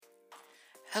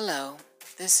Hello,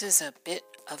 this is a bit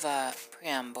of a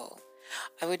preamble.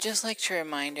 I would just like to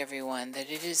remind everyone that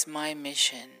it is my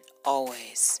mission,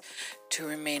 always, to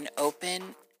remain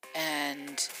open,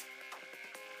 and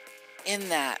in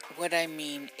that, what I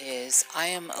mean is I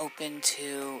am open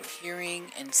to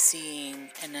hearing and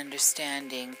seeing and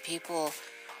understanding people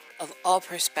of all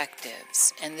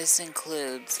perspectives, and this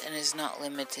includes and is not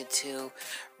limited to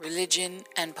religion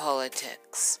and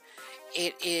politics.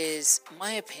 It is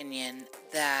my opinion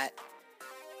that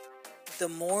the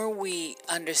more we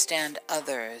understand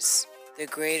others, the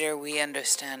greater we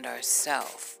understand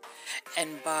ourselves.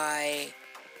 And by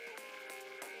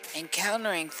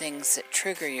encountering things that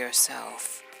trigger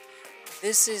yourself,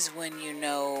 this is when you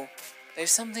know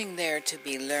there's something there to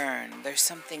be learned, there's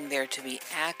something there to be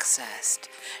accessed.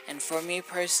 And for me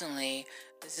personally,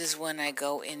 this is when I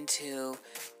go into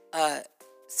a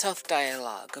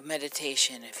self-dialogue, a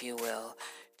meditation, if you will,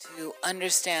 to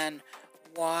understand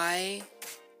why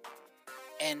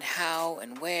and how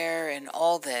and where and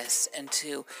all this, and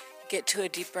to get to a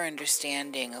deeper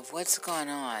understanding of what's gone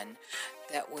on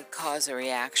that would cause a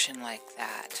reaction like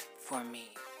that for me.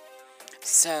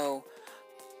 So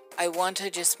I want to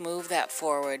just move that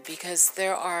forward because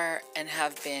there are and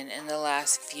have been in the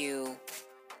last few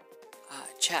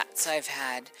chats I've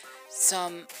had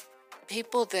some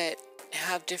people that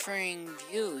have differing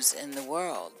views in the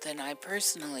world than I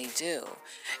personally do,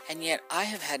 and yet I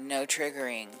have had no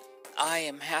triggering. I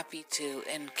am happy to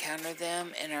encounter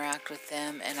them, interact with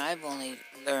them, and I've only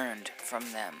learned from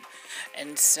them.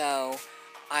 And so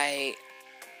I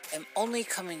am only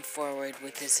coming forward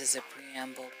with this as a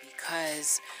preamble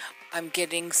because I'm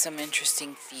getting some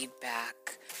interesting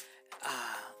feedback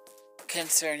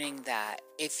concerning that.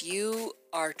 If you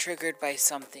are triggered by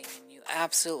something and you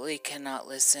absolutely cannot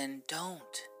listen,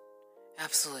 don't.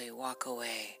 Absolutely walk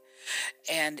away.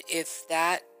 And if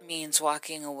that means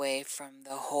walking away from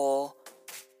the whole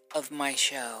of my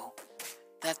show,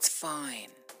 that's fine.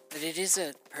 But it is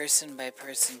a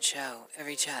person-by-person show.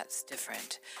 Every chat's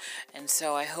different. And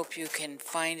so I hope you can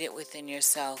find it within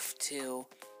yourself to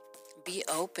be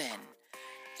open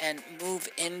and move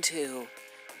into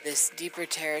this deeper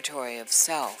territory of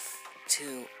self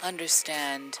to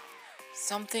understand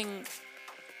something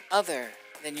other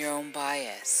than your own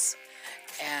bias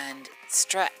and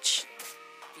stretch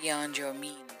beyond your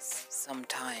means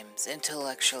sometimes,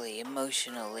 intellectually,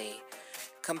 emotionally,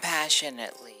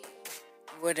 compassionately,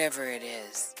 whatever it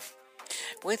is.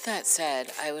 With that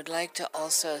said, I would like to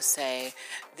also say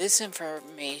this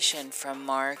information from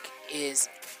Mark is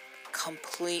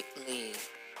completely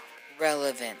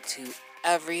relevant to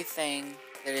everything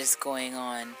that is going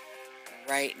on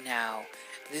right now.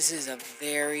 This is a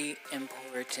very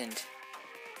important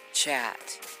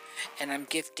chat, and I'm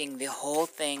gifting the whole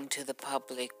thing to the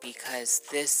public because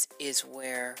this is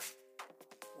where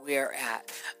we're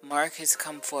at. Mark has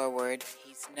come forward.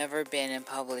 He's never been in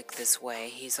public this way.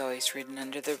 He's always ridden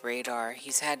under the radar.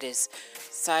 He's had his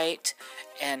site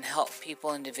and helped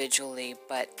people individually,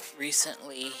 but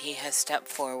recently he has stepped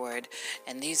forward,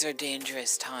 and these are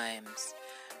dangerous times.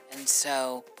 And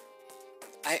so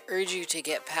I urge you to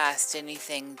get past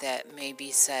anything that may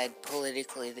be said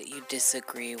politically that you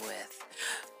disagree with,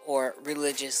 or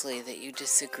religiously that you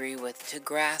disagree with, to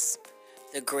grasp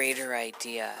the greater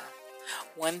idea.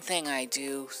 One thing I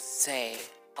do say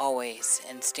always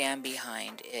and stand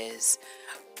behind is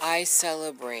I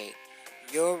celebrate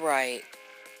your right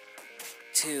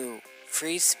to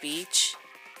free speech,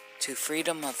 to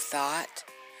freedom of thought,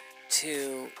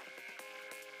 to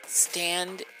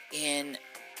stand in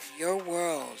your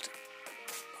world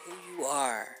who you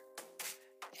are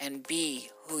and be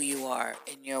who you are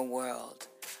in your world.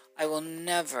 I will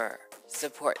never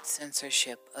support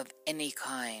censorship of any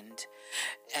kind,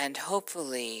 and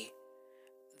hopefully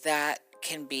that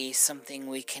can be something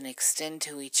we can extend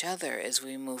to each other as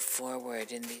we move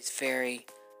forward in these very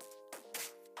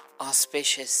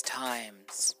auspicious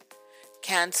times.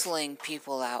 Canceling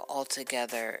people out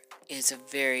altogether is a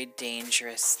very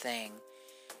dangerous thing,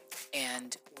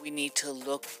 and we need to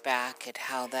look back at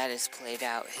how that has played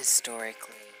out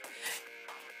historically.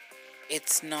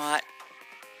 It's not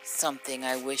something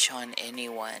I wish on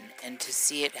anyone, and to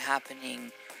see it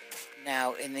happening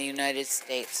now in the United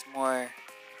States more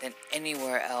than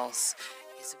anywhere else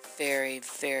is a very,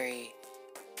 very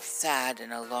sad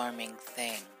and alarming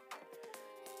thing.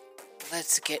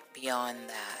 Let's get beyond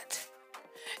that.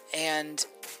 And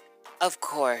of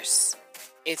course,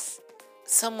 if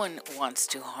someone wants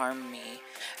to harm me,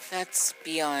 that's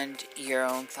beyond your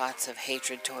own thoughts of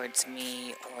hatred towards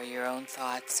me or your own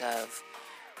thoughts of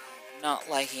not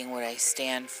liking what I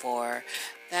stand for.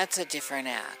 That's a different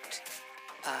act.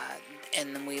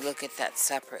 and then we look at that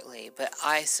separately. But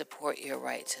I support your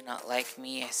right to not like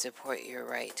me. I support your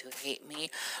right to hate me.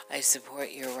 I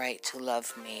support your right to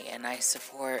love me. And I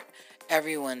support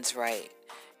everyone's right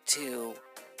to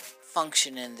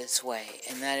function in this way.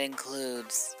 And that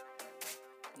includes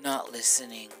not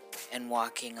listening and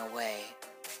walking away.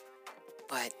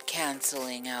 But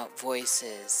canceling out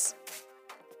voices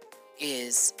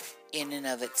is, in and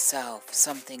of itself,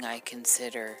 something I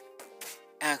consider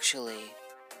actually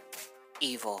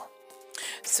evil.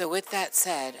 So with that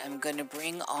said, I'm going to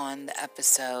bring on the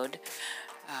episode,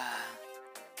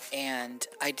 and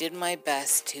I did my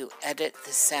best to edit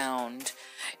the sound.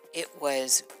 It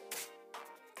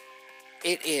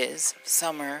is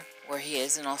summer where he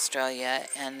is in Australia,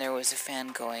 and there was a fan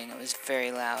going. It was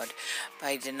very loud, but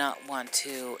I did not want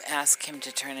to ask him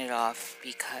to turn it off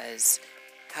because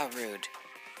how rude.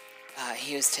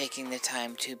 He was taking the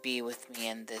time to be with me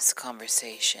in this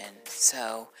conversation.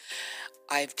 So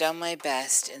I've done my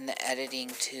best in the editing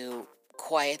to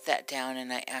quiet that down,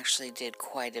 and I actually did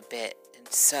quite a bit. And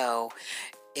so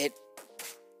it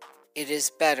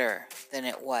is better than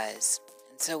it was.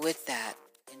 And so with that,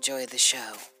 enjoy the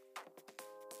show.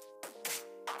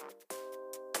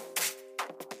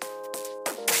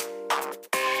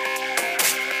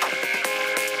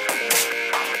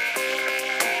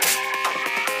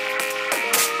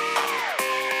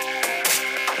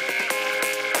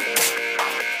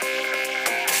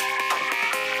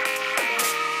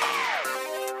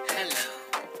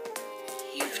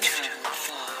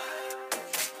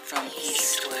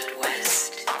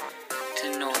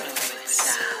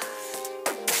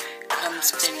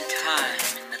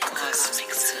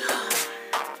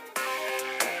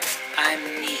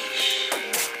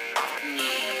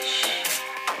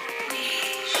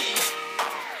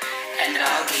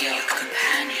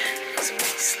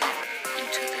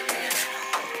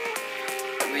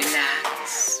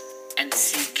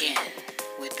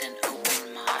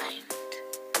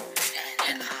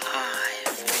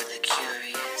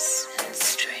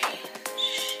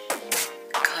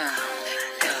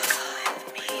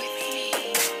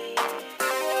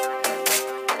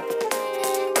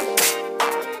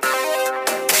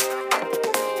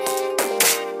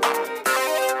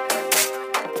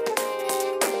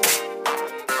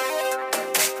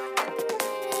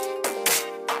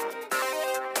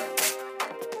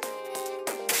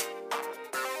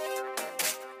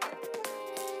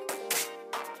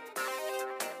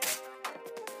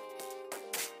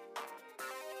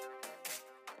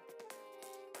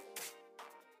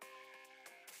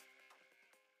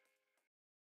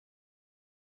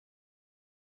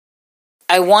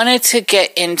 I wanted to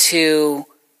get into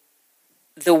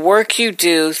the work you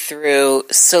do through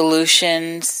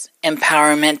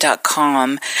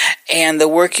solutionsempowerment.com and the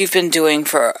work you've been doing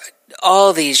for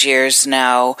all these years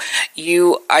now.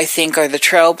 You, I think, are the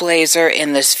trailblazer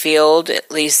in this field,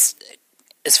 at least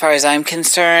as far as I'm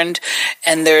concerned.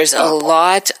 And there's a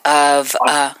lot of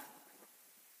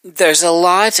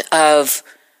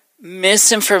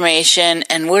misinformation,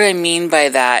 and what I mean by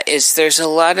that is there's a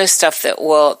lot of stuff that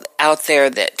out there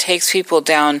that takes people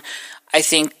down, I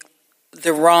think,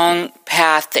 the wrong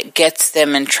path that gets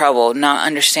them in trouble, not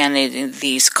understanding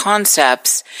these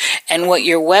concepts. And what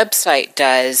your website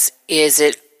does is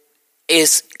it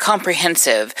is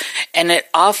comprehensive, and it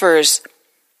offers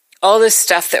all this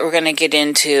stuff that we're going to get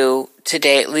into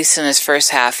today, at least in this first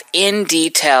half, in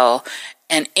detail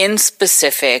and in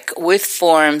specific, with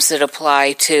forms that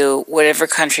apply to whatever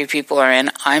country people are in.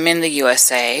 I'm in the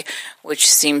USA, which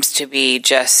seems to be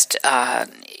just,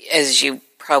 as you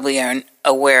probably are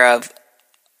aware of,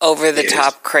 over the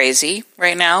top crazy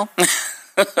right now.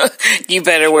 You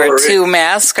better wear 2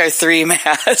 masks or 3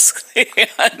 masks.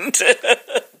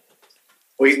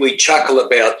 We chuckle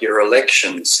about your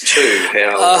elections too,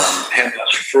 how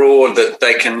much fraud that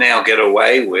they can now get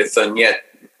away with, and yet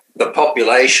the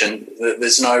population,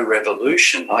 there's no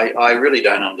revolution. I really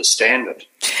don't understand it.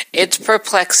 It's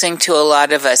perplexing to a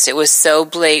lot of us. It was so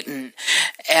blatant,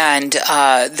 and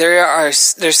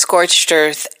there's scorched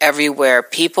earth everywhere.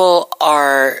 People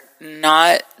are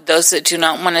not, those that do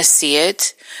not want to see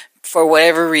it for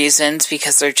whatever reasons,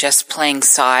 because they're just playing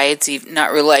sides,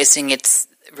 not realizing it's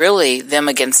really them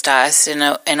against us in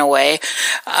a way,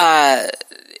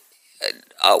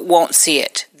 won't see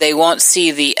it. They won't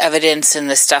see the evidence and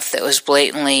the stuff that was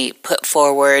blatantly put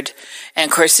forward. And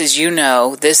of course, as you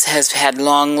know, this has had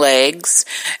long legs,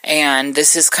 and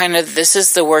this is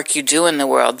the work you do in the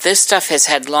world. This stuff has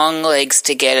had long legs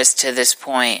to get us to this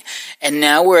point. And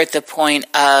now we're at the point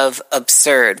of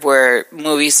absurd, where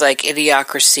movies like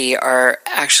Idiocracy are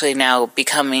actually now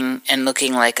becoming and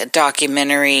looking like a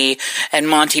documentary, and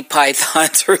Monty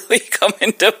Python's really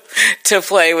coming to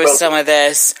play with some of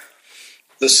this.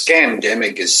 The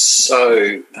scamdemic is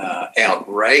so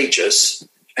outrageous,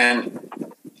 and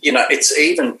it's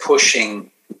even pushing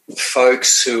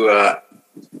folks who are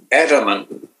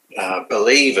adamant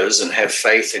believers and have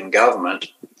faith in government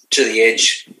to the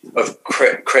edge of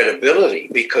credibility,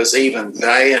 because even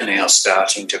they are now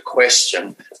starting to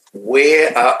question,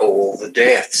 where are all the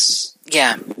deaths?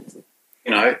 Yeah.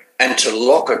 And to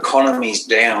lock economies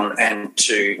down and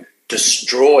to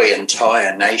destroy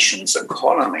entire nations'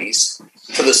 economies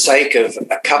for the sake of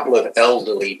a couple of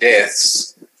elderly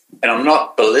deaths. And I'm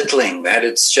not belittling that.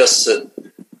 It's just that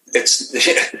it's,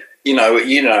 you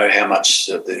know how much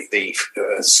the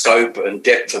scope and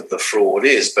depth of the fraud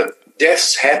is, but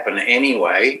deaths happen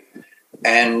anyway.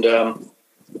 And, to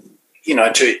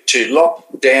lock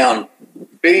down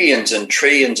billions and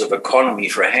trillions of economy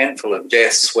for a handful of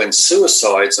deaths when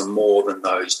suicides are more than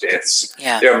those deaths.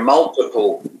 Yeah. There are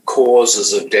multiple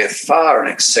causes of death far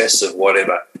in excess of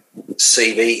whatever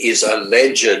CV is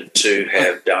alleged to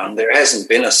have done. There hasn't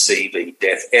been a CV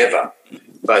death ever.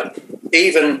 But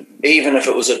even if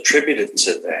it was attributed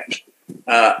to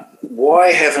that,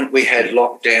 why haven't we had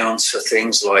lockdowns for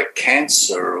things like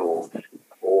cancer or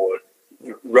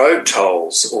road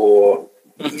tolls or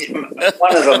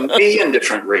one of a million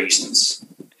different reasons?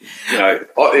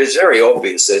 It's very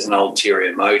obvious there's an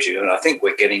ulterior motive, and I think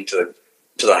we're getting to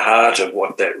the heart of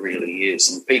what that really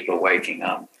is, and people are waking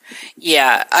up.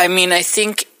 Yeah, I mean, I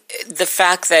think the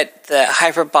fact that the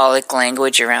hyperbolic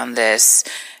language around this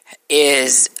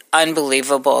is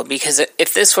unbelievable, because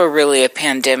if this were really a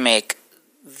pandemic,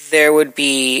 there would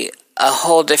be a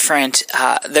whole different,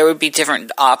 there would be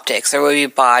different optics, there would be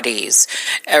bodies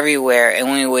everywhere,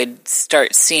 and we would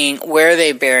start seeing where are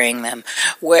they burying them.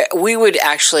 Where we would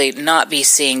actually not be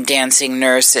seeing dancing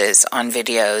nurses on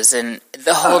videos, and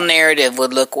the whole narrative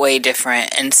would look way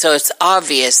different. And so it's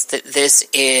obvious that this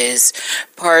is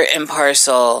part and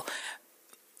parcel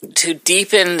to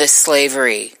deepen the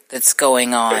slavery that's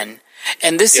going on.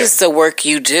 And this is the work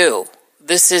you do.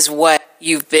 This is what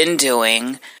you've been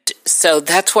doing. So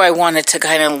that's why I wanted to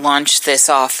kind of launch this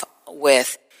off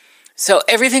with. So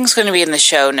everything's going to be in the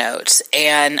show notes,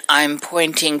 and I'm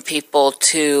pointing people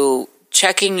to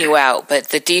checking you out. But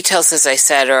the details, as I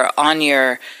said, are on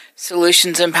your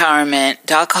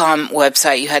solutionsempowerment.com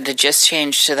website. You had to just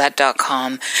change to that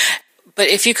 .com. But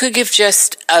if you could give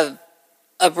just a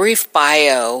brief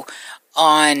bio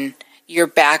on your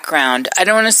background. I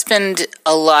don't want to spend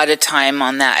a lot of time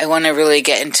on that. I want to really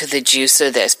get into the juice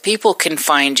of this. People can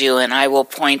find you, and I will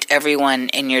point everyone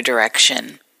in your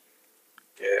direction.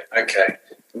 Yeah, okay.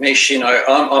 Mish,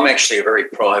 I'm actually a very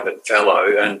private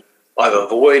fellow, and I've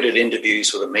avoided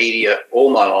interviews with the media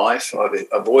all my life. I've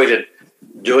avoided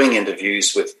doing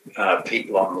interviews with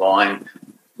people online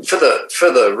for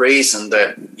the reason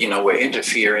that, we're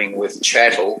interfering with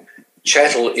chattel.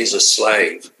 Chattel is a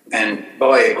slave. And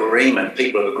by agreement,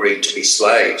 people have agreed to be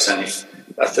slaves. And if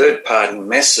a third party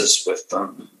messes with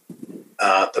them,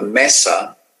 the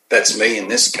messer, that's me in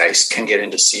this case, can get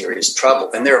into serious trouble.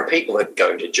 And there are people that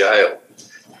go to jail.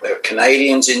 There are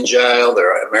Canadians in jail.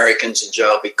 There are Americans in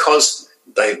jail because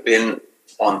they've been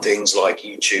on things like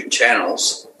YouTube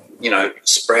channels,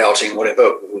 sprouting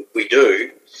whatever we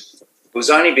do. It was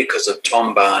only because of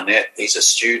Tom Barnett. He's a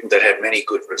student that had many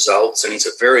good results, and he's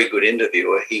a very good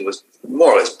interviewer. He was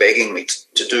more or less begging me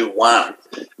to do one,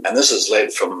 and this has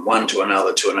led from one to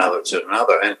another to another to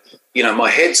another. And, my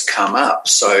head's come up.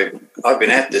 So I've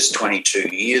been at this 22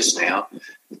 years now.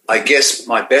 I guess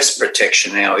my best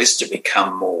protection now is to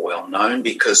become more well-known,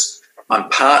 because I'm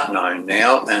part known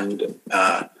now, and,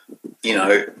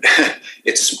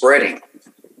 it's spreading.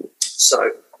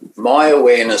 So my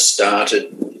awareness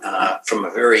started from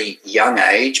a very young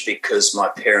age, because my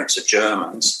parents are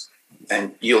Germans,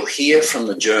 and you'll hear from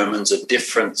the Germans a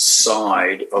different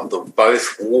side of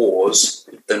both wars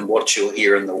than what you'll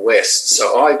hear in the West.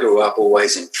 So I grew up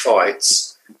always in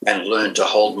fights and learned to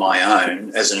hold my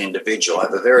own as an individual. I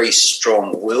have a very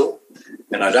strong will,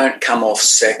 and I don't come off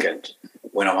second.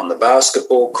 When I'm on the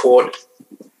basketball court,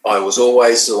 I was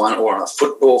always the one, or on a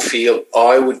football field,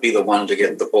 I would be the one to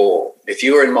get the ball. If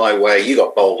you were in my way, you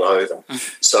got bowled over.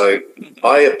 So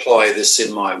I apply this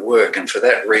in my work, and for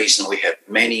that reason we have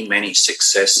many, many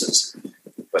successes.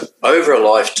 But over a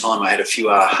lifetime, I had a few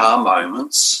aha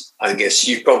moments. I guess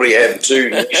you probably have too,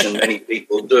 Nish, and many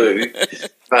people do.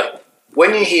 But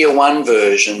when you hear one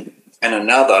version and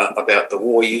another about the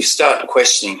war, you start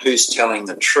questioning who's telling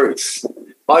the truth.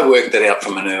 I worked that out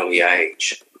from an early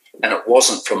age, and it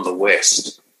wasn't from the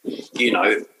West. You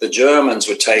know, the Germans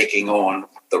were taking on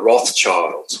the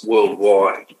Rothschilds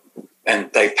worldwide,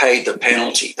 and they paid the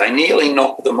penalty. They nearly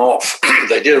knocked them off.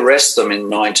 They did arrest them in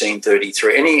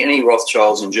 1933. Any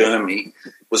Rothschilds in Germany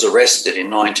was arrested in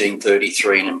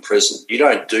 1933 and imprisoned. You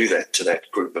don't do that to that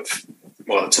group of,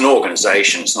 well, it's an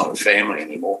organisation, it's not a family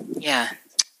anymore. Yeah.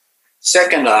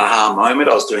 Second aha moment,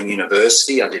 I was doing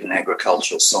university. I did an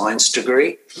agricultural science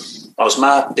degree. I was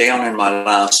marked down in my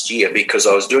last year because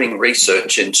I was doing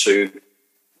research into,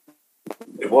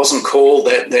 it wasn't called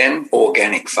that then,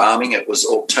 organic farming. It was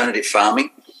alternative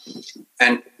farming.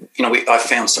 And, you know, I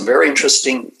found some very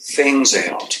interesting things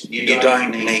out. You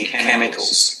don't need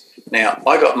chemicals. Now,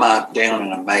 I got marked down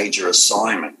in a major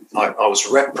assignment. I was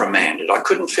reprimanded. I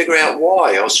couldn't figure out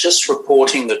why. I was just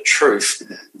reporting the truth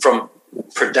from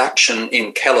production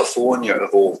in California, of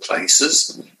all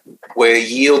places, where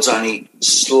yields only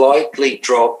slightly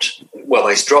dropped. Well,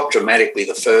 they dropped dramatically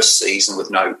the first season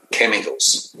with no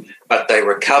chemicals, but they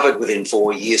recovered within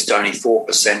 4 years to only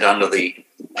 4% under the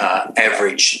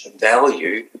average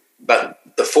value. But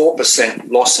the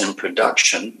 4% loss in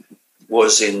production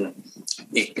was in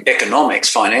economics,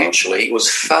 financially, it was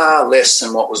far less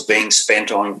than what was being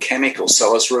spent on chemicals. So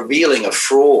I was revealing a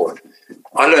fraud.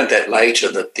 I learned that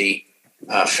later, that the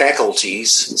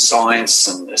faculties, science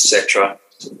and etc.,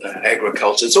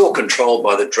 agriculture, it's all controlled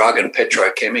by the drug and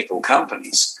petrochemical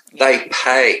companies. They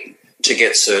pay to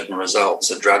get certain results,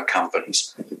 the drug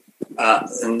companies.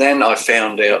 And then I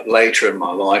found out later in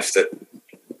my life that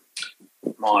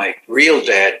my real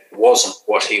dad wasn't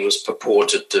what he was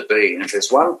purported to be. And if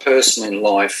there's one person in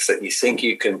life that you think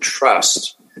you can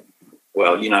trust,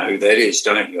 well, you know who that is,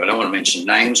 don't you? I don't want to mention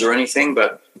names or anything,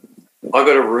 but I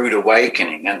got a rude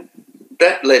awakening, and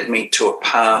that led me to a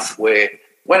path where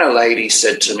when a lady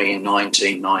said to me in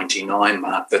 1999,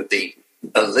 Mark, that the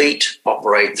elite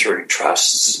operate through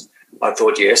trusts, I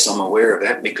thought, yes, I'm aware of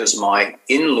that because my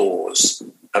in-laws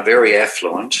are very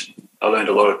affluent. I learned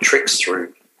a lot of tricks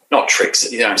through, not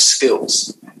tricks, you know,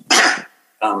 skills,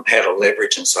 how to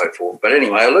leverage and so forth. But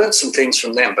anyway, I learned some things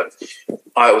from them, but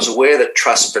I was aware that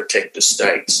trusts protect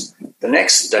estates. The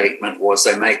next statement was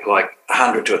they make like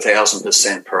 100 to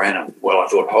 1,000% per annum. Well, I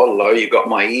thought, hello, you got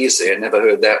my ears there. Never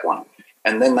heard that one.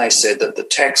 And then they said that the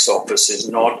tax office is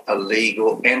not a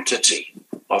legal entity.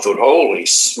 I thought, holy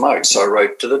smokes. I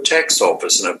wrote to the tax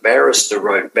office, and a barrister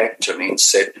wrote back to me and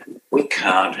said, we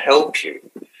can't help you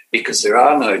because there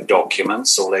are no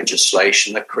documents or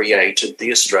legislation that created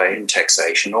the Australian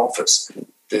Taxation Office.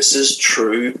 This is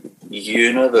true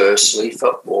universally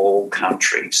for all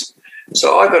countries.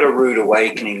 So I got a rude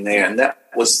awakening there, and that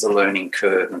was the learning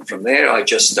curve. And from there, I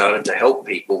just started to help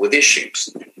people with issues,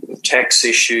 with tax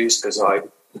issues, because I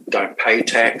don't pay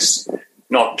tax,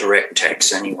 not direct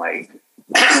tax anyway.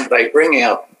 They bring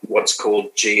out what's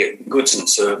called Goods and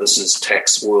Services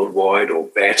Tax worldwide, or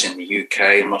VAT in the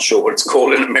UK. I'm not sure what it's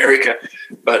called in America.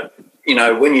 But, you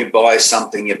know, when you buy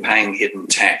something, you're paying hidden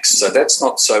tax. So that's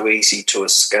not so easy to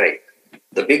escape.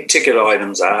 The big ticket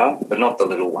items are, but not the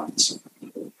little ones.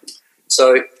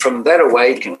 So from that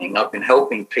awakening, I've been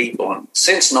helping people. And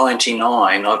since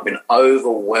 99, I've been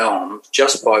overwhelmed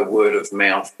just by word of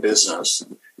mouth business,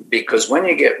 because when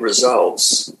you get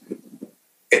results,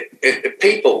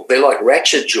 people, they're like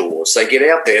ratchet jaws. They get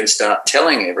out there and start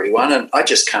telling everyone, and I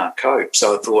just can't cope.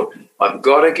 So I thought, I've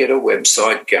got to get a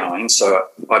website going. So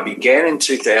I began in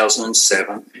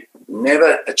 2007,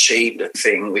 never achieved a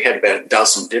thing. We had about a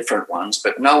dozen different ones,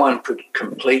 but no one could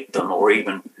complete them or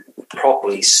even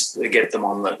properly get them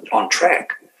on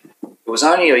track. It was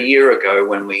only a year ago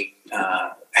when we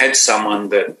had someone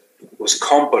that was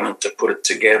competent to put it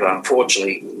together.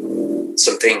 Unfortunately,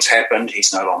 some things happened.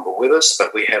 He's no longer with us,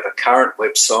 but we have a current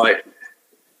website.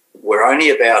 We're only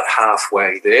about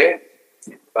halfway there,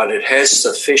 but it has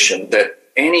sufficient that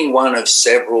any one of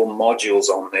several modules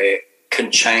on there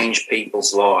can change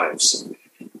people's lives.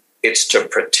 It's to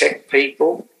protect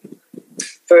people.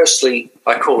 Firstly,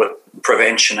 I call it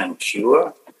prevention and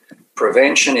cure.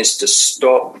 Prevention is to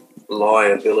stop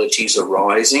liabilities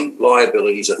arising.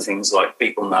 Liabilities are things like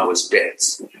people know as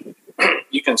debts.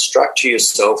 You can structure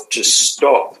yourself to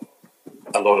stop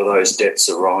a lot of those debts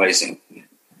arising.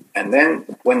 And then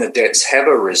when the debts have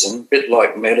arisen, a bit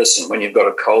like medicine, when you've got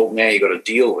a cold now, you've got to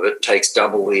deal with it, it takes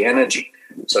double the energy.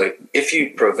 So if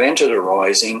you prevent it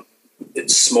arising,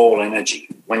 it's small energy.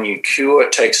 When you cure,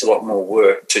 it takes a lot more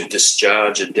work to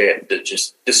discharge a debt, to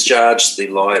just discharge the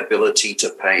liability to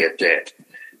pay a debt.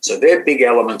 So they're big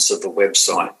elements of the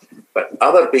website. But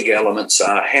other big elements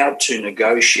are how to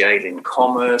negotiate in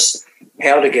commerce,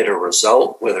 how to get a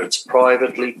result, whether it's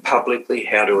privately, publicly,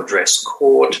 how to address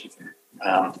court,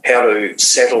 how to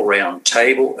settle round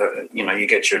table. You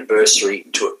get your adversary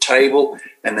to a table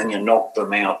and then you knock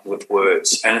them out with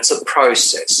words. And it's a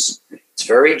process. It's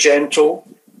very gentle.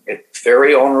 It's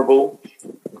very honourable.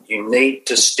 You need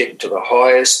to stick to the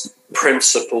highest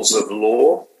principles of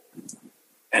law.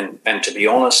 And to be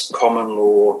honest, common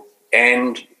law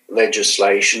and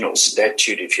legislation or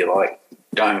statute, if you like,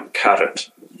 don't cut it.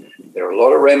 There are a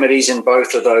lot of remedies in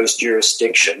both of those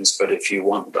jurisdictions, but if you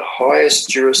want the highest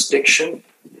jurisdiction,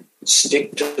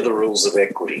 stick to the rules of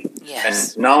equity.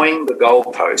 Yes. And knowing the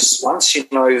goalposts, once you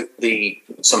know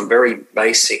some very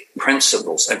basic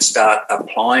principles and start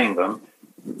applying them,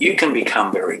 you can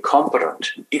become very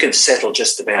competent. You can settle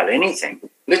just about anything,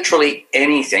 literally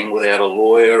anything, without a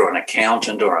lawyer or an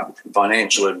accountant or a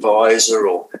financial advisor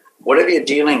or whatever you're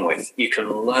dealing with. You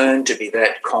can learn to be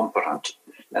that competent.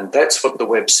 And that's what the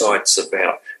website's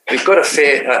about. We've got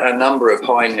a number of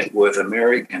high net worth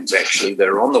Americans, actually, that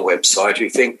are on the website who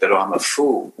think that I'm a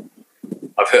fool.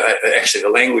 I've heard, actually, the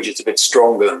language is a bit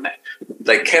stronger than that.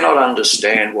 They cannot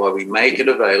understand why we make it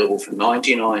available for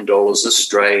 $99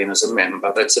 Australian as a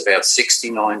member. That's about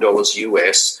 $69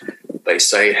 US. They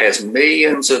say it has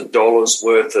millions of dollars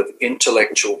worth of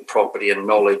intellectual property and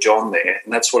knowledge on there,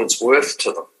 and that's what it's worth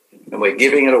to them. And we're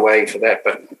giving it away for that.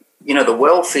 But the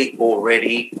wealthy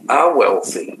already are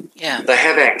wealthy. Yeah. They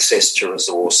have access to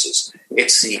resources.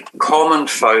 It's the common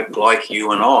folk like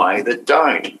you and I that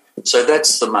don't. So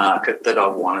that's the market that I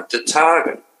wanted to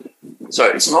target. So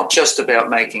it's not just about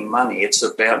making money. It's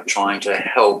about trying to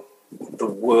help the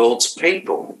world's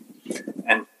people.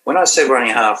 And when I say we're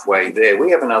only halfway there,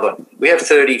 we have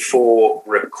 34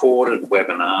 recorded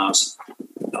webinars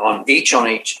on each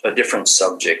a different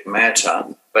subject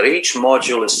matter, but each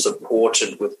module is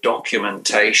supported with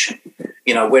documentation.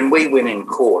 When we win in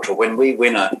court or when we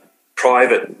win a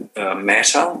private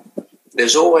matter,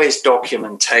 there's always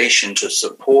documentation to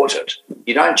support it.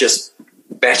 You don't just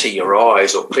batter your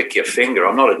eyes or click your finger,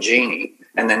 I'm not a genie,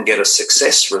 and then get a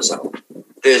success result.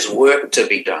 There's work to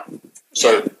be done.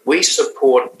 So we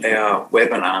support our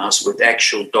webinars with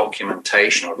actual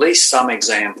documentation, or at least some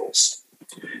examples.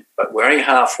 But we're only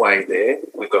halfway there.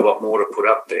 We've got a lot more to put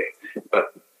up there.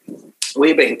 But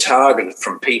we're being targeted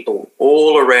from people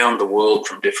all around the world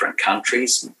from different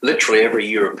countries. Literally every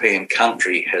European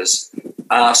country has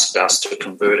asked us to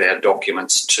convert our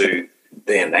documents to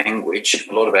their language,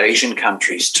 a lot of Asian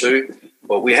countries too.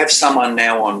 Well, we have someone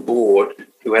now on board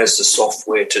who has the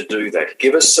software to do that.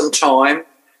 Give us some time.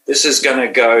 This is going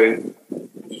to go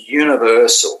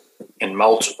universal in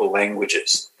multiple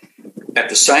languages. At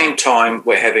the same time,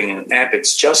 we're having an app.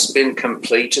 It's just been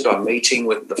completed. I'm meeting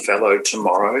with the fellow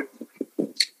tomorrow.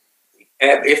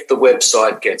 If the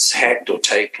website gets hacked or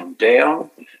taken down,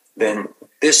 then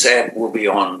this app will be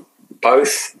on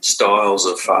both styles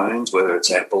of phones, whether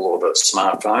it's Apple or the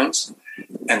smartphones.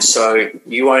 And so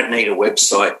you won't need a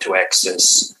website to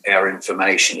access our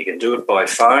information. You can do it by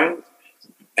phone,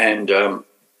 and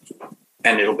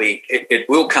it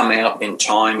will come out in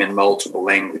time in multiple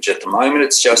languages. At the moment,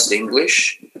 it's just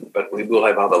English, but we will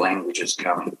have other languages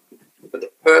coming. But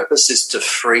the purpose is to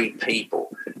free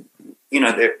people.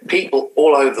 There are people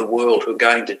all over the world who are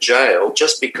going to jail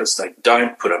just because they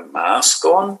don't put a mask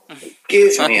on.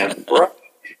 Give me a break.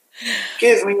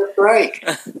 Give me a break.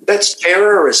 That's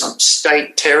terrorism,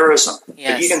 state terrorism.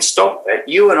 Yes. But you can stop that.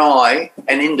 You and I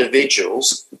and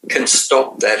individuals can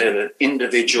stop that at an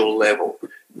individual level.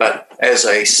 But as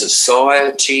a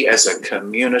society, as a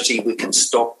community, we can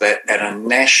stop that at a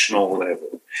national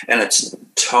level. And it's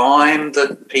time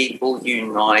that people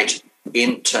unite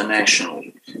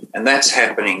internationally. And that's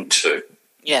happening too.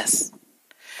 Yes.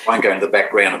 I won't go into the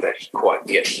background of that quite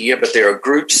yet here, but there are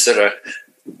groups that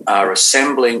are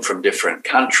assembling from different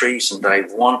countries, and they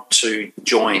want to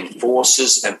join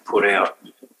forces and put out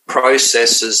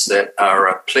processes that are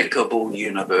applicable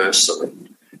universally.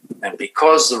 And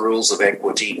because the rules of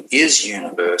equity is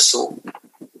universal,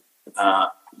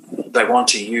 they want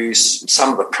to use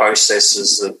some of the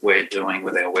processes that we're doing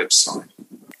with our website.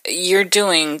 You're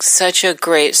doing such a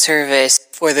great service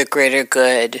for the greater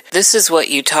good. This is what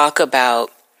you talk about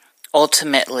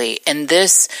ultimately, and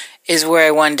this is where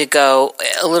I wanted to go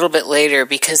a little bit later,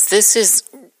 because this is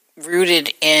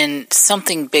rooted in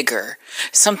something bigger,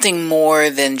 something more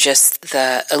than just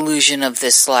the illusion of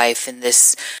this life in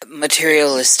this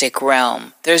materialistic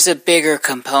realm. There's a bigger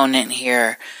component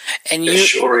here. And There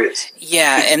sure is.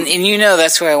 Yeah, and you know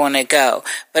that's where I want to go.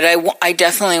 But I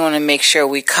definitely want to make sure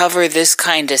we cover this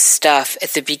kind of stuff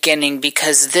at the beginning,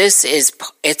 because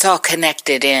it's all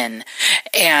connected in.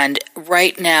 And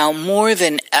right now, more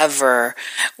than ever,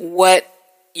 what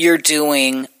you're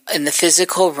doing in the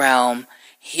physical realm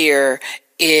here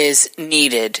is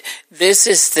needed. This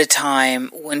is the time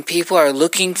when people are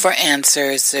looking for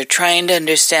answers. They're trying to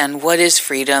understand what is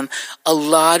freedom. A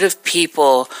lot of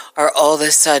people are all of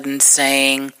a sudden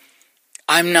saying,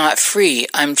 I'm not free,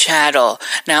 I'm chattel.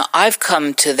 Now, I've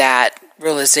come to that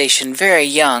realization very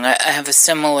young. I have a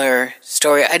similar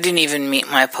story. I didn't even meet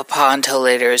my papa until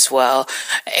later as well.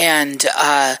 And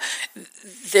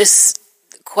this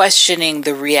questioning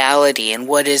the reality and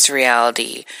what is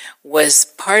reality was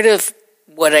part of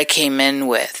what I came in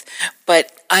with.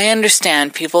 But I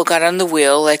understand people got on the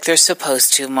wheel like they're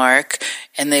supposed to, Mark,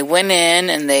 and they went in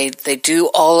and they do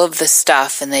all of the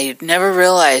stuff, and they never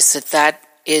realized that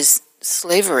is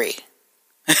slavery.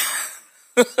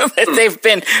 That they've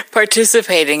been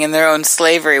participating in their own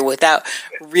slavery without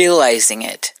realizing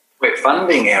it. We're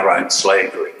funding our own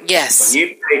slavery. Yes. When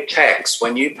you pay tax,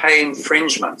 when you pay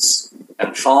infringements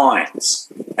and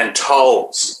fines and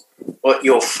tolls, what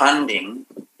you're funding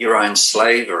your own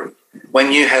slavery.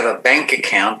 When you have a bank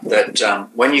account that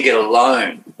when you get a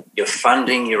loan, you're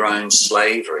funding your own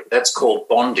slavery. That's called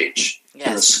bondage. Yes.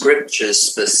 And the scriptures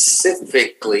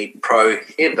specifically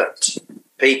prohibit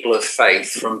people of faith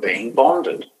from being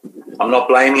bonded. I'm not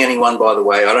blaming anyone, by the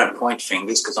way. I don't point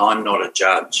fingers because I'm not a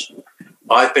judge.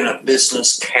 I've been a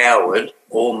business coward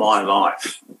all my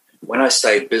life. When I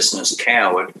say business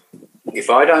coward, if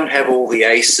I don't have all the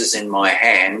aces in my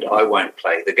hand, I won't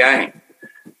play the game.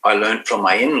 I learned from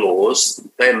my in-laws,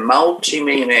 they're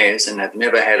multi-millionaires and have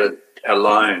never had a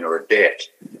loan or a debt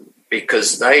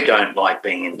because they don't like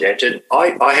being indebted.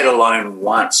 I had a loan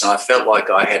once and I felt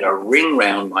like I had a ring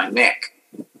round my neck.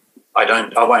 I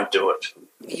won't do it.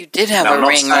 You did have a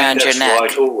ring round your neck.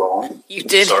 Right or wrong. You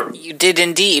did. Sorry. You did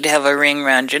indeed have a ring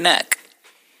round your neck.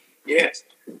 Yes.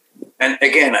 And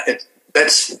again,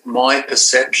 that's my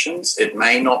perceptions. It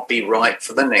may not be right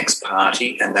for the next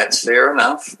party, and that's fair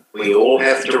enough. We all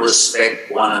have to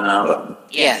respect one another.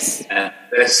 Yes. And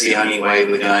that's the only way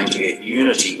we're going to get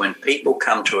unity, when people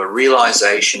come to a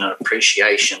realization and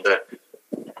appreciation that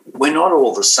we're not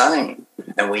all the same,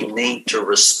 and we need to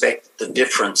respect the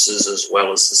differences as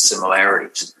well as the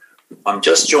similarities. I'm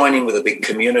just joining with a big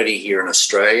community here in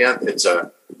Australia. It's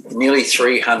a nearly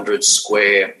 300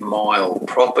 square mile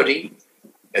property.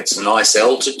 It's a nice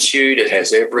altitude. It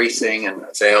has everything and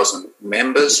 1,000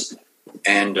 members.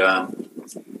 And I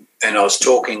was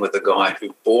talking with the guy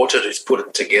who bought it, who's put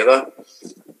it together.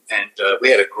 And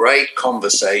we had a great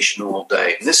conversation all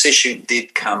day. And this issue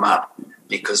did come up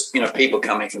because, people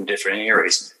coming from different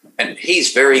areas. And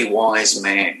he's a very wise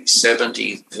man. He's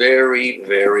 70, very,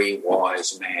 very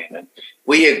wise man. And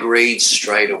we agreed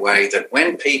straight away that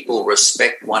when people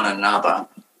respect one another,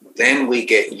 then we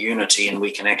get unity and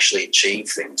we can actually achieve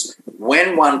things.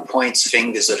 When one points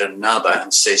fingers at another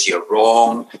and says you're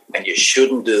wrong and you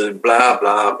shouldn't do blah,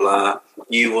 blah, blah,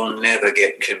 you will never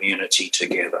get community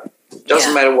together. It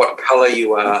doesn't matter what colour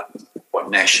you are, what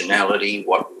nationality,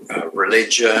 what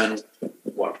religion,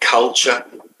 what culture.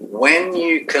 When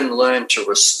you can learn to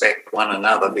respect one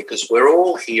another, because we're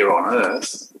all here on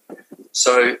earth,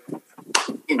 so,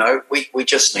 we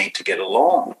just need to get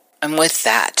along. I'm with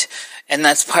that. And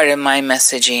that's part of my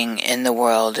messaging in the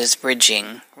world, is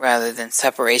bridging rather than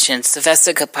separation. It's the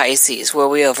Vesica Pisces, where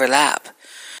we overlap.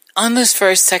 On this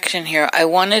first section here, I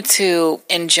wanted to,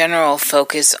 in general,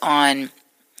 focus on,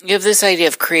 you have this idea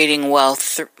of creating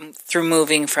wealth through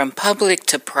moving from public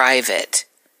to private.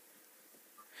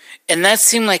 And that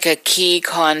seemed like a key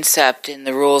concept in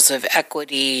the rules of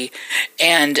equity.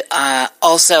 And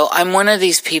also, I'm one of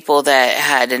these people that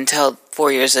had, until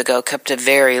 4 years ago, kept a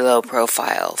very low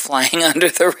profile. Flying under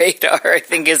the radar, I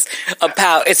think, is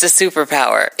it's a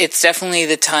superpower. It's definitely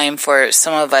the time for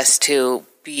some of us to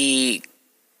be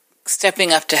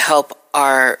stepping up to help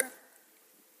our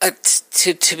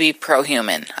to be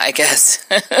pro-human, I guess.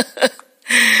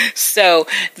 So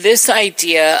this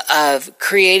idea of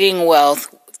creating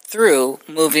wealth through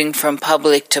moving from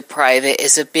public to private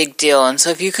is a big deal. And so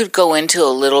if you could go into a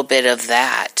little bit of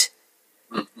that.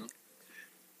 Mm-hmm.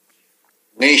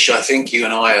 Nish, I think you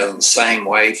and I are on the same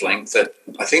wavelength, that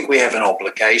I think we have an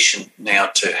obligation now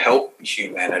to help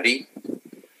humanity.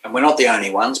 And we're not the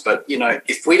only ones, but,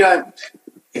 if we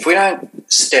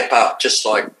don't step up, just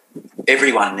like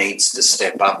everyone needs to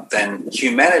step up, then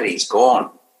humanity's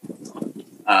gone.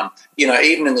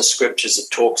 Even in the scriptures, it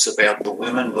talks about the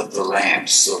women with the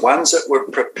lamps. The ones that were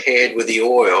prepared with the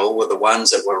oil were the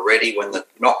ones that were ready when the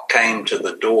knock came to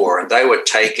the door, and they were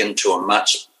taken to a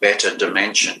much better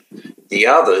dimension. The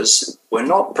others were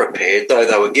not prepared, though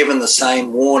they were given the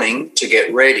same warning to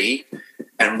get ready,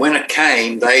 and when it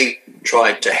came, they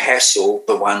tried to hassle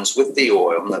the ones with the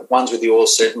oil, and the ones with the oil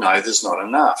said, no, there's not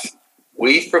enough.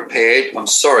 We've prepared, I'm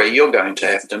sorry, you're going to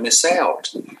have to miss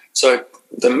out. So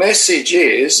the message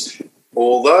is,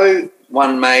 although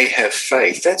one may have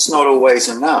faith, that's not always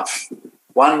enough.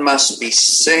 One must be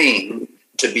seen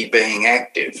to be being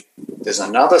active. There's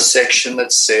another section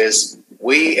that says,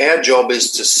 our job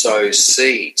is to sow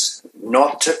seeds,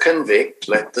 not to convict,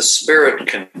 let the Spirit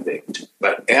convict.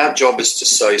 But our job is to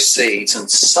sow seeds, and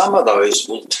some of those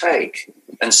will take,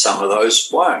 and some of those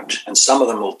won't, and some of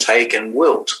them will take and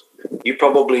wilt. You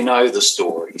probably know the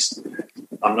stories.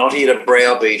 I'm not here to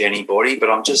browbeat anybody, but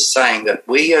I'm just saying that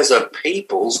we as a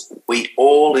peoples, we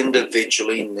all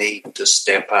individually need to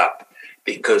step up,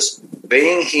 because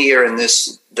being here in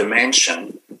this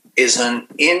dimension is an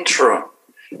interim.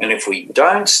 And if we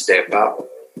don't step up,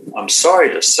 I'm sorry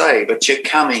to say, but you're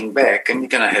coming back and you're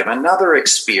going to have another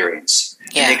experience.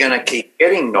 Yeah. And you're going to keep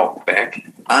getting knocked back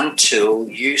until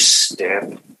you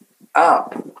step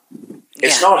up.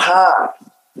 It's not hard.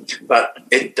 But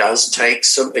it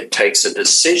takes a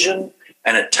decision,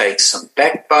 and it takes some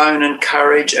backbone and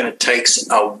courage, and it takes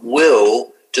a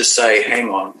will to say, hang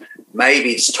on,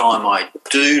 maybe it's time I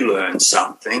do learn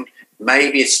something.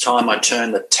 Maybe it's time I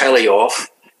turn the telly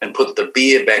off and put the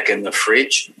beer back in the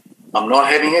fridge. I'm not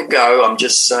having a go. I'm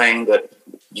just saying that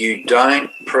you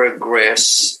don't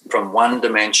progress from one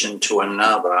dimension to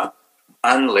another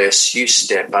unless you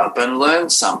step up and learn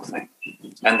something.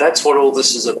 And that's what all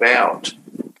this is about.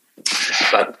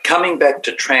 But coming back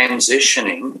to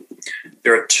transitioning,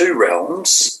 there are two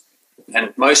realms,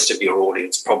 and most of your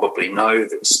audience probably know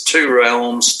this. Two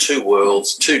realms, two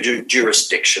worlds, two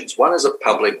jurisdictions. One is a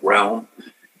public realm,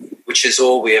 which is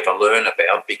all we ever learn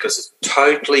about because it's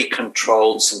totally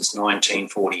controlled since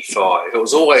 1945. It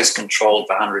was always controlled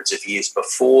for hundreds of years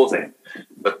before then.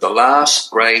 But the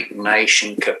last great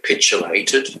nation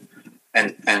capitulated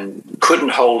and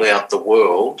couldn't hold out the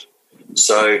world.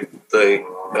 So the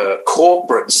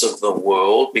corporates of the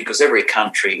world, because every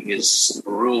country is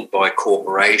ruled by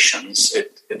corporations,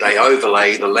 they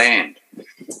overlay the land.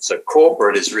 So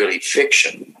corporate is really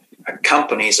fiction.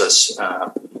 Companies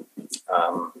are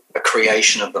a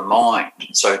creation of the mind.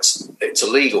 So it's a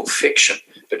legal fiction.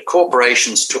 But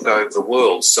corporations took over the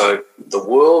world. So the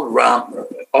world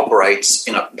operates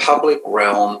in a public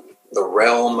realm, the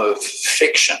realm of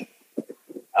fiction.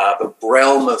 The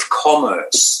realm of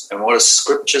commerce. And what does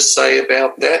Scripture say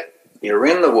about that? You're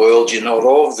in the world, you're not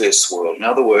of this world. In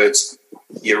other words,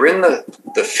 you're in the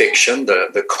fiction,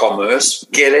 the commerce,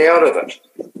 get out of it.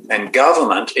 And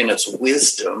government, in its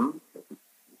wisdom,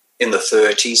 in the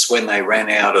 30s, when they ran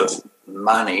out of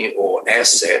money or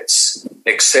assets,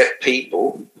 except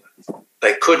people,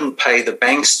 they couldn't pay the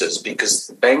banksters because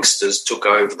the banksters took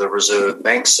over the reserve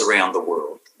banks around the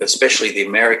world. Especially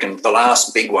the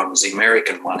last big one was the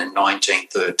American one in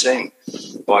 1913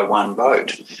 by one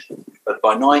vote. But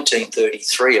by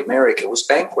 1933, America was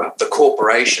bankrupt. The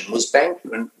corporation was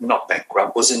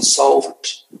was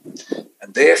insolvent.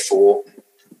 And therefore,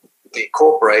 the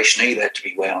corporation either had to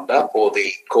be wound up or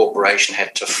the corporation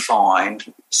had to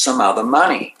find some other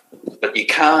money. But you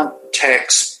can't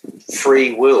tax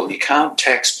free will. You can't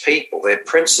tax people. They're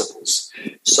principles.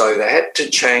 So they had to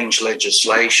change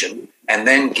legislation and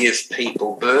then give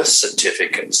people birth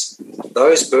certificates.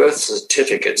 Those birth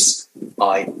certificates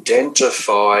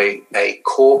identify a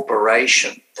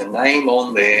corporation. The name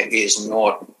on there is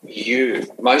not you.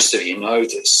 Most of you know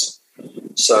this.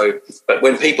 So, but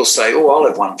when people say, oh, I'll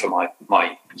have one for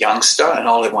my youngster and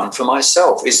I'll have one for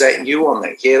myself. Is that you on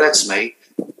there? Yeah, that's me.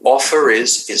 Offer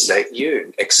is that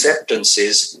you? Acceptance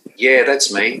is, yeah,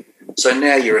 that's me. So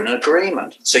now you're in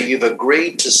agreement. So you've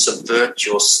agreed to subvert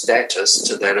your status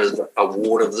to that as a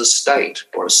ward of the state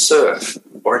or a serf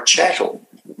or a chattel.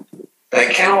 They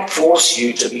cannot force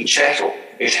you to be chattel.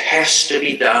 It has to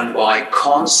be done by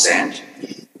consent.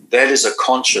 That is a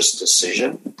conscious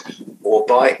decision, or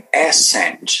by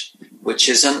assent, which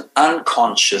is an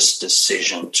unconscious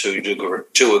decision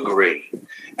to agree.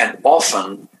 And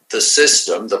often the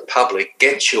system, the public,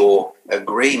 gets your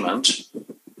agreement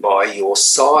by your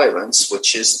silence,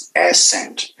 which is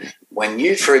assent. When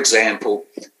you, for example,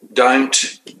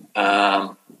 don't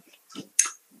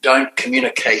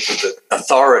communicate with the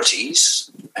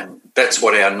authorities and that's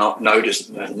what our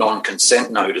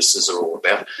non-consent notices are all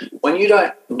about. When you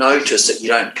don't notice that you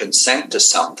don't consent to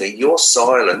something, your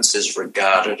silence is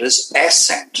regarded as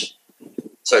assent.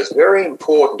 So it's very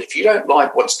important. If you don't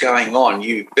like what's going on,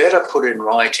 you better put in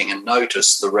writing and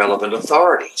notice the relevant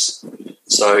authorities.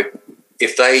 So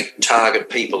if they target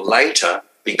people later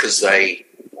because they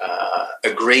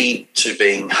agreed to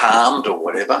being harmed or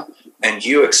whatever, and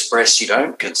you express you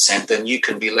don't consent, then you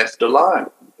can be left alone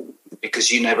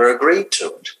because you never agreed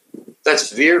to it.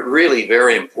 That's really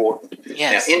very important.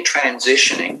 Yes. Now, in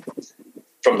transitioning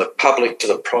from the public to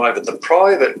the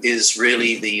private is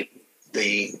really the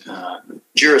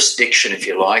jurisdiction, if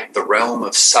you like, the realm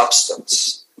of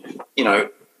substance. You know,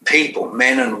 people,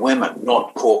 men and women,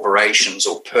 not corporations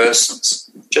or persons.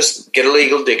 Just get a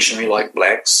legal dictionary like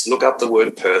Black's, look up the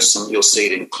word person, you'll see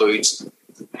it includes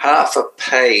half a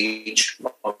page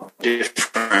of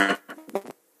different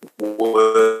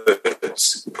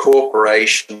words: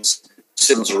 corporations,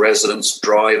 citizens, residents,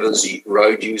 drivers,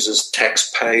 road users,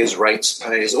 taxpayers, rates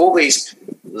payers, all these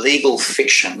legal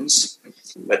fictions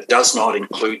that does not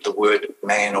include the word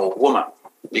man or woman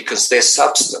because they're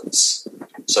substance.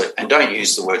 So, and don't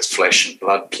use the words flesh and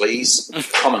blood, please.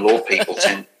 Common law people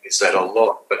tend to use that a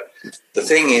lot. But the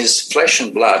thing is, flesh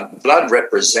and blood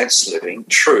represents living.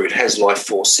 True, it has life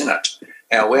force in it.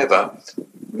 However,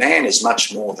 man is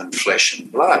much more than flesh and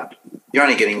blood. You're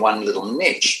only getting one little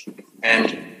niche.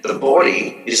 And the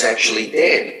body is actually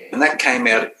dead. And that came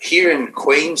out here in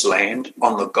Queensland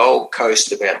on the Gold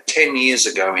Coast about 10 years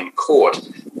ago in court.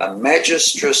 A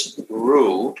magistrate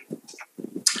ruled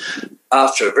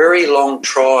after a very long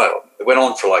trial, it went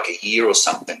on for like a year or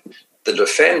something, the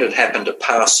defendant happened to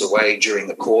pass away during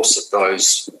the course of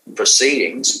those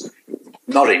proceedings,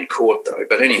 not in court though,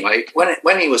 but anyway,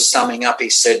 when he was summing up, he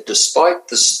said, despite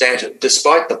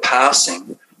the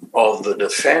passing of the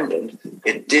defendant,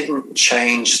 it didn't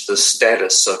change the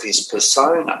status of his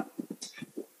persona.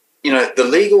 You know, the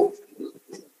legal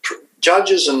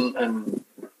judges and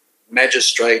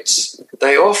magistrates,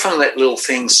 they often let little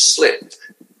things slip.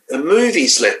 The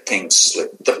movies let things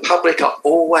slip. The public are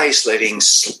always letting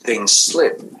things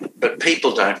slip, but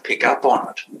people don't pick up on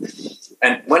it.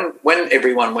 And when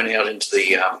everyone went out into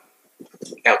the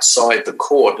outside the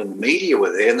court and the media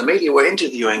were there, and the media were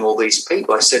interviewing all these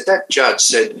people, I said, that judge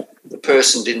said the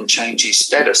person didn't change his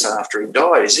status after he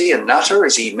died. Is he a nutter?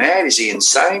 Is he mad? Is he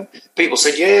insane? People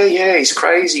said, yeah, he's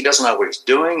crazy. He doesn't know what he's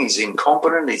doing. He's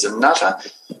incompetent. He's a nutter.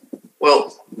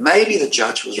 Well, maybe the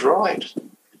judge was right.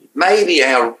 Maybe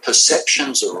our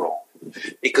perceptions are wrong,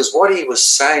 because what he was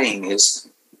saying is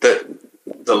that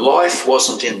the life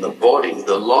wasn't in the body,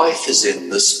 the life is in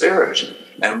the spirit.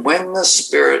 And when the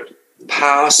spirit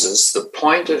passes, the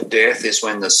point of death is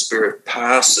when the spirit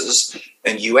passes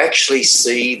and you actually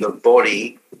see the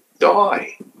body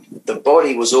die. The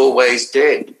body was always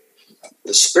dead.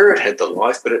 The spirit had the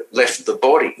life, but it left the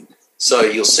body. So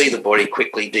you'll see the body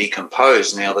quickly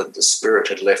decompose now that the spirit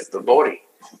had left the body.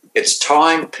 It's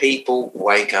time people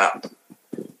wake up.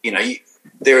 You know,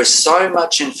 there is so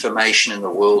much information in the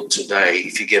world today.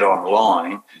 If you get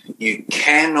online, you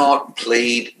cannot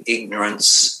plead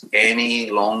ignorance any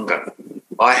longer.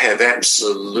 I have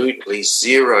absolutely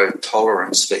zero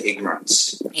tolerance for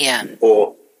ignorance. Yeah.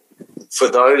 Or for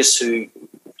those who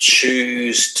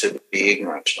choose to be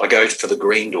ignorant. I go for the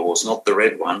green doors, not the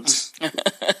red ones.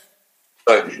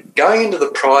 So going into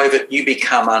the private, you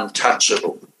become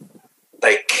untouchable.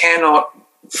 They cannot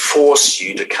force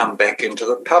you to come back into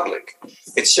the public.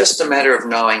 It's just a matter of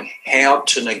knowing how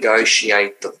to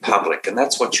negotiate the public, and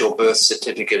that's what your birth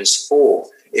certificate is for.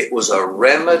 It was a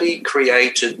remedy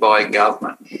created by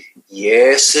government.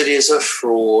 Yes, it is a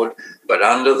fraud, but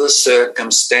under the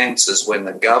circumstances when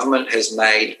the government has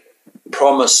made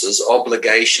promises,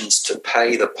 obligations to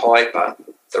pay the piper,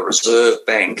 the Reserve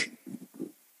Bank,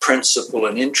 principal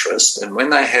and interest, and when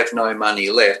they have no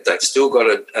money left, they've still got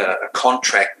a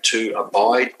contract to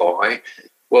abide by,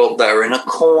 well, they're in a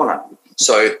corner.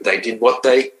 So they did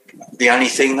the only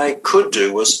thing they could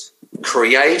do was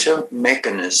create a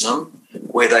mechanism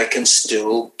where they can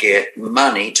still get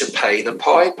money to pay the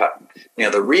piper.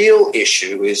 Now, the real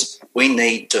issue is we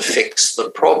need to fix the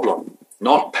problem,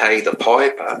 not pay the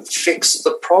piper, fix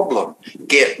the problem,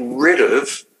 get rid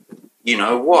of, you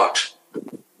know what,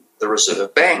 the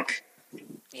Reserve Bank.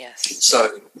 Yes.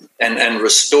 So, and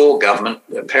restore government,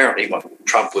 apparently what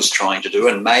Trump was trying to do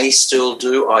and may still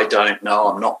do, I don't know,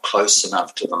 I'm not close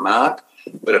enough to the mark.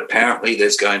 but apparently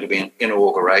there's going to be an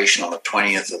inauguration on the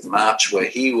 20th of March where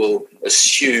he will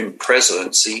assume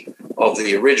presidency of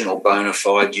the original bona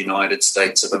fide United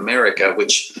States of America,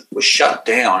 which was shut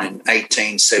down in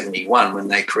 1871 when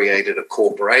they created a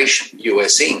corporation,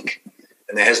 US Inc.,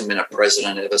 and there hasn't been a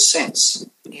president ever since.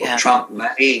 Yeah. Well, Trump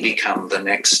may become the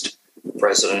next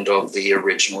president of the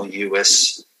original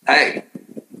USA.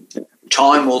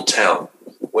 Time will tell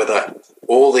whether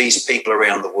all these people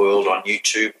around the world on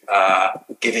YouTube are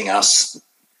giving us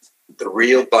the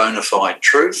real bona fide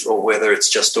truth or whether it's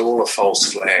just all a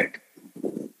false flag.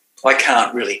 I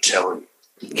can't really tell you.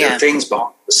 Yeah. There are things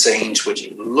behind the scenes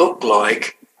which look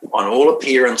like, on all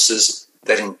appearances,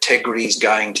 that integrity is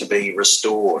going to be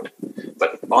restored.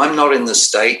 But I'm not in the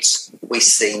States. We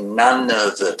see none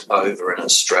of it over in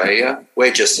Australia.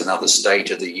 We're just another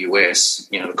state of the US.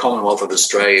 You know, the Commonwealth of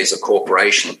Australia is a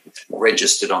corporation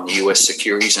registered on the US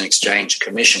Securities and Exchange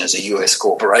Commission as a US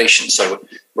corporation. So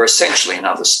we're essentially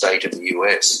another state of the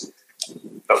US.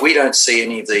 But we don't see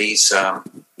any of these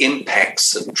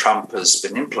impacts that Trump has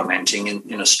been implementing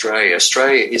in Australia.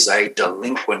 Australia is a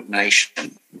delinquent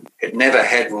nation. It never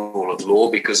had rule of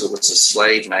law because it was a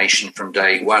slave nation from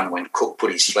day one. When Cook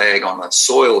put his flag on the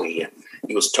soil here,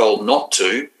 he was told not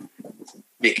to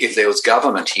if there was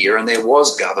government here, and there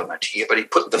was government here, but he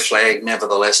put the flag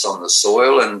nevertheless on the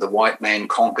soil and the white man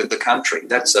conquered the country.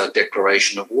 That's a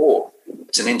declaration of war.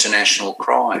 It's an international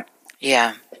crime.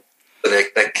 Yeah.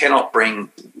 They cannot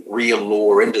bring real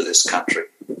law into this country.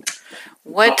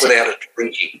 Not without a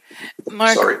treaty.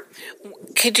 Mark, sorry.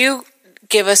 Could you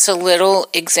give us a little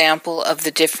example of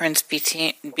the difference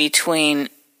between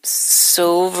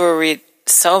sovereignty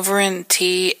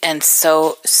and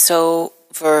sovereign?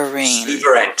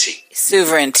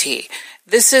 Sovereignty.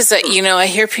 This is I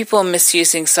hear people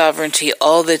misusing sovereignty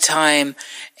all the time,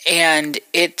 and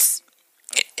it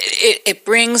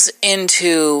brings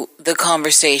into the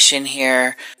conversation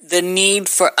here the need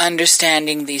for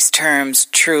understanding these terms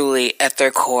truly at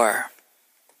their core.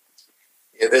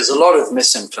 Yeah, there's a lot of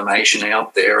misinformation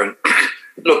out there. And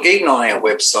look, even on our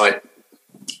website,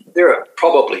 there are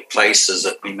probably places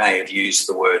that we may have used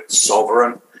the word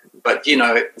sovereign, but,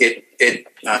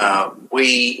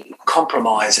 we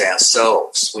compromise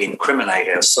ourselves. We incriminate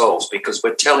ourselves because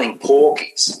we're telling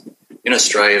porkies. In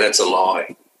Australia, that's a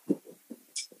lie.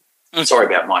 Sorry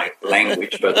about my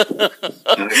language, but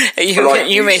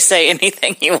you may say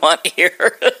anything you want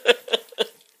here.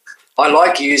 I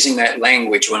like using that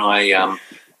language when I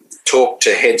talk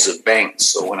to heads of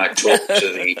banks or when I talk to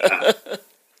the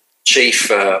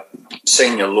chief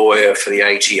senior lawyer for the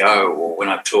ATO or when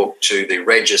I talk to the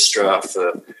registrar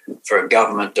for a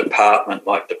government department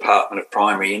like Department of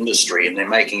Primary Industry, and they're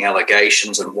making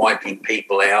allegations and wiping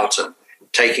people out and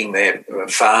taking their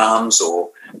farms or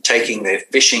taking their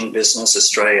fishing business.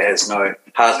 Australia has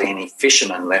hardly any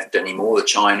fishermen left anymore. The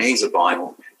Chinese are buying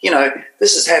them.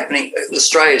 This is happening.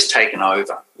 Australia's taken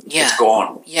over. Yeah. It's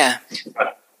gone. Yeah.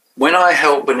 But when I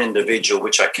help an individual,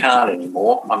 which I can't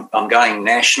anymore, I'm going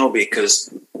national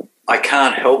because I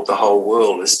can't help the whole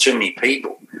world. There's too many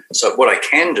people. So what I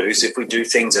can do is if we do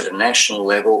things at a national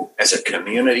level as a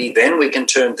community, then we can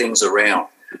turn things around.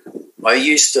 I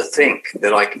used to think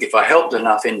that if I helped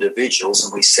enough individuals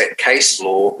and we set case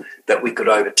law that we could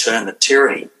overturn the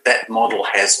tyranny. That model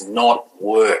has not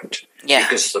worked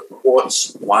because the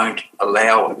courts won't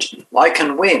allow it. I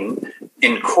can win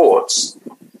in courts,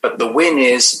 but the win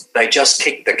is they just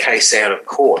kick the case out of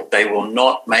court. They will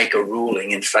not make a ruling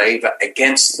in favour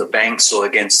against the banks or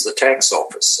against the tax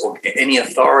office or any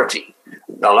authority.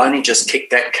 They'll only just kick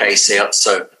that case out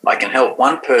so I can help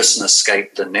one person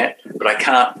escape the net, but I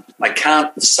can't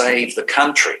save the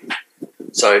country.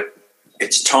 So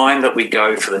it's time that we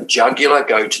go for the jugular,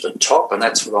 go to the top, and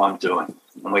that's what I'm doing.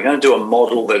 And we're going to do a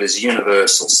model that is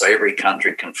universal so every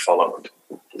country can follow it.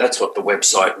 That's what the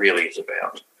website really is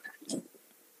about.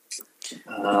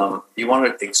 You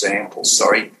wanted examples.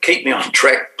 Sorry. Keep me on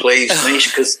track, please,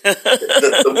 Mish, because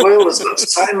the world has got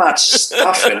so much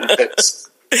stuff in it that's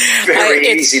very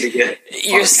easy to get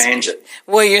on a tangent.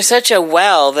 Well, you're such a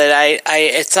well that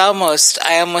I almost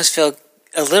feel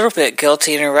a little bit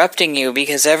guilty interrupting you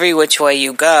because every which way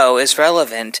you go is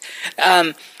relevant.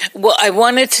 Well, I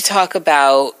wanted to talk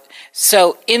about,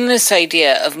 so in this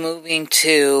idea of moving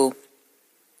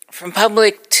from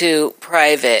public to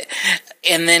private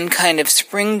and then kind of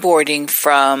springboarding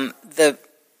from the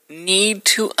need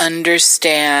to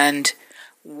understand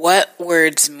what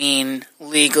words mean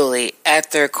legally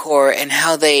at their core and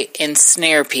how they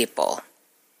ensnare people.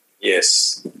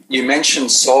 Yes. You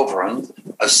mentioned sovereign.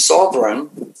 A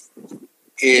sovereign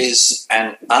is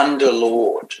an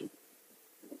underlord.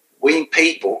 we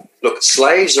people, look,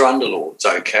 slaves are underlords,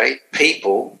 okay?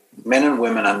 People, men and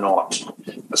women are not.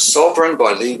 A sovereign,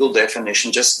 by legal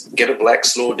definition, just get a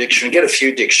Black's Law dictionary, get a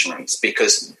few dictionaries,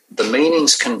 because the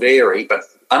meanings can vary, but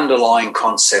underlying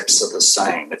concepts are the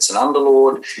same. It's an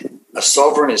underlord. A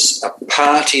sovereign is a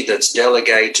party that's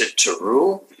delegated to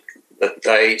rule, that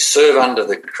they serve under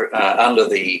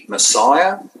the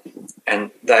Messiah,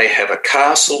 and they have a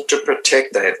castle to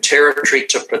protect, they have territory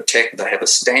to protect, they have a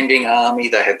standing army,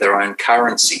 they have their own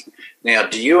currency. Now,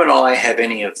 do you and I have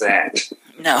any of that?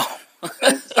 No.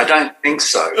 I don't think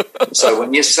so. So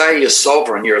when you say you're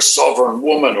a sovereign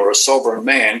woman or a sovereign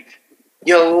man,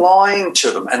 you're lying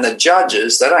to them. And the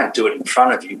judges, they don't do it in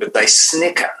front of you, but they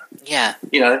snicker. Yeah.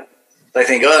 You know, they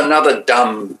think, oh, another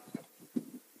dumb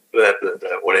blah, blah, blah,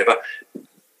 whatever.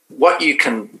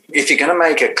 If you're going to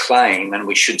make a claim, and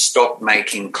we should stop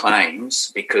making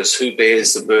claims, because who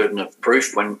bears the burden of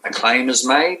proof when a claim is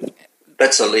made?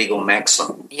 That's a legal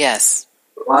maxim. Yes.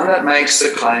 The one that makes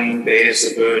the claim bears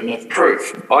the burden of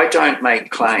proof. I don't make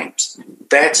claims.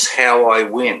 That's how I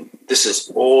win. This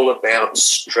is all about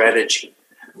strategy.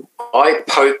 I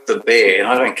poke the bear, and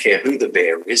I don't care who the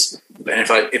bear is, but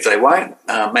if they won't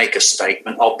make a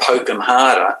statement, I'll poke them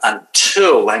harder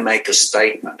until they make a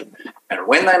statement. And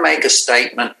when they make a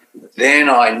statement, then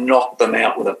I knock them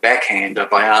out with a backhander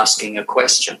by asking a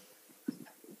question.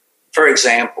 For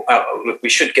example, look, we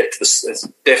should get to this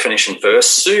definition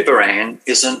first. Suzerain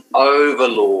is an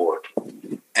overlord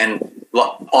and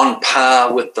on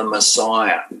par with the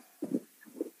Messiah.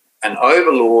 An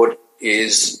overlord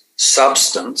is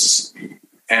substance,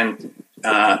 and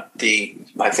I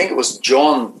think it was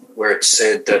John where it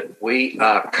said that we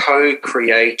are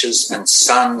co-creators and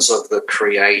sons of the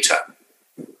Creator,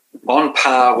 on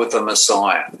par with the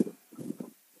Messiah.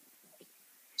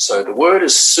 So the word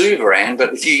is sovereign,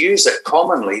 but if you use it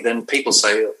commonly, then people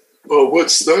say, "Oh,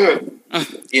 what's that?"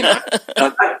 You know,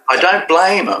 I don't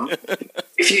blame them.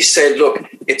 If you said, "Look,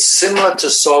 it's similar to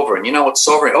sovereign," you know what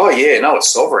sovereign? Oh, yeah, know what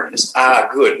sovereign is. Ah,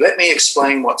 good. Let me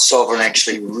explain what sovereign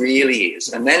actually really is,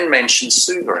 and then mention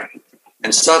sovereign.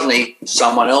 And suddenly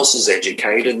someone else is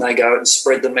educated, and they go and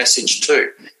spread the message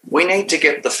too. We need to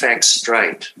get the facts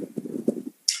straight.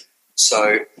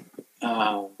 So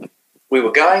we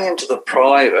were going into the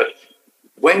private.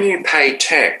 When you pay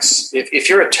tax, if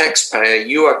you're a taxpayer,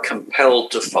 you are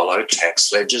compelled to follow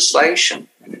tax legislation.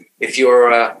 If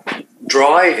you're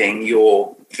driving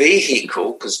your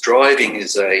vehicle, because driving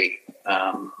is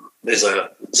there's a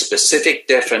specific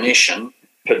definition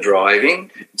for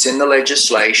driving. It's in the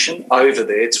legislation over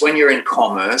there. It's when you're in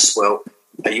commerce. Well,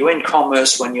 are you in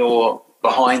commerce when you're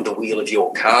behind the wheel of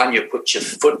your car and you put your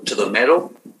foot to the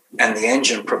metal and the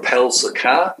engine propels the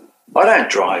car? I don't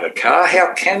drive a car.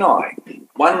 How can I?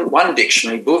 One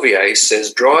dictionary, Bouvier,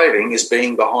 says driving is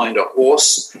being behind a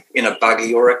horse in a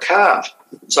buggy or a cart.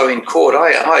 So in court,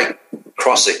 I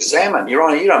cross-examine. Your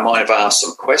Honour, you don't mind if I ask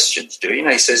some questions, do you?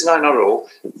 And he says, no, not at all,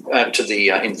 to the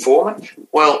informant.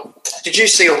 Well, did you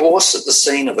see a horse at the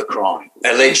scene of the crime,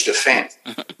 alleged offence?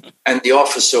 And the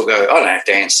officer will go, I don't have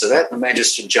to answer that. The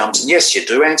magistrate jumps in, yes, you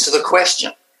do, answer the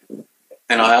question.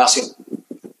 And I ask him,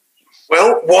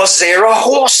 well, was there a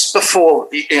horse before,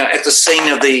 at the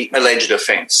scene of the alleged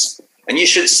offence? And you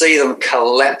should see them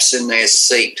collapse in their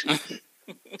seat.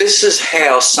 This is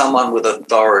how someone with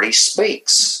authority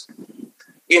speaks.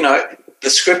 You know, the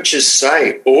scriptures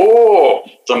say, oh,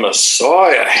 the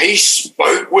Messiah, he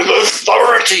spoke with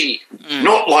authority.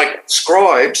 Not like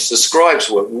scribes. The scribes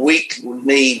were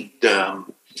weak-kneed,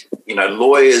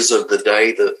 lawyers of the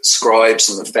day, the scribes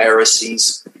and the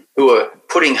Pharisees, who were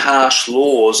putting harsh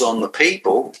laws on the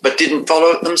people but didn't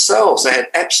follow it themselves. They had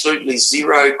absolutely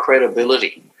zero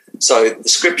credibility. So the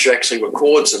scripture actually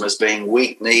records them as being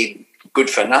weak-kneed,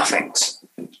 good-for-nothings.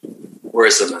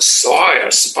 Whereas the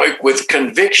Messiah spoke with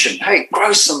conviction. Hey,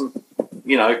 grow some,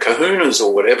 kahunas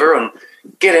or whatever and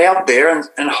get out there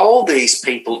and hold these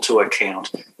people to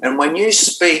account. And when you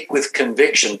speak with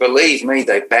conviction, believe me,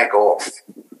 they back off.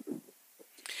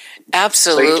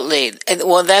 Absolutely.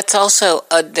 Well, that's also,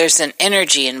 there's an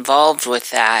energy involved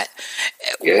with that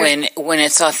when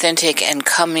it's authentic and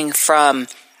coming from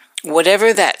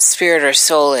whatever that spirit or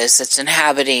soul is that's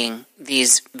inhabiting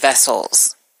these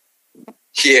vessels.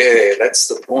 Yeah, that's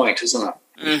the point, isn't it?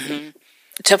 Mm-hmm.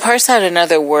 To parse out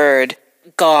another word,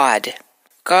 God.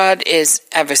 God is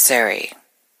adversary.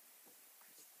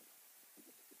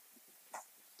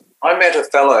 I met a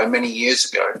fellow many years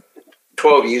ago,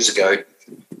 12 years ago.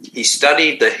 He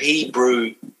studied the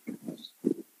Hebrew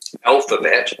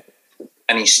alphabet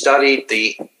and he studied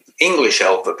the English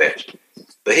alphabet.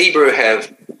 The Hebrew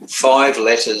have 5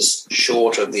 letters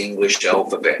short of the English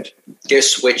alphabet.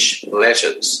 Guess which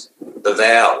letters? the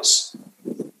vowels.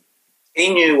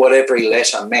 He knew what every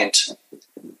letter meant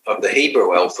of the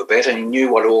Hebrew alphabet, and he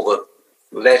knew what all the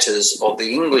letters of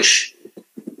the English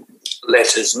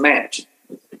letters meant.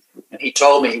 And he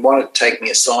told me he wanted to take me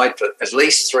aside for at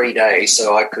least 3 days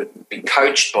so I could be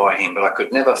coached by him, but I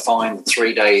could never find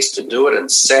 3 days to do it.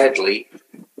 And sadly,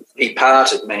 he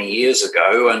parted many years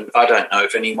ago, and I don't know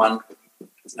if anyone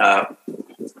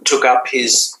took up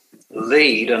his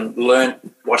lead and learnt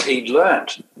what he'd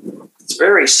learnt. It's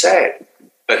very sad.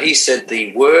 But he said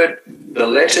the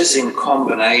letters in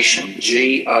combination,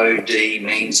 G-O-D,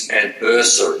 means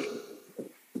adversary.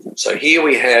 So here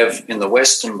we have in the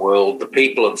Western world the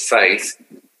people of faith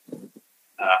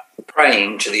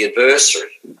praying to the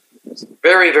adversary. It's a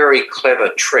very, very clever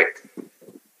trick.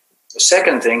 The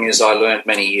second thing is I learned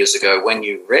many years ago, when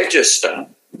you register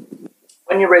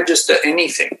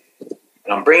anything,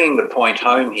 and I'm bringing the point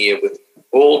home here with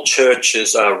all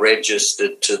churches are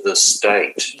registered to the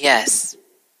state. Yes.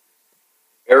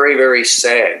 Very, very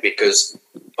sad, because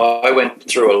I went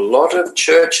through a lot of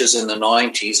churches in the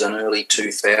 90s and early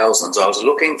 2000s. I was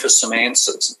looking for some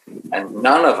answers, and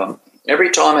none of them. Every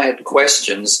time I had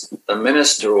questions, the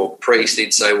minister or priest,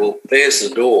 he'd say, well, there's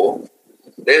the door.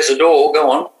 There's the door, go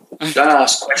on. Don't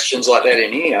ask questions like that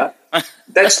in here.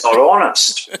 That's not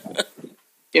honest.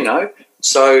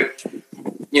 So,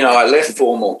 I left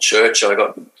formal church. I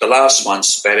got the last one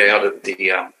spat out at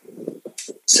the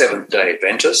Seventh-day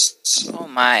Adventists. Oh,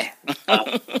 my.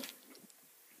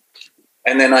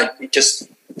 And then I just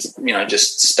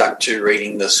stuck to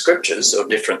reading the scriptures, or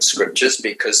different scriptures,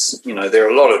 because, there are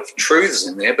a lot of truths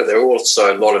in there, but there are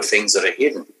also a lot of things that are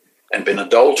hidden and been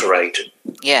adulterated.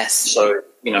 Yes. So,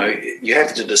 you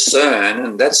have to discern,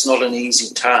 and that's not an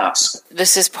easy task.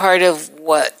 This is part of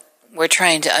what we're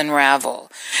trying to unravel,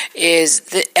 is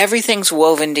that everything's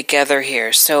woven together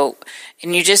here. So,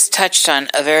 and you just touched on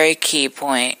a very key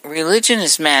point. Religion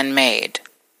is man-made.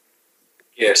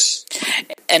 Yes.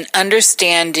 And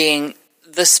understanding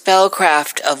the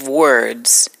spellcraft of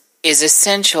words is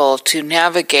essential to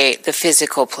navigate the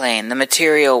physical plane, the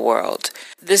material world.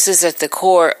 This is at the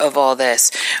core of all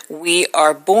this. We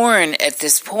are born at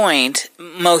this point,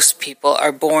 most people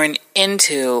are born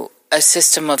into a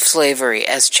system of slavery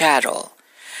as chattel,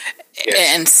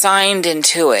 yes, and signed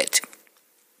into it.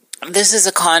 This is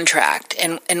a contract,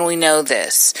 and we know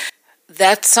this.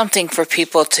 That's something for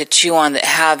people to chew on that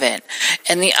haven't.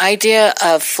 And the idea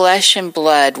of flesh and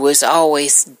blood was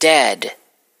always dead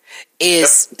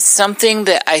is something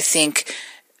that I think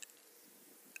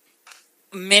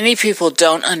many people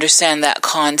don't understand, that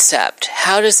concept.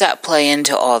 How does that play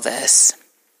into all this?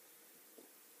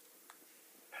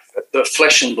 The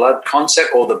flesh and blood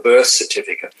concept, or the birth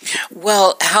certificate?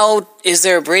 Well, how is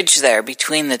there a bridge there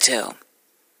between the two?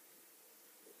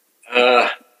 Well,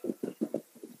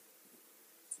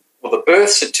 the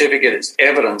birth certificate is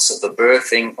evidence of the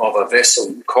birthing of a vessel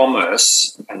in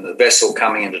commerce and the vessel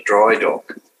coming into dry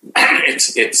dock.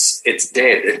 It's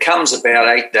dead. It comes about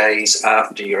 8 days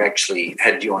after you actually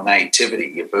had your nativity,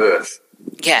 your birth.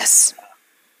 Yes.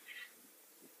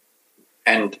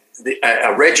 And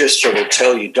a registrar will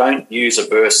tell you, don't use a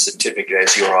birth certificate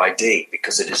as your ID,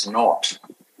 because it is not.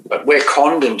 But we're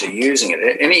conned into using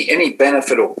it. Any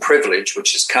benefit or privilege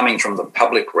which is coming from the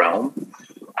public realm,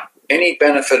 any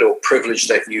benefit or privilege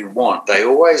that you want, they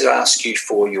always ask you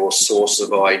for your source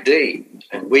of ID,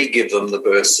 and we give them the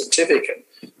birth certificate.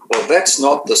 Well, that's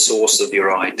not the source of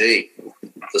your ID.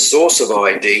 The source of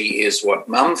ID is what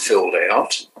Mum filled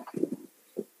out,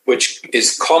 which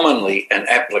is commonly an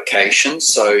application.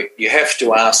 So you have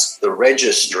to ask the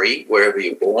registry, wherever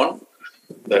you're born,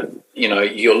 that,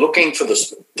 you're looking for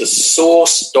the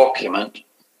source document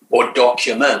or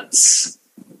documents.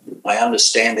 I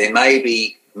understand there may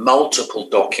be multiple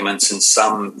documents in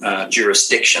some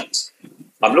jurisdictions.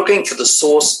 I'm looking for the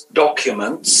source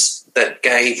documents that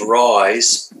gave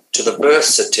rise to the birth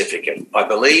certificate. I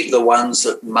believe the ones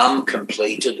that Mum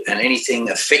completed and anything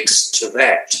affixed to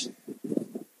that.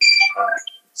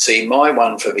 See, my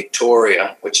one for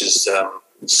Victoria, which is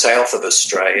south of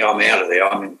Australia, I'm out of there.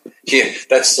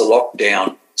 That's the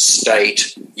lockdown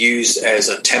state used as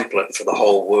a template for the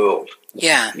whole world.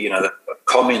 Yeah. The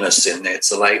communists in there, it's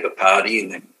the Labor Party,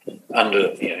 and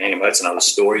anyway, it's another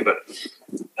story. But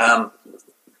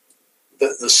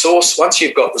the source, once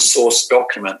you've got the source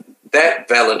document, that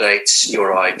validates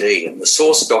your ID. And the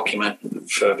source document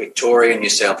for Victoria and New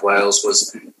South Wales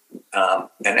was an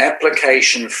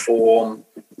application form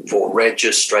for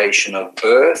registration of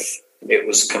birth. It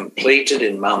was completed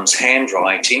in Mum's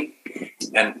handwriting,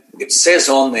 and it says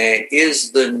on there,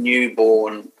 is the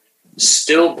newborn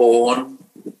stillborn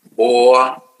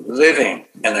or living,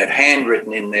 and they've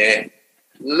handwritten in there,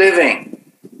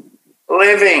 living,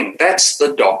 living. That's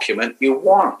the document you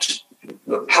want.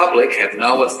 The public have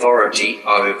no authority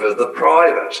over the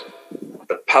private.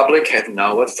 The public have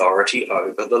no authority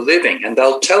over the living, and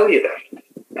they'll tell you that.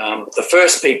 The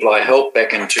first people I helped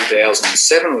back in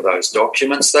 2007 with those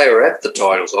documents, they were at the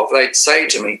titles office. They'd say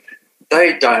to me,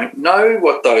 they don't know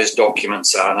what those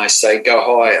documents are. And I say, go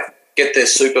higher, get their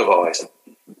supervisor.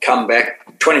 Come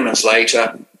back 20 minutes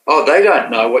later, oh, they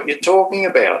don't know what you're talking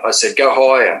about. I said, go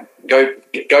higher, go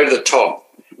to the top.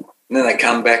 And then they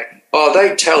come back, oh,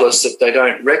 they tell us that they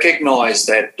don't recognise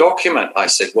that document. I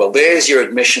said, well, there's your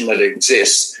admission that it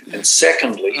exists. And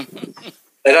secondly,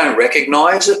 they don't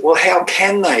recognise it. Well, how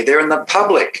can they? They're in the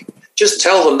public. Just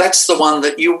tell them that's the one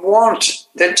that you want.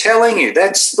 They're telling you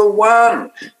that's the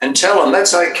one. And tell them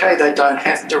that's okay. They don't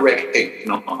have to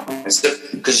recognise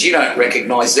it because you don't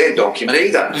recognise their document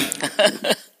either.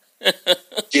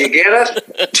 Do you get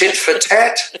it? Tit for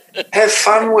tat. Have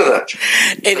fun with it.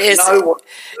 It is. Know what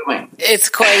you're doing. It's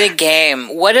quite a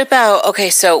game. What about,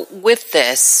 okay, so with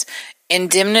this,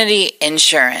 indemnity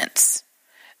insurance,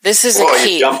 this is a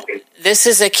key. This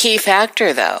is a key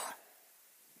factor, though.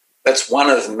 That's one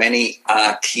of many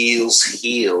Achilles'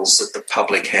 heels that the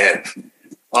public have.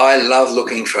 I love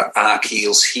looking for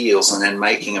Achilles' heels and then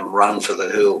making them run for the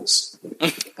hills.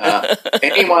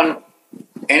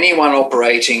 Anyone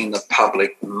operating in the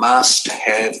public must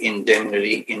have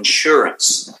indemnity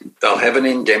insurance. They'll have an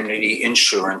indemnity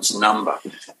insurance number.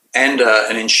 And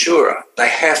an insurer, they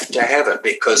have to have it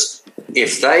because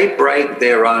if they break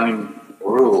their own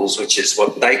rules, which is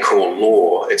what they call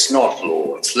law, it's not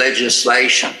law, it's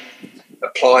legislation,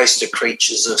 applies to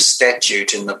creatures of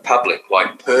statute in the public,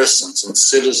 like persons and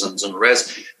citizens and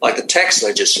like the tax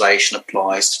legislation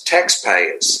applies to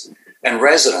taxpayers and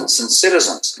residents and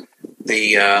citizens.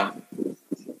 I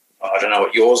don't know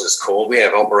what yours is called. We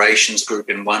have operations group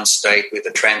in one state with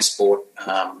a transport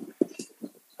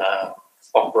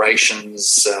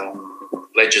operations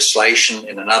legislation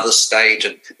in another state,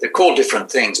 and they're called different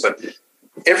things, but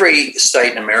every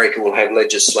state in America will have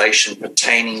legislation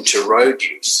pertaining to road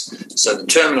use. So the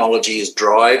terminology is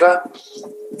driver,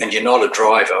 and you're not a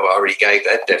driver. I already gave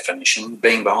that definition,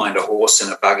 being behind a horse in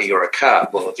a buggy or a car.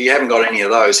 Well, if you haven't got any of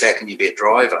those, how can you be a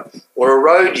driver? Or a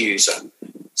road user.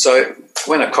 So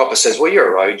when a copper says, well,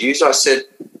 you're a road user, I said,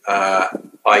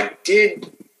 I did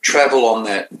travel on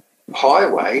that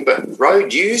highway, but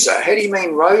road user, how do you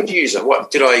mean road user? What,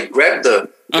 did I grab the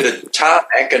bit of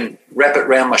tarmac and wrap it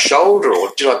around my shoulder, or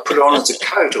did I put it on as a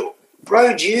coat? Or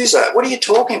road user, what are you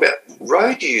talking about?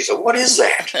 Road user, what is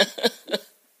that?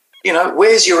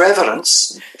 Where's your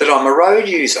evidence that I'm a road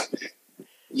user?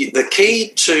 The key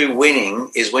to winning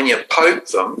is when you poke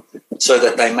them so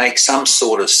that they make some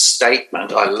sort of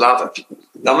statement. I love it.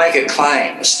 They'll make a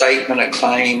claim, a statement, a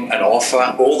claim, an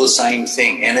offer, all the same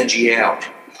thing, energy out.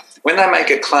 When they make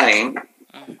a claim,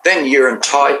 then you're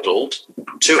entitled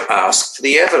to ask for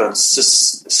the evidence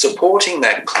supporting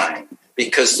that claim,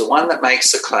 because the one that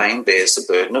makes the claim bears the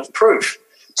burden of proof.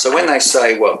 So when they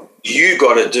say, well, you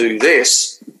got to do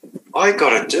this, I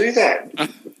got to do that.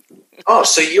 Oh,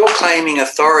 so you're claiming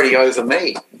authority over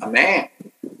me, a man.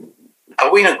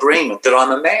 Are we in agreement that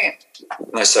I'm a man?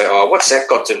 And they say, oh, what's that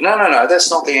got to do? No, that's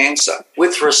not the answer.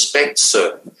 With respect,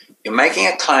 sir, you're making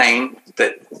a claim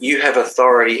that you have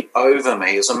authority over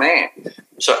me as a man.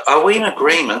 So are we in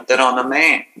agreement that I'm a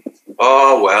man?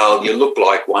 Oh, well, you look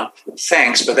like one.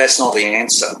 Thanks, but that's not the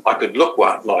answer. I could look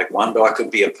like one, but I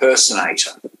could be a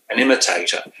personator, an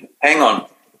imitator. Hang on.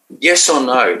 Yes or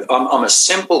no? I'm a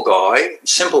simple guy,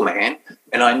 simple man,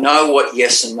 and I know what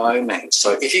yes and no means.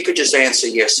 So if you could just answer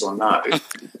yes or no,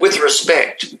 with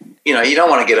respect, you don't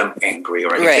want to get them angry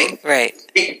or anything. Right.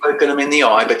 Keep poking them in the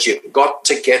eye, but you've got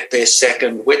to get their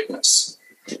second witness,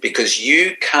 because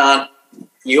you're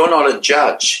not a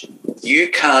judge.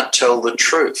 You can't tell the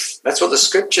truth. That's what the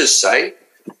scriptures say.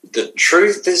 The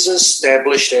truth is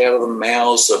established out of the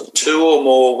mouths of two or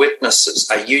more witnesses.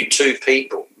 Are you two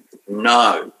people?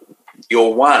 No.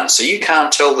 You're one. So you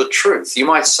can't tell the truth. You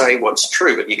might say what's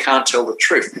true, but you can't tell the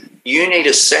truth. You need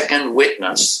a second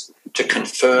witness to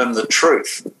confirm the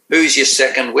truth. Who's your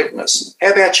second witness?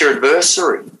 How about your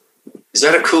adversary? Is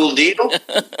that a cool deal?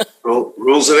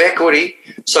 Rules of equity.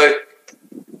 So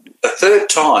the third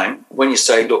time when you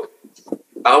say, look,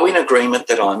 are we in agreement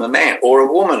that I'm a man, or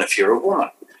a woman if you're a woman?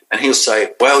 And he'll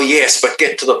say, well, yes, but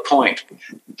get to the point.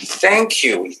 Thank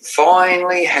you. We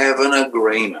finally have an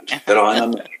agreement that I'm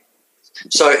a man.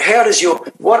 So how does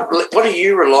what do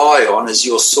you rely on as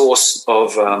your source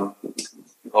of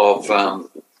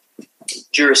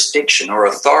jurisdiction or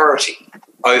authority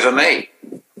over me?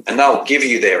 And and they'll give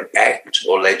you their act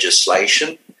or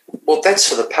legislation. Well, that's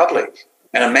for the public,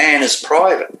 and a man is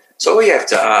private. So all you have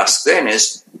to ask then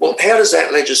is, well, how does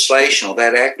that legislation or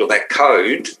that act or that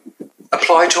code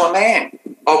apply to a man?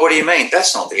 Oh, what do you mean?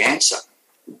 That's not the answer.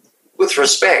 With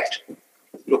respect,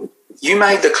 look, you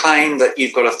made the claim that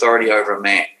you've got authority over a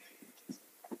man.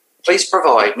 Please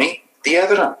provide me the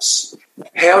evidence.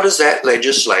 How does that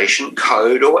legislation,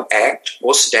 code or act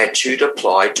or statute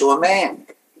apply to a man?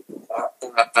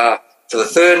 For the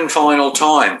third and final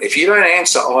time, if you don't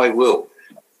answer, I will.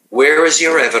 Where is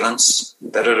your evidence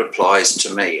that it applies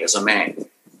to me as a man?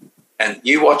 And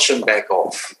you watch them back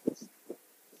off.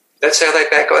 That's how they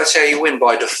back off. That's how you win,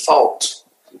 by default.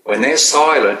 When they're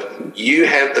silent, you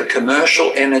have the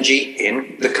commercial energy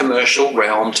in the commercial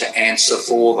realm to answer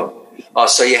for them. Oh,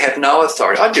 so you have no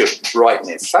authority. I do it right in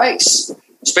their face,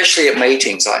 especially at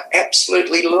meetings. I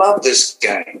absolutely love this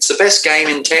game. It's the best game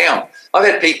in town. I've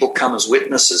had people come as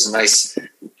witnesses, and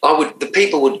the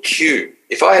people would queue.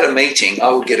 If I had a meeting, I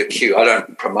would get a queue. I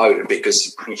don't promote it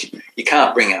because you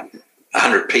can't bring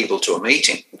 100 people to a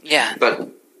meeting. Yeah. But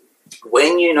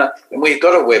when and we've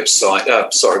got a website.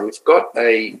 We've got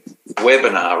a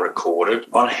webinar recorded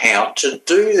on how to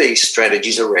do these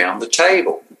strategies around the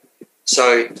table.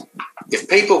 So if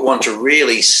people want to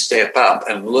really step up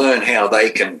and learn how they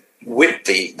can whip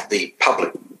the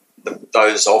public,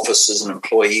 those officers and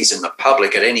employees in the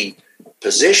public at any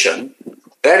position,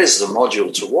 that is the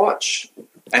module to watch,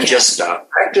 and just start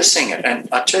practicing it. And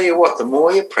I tell you what, the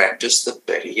more you practice, the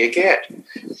better you get.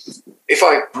 If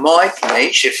I might,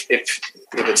 Nish, if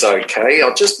it's okay,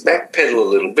 I'll just backpedal a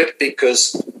little bit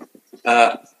because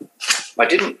I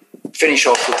didn't finish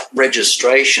off with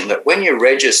registration, that when you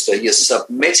register, you're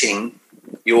submitting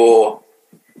your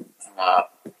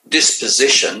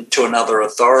disposition to another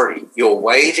authority. You're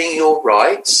waiving your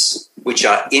rights, which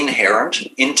are inherent,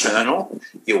 internal.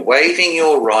 You're waiving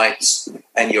your rights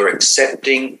and you're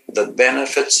accepting the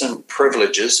benefits and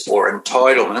privileges or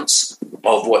entitlements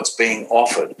of what's being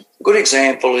offered. A good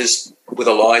example is with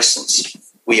a license.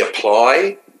 We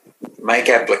apply, make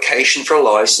application for a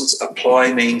license.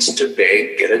 Apply means to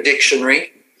beg, get a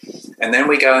dictionary, and then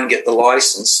we go and get the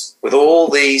license with all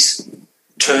these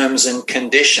terms and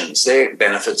conditions, their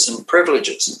benefits and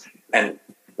privileges. And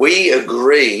we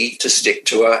agree to stick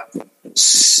to a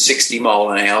 60 mile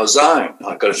an hour zone.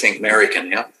 I've got to think American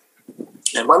now.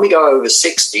 And when we go over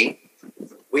 60,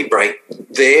 we break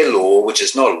their law, which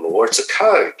is not a law, it's a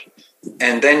code.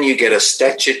 And then you get a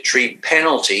statutory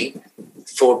penalty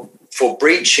for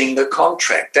breaching the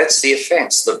contract. That's the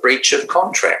offence, the breach of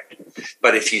contract.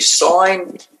 But if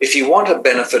you want a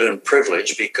benefit and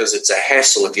privilege because it's a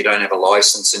hassle if you don't have a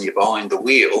licence and you're behind the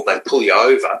wheel, they pull you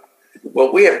over.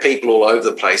 Well, we have people all over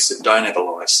the place that don't have a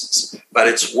licence, but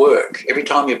it's work. Every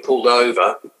time you're pulled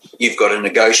over, you've got to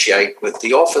negotiate with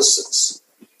the officers.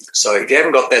 So if you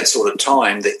haven't got that sort of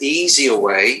time, the easier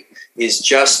way is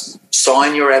just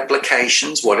sign your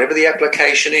applications, whatever the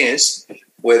application is,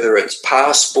 whether it's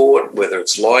passport, whether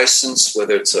it's licence,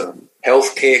 whether it's a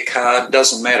healthcare card,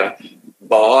 doesn't matter.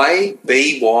 Buy,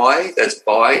 BY, that's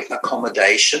buy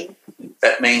accommodation.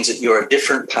 That means that you're a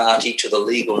different party to the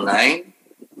legal name.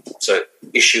 So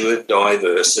issuer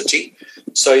diversity.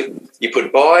 So you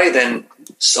put by, then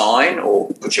sign or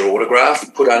put your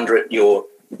autograph, put under it your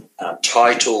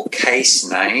title, case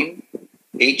name.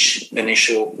 Each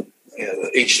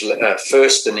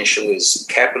first initial is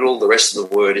capital, the rest of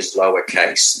the word is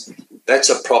lowercase. That's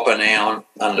a proper noun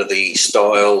under the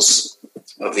styles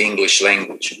of the English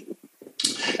language.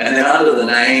 And then under the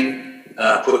name,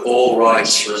 put all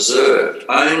rights reserved.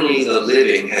 Only the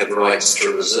living have rights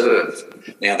to reserve.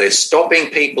 Now, they're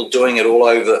stopping people doing it all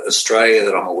over Australia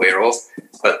that I'm aware of,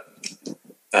 but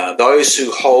those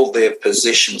who hold their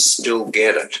positions still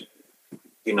get it.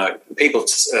 You know, people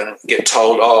get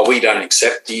told, oh, we don't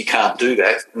accept, you can't do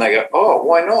that. And they go, oh,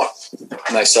 why not?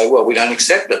 And they say, well, we don't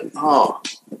accept it. Oh,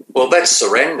 well, that's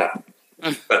surrender.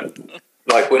 But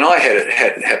like when I had it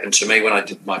happen to me when I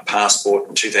did my passport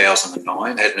in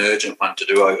 2009, had an urgent one to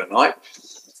do overnight,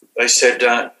 they said,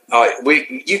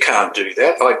 you can't do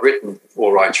that. I'd written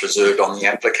all rights reserved on the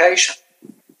application.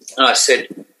 And I said,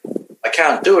 I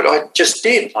can't do it. I just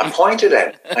did. I pointed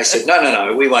at it. They said,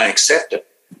 no, we won't accept it.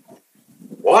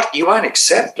 What? You won't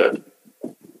accept it?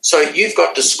 So you've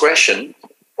got discretion,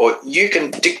 or you can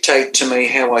dictate to me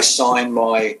how I sign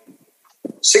my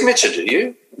signature, do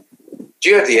you? Do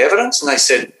you have the evidence? And they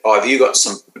said, oh, have you got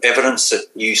some evidence that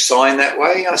you sign that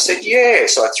way? I said, yeah.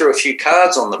 So I threw a few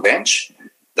cards on the bench.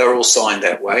 They were all signed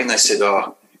that way. And they said,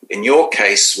 oh, in your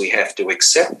case, we have to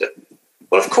accept it.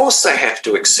 Well, of course they have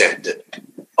to accept it.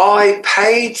 I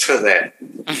paid for that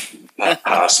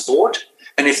passport.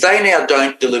 And if they now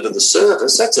don't deliver the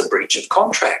service, that's a breach of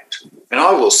contract. And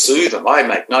I will sue them. I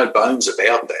make no bones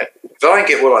about that. If I don't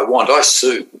get what I want, I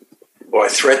sue, or I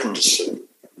threaten to sue.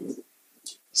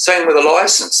 Same with a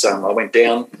license. I went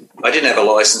down. I didn't have a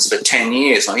license for 10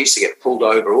 years. I used to get pulled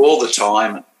over all the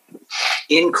time,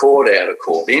 in court, out of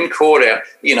court, in court, out.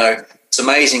 You know, it's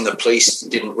amazing the police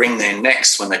didn't wring their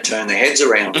necks when they turned their heads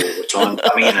around all the time,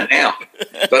 coming in and out.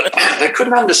 But they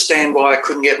couldn't understand why I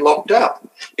couldn't get locked up,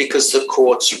 because the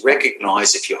courts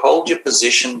recognise if you hold your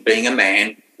position being a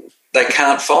man, they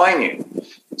can't fine you.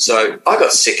 So I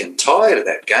got sick and tired of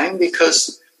that game,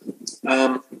 because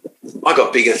I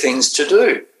got bigger things to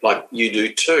do, like you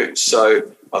do too.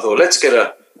 So I thought, let's get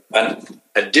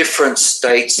a different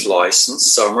state's license,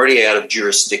 so I'm already out of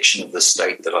jurisdiction of the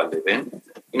state that I live in.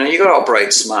 You know, you've got to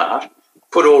operate smart,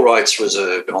 put all rights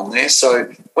reserved on there.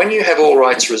 So when you have all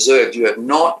rights reserved, you've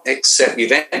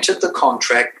entered the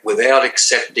contract without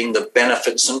accepting the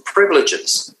benefits and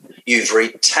privileges. You've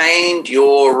retained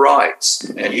your rights,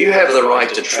 and you have the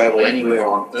right to travel anywhere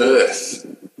on earth.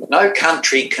 No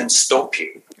country can stop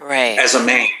you as a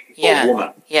man or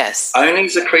woman. Yes. Only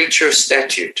as a creature of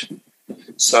statute.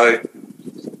 So,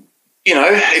 you know,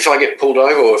 if I get pulled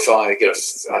over, or if I get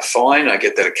a fine, I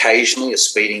get that occasionally, a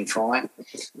speeding fine,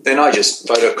 then I just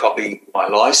photocopy my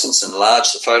license,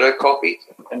 enlarge the photocopy,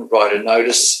 and write a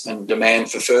notice and demand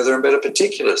for further and better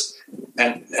particulars.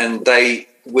 And they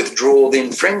withdraw the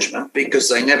infringement because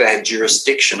they never had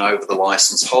jurisdiction over the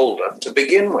license holder to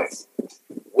begin with.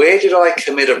 Where did I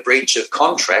commit a breach of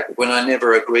contract when I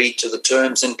never agreed to the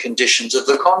terms and conditions of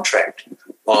the contract?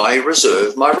 I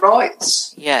reserve my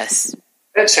rights. Yes.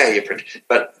 That's how you protect.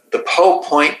 But the whole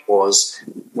point was,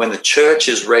 when the church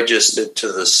is registered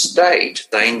to the state,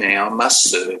 they now must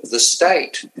serve the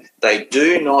state. They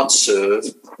do not serve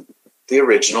the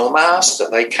original master.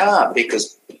 They can't,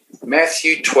 because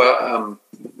Matthew,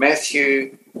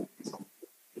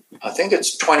 I think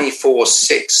it's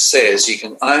 24:6 says you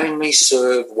can only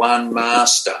serve one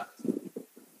master.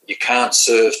 You can't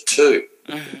serve two.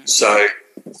 Mm-hmm. So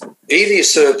either you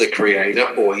serve the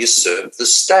Creator or you serve the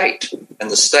state. And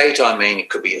the state, I mean, it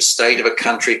could be a state of a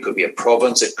country, it could be a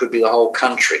province, it could be the whole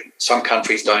country. Some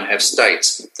countries don't have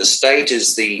states. The state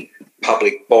is the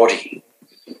public body.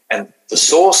 And the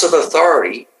source of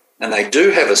authority, and they do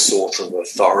have a source of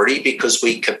authority, because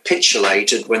we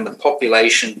capitulated when the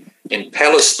population in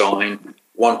Palestine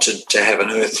wanted to have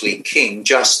an earthly king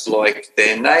just like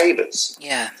their neighbours.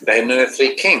 Yeah. They had an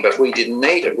earthly king, but we didn't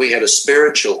need it. We had a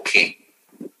spiritual king.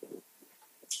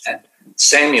 And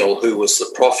Samuel, who was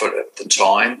the prophet at the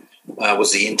time,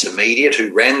 was the intermediate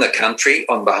who ran the country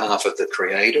on behalf of the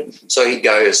Creator. So he'd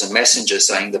go as a messenger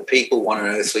saying, the people want an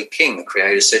earthly king. The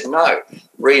Creator said no.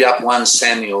 Read up 1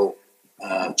 Samuel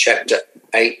chapter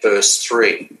 8, verse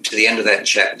 3, to the end of that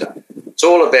chapter. It's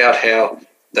all about how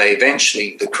they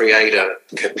eventually, the Creator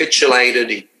capitulated.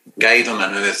 He gave them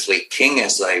an earthly king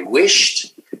as they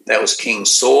wished. That was King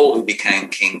Saul, who became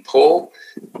King Paul.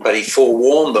 But he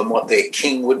forewarned them what their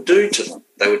king would do to them.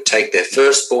 They would take their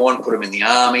firstborn, put them in the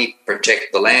army,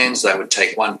 protect the lands. They would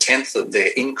take 1/10 of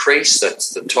their increase, that's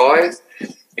the tithe,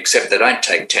 except they don't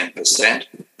take 10%.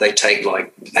 They take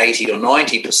like 80 or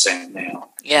 90% now.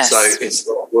 Yes. So it's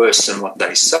a lot worse than what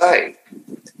they say.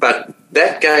 But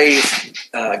that gave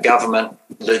government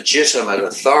legitimate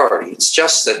authority. It's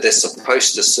just that they're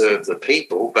supposed to serve the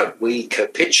people, but we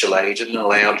capitulated and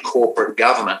allowed corporate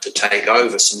government to take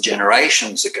over some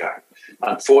generations ago.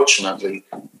 Unfortunately,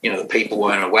 you know, the people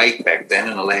weren't awake back then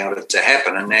and allowed it to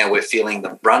happen, and now we're feeling the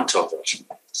brunt of it.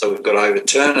 So we've got to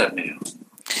overturn it now.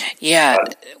 Yeah,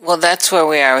 well, that's where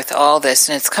we are with all this,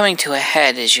 and it's coming to a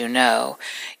head, as you know.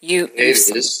 You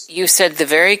said the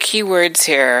very key words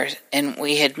here, and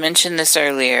we had mentioned this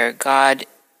earlier: God,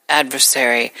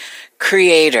 adversary,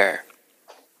 Creator.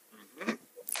 Mm-hmm.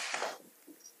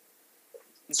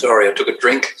 Sorry, I took a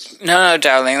drink. No,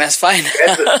 darling, that's fine.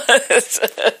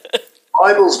 The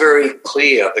Bible's very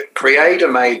clear. The Creator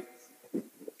made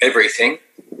everything,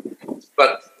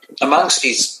 but amongst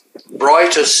his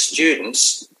brightest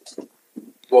students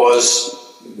was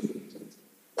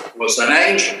an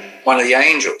angel, one of the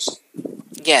angels.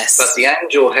 Yes. But the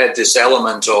angel had this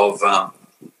element of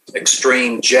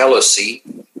extreme jealousy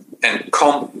and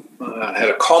had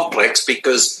a complex,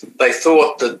 because they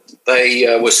thought that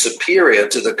they were superior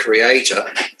to the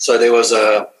Creator. So there was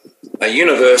a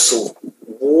universal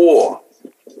war,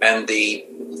 and the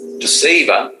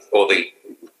deceiver, or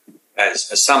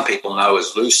as some people know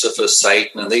as Lucifer,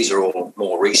 Satan, and these are all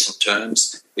more recent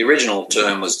terms. The original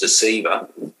term was deceiver,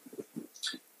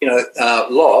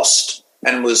 lost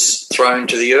and was thrown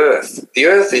to the earth. The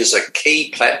earth is a key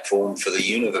platform for the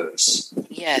universe.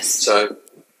 Yes. So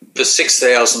for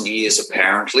 6,000 years,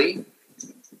 apparently.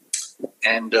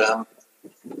 And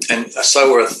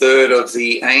so were a third of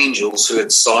the angels who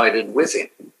had sided with him.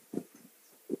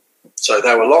 So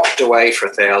they were locked away for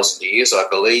 1,000 years. I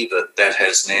believe that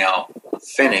has now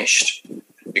finished,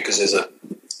 because there's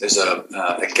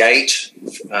a gate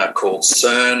called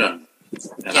CERN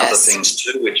and other things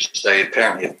too, which they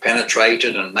apparently have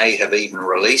penetrated and may have even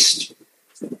released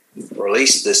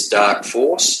this dark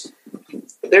force.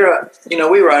 But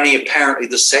we were only apparently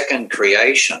the second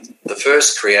creation. The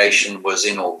first creation was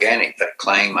inorganic. That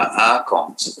claim are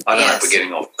archons. I don't know if we're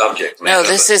getting off subject matter.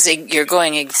 No, you're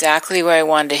going exactly where I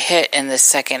wanted to hit in the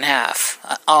second half.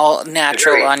 All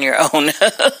natural on your own.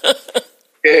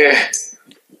 Yeah.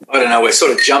 I don't know. We're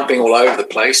sort of jumping all over the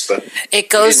place, but it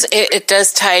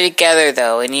does tie together,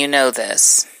 though, and you know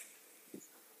this.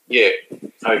 Yeah.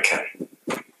 Okay.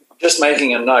 Just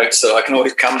making a note so I can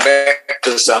always come back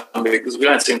to something, because we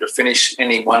don't seem to finish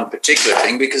any one particular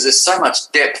thing, because there's so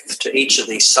much depth to each of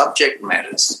these subject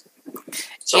matters.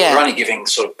 So we're only giving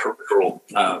sort of peripheral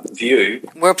view.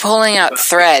 We're pulling out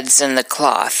threads in the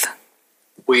cloth.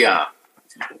 We are.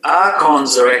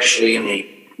 Archons are actually in the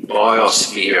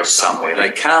biosphere somewhere. They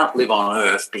can't live on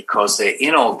Earth because they're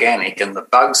inorganic, and the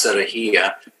bugs that are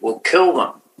here will kill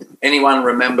them. Anyone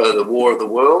remember the War of the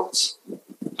Worlds?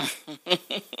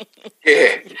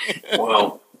 Yeah.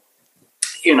 Well,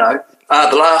 the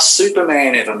last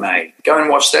Superman ever made. Go and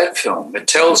watch that film. It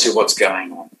tells you what's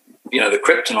going on. The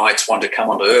Kryptonites want to come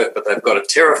onto Earth, but they've got to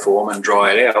terraform and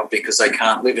dry it out because they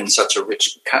can't live in such a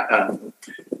rich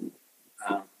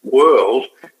world.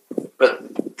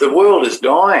 But the world is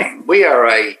dying. We are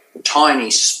a tiny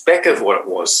speck of what it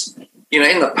was.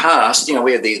 In the past,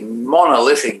 we had these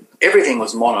monolithic, everything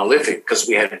was monolithic because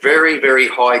we had very, very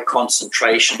high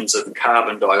concentrations of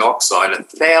carbon dioxide,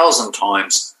 1,000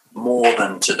 times more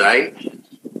than today.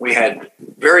 We had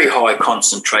very high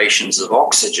concentrations of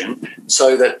oxygen,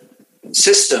 so that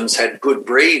systems had good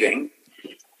breathing,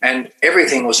 and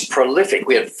everything was prolific.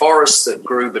 We had forests that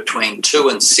grew between 2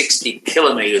 and 60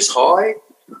 kilometres high.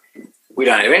 We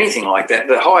don't have anything like that.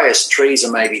 The highest trees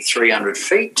are maybe 300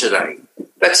 feet today.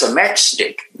 That's a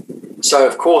matchstick. So,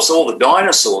 of course, all the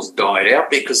dinosaurs died out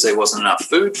because there wasn't enough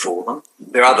food for them.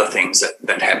 There are other things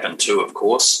that happened too, of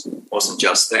course. It wasn't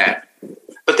just that.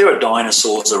 But there were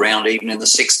dinosaurs around even in the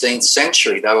 16th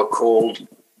century. They were called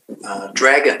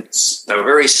dragons. They were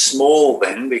very small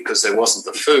then because there wasn't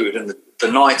the food, and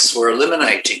the knights were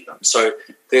eliminating them. So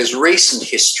there's recent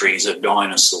histories of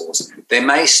dinosaurs. There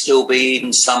may still be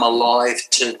even some alive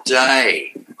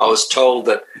today. I was told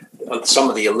that some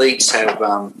of the elites have,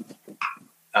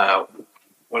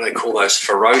 what do they call those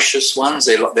ferocious ones?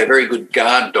 They're very good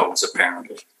guard dogs,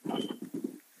 apparently.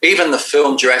 Even the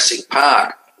film Jurassic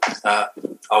Park, I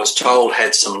was told,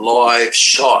 had some live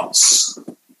shots.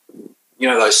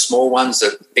 Those small ones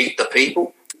that eat the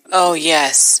people? Oh,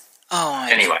 yes. Oh,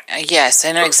 anyway. Yes,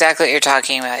 I know exactly what you're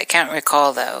talking about. I can't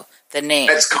recall, though, the name.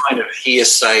 That's kind of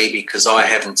hearsay because I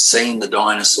haven't seen the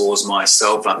dinosaurs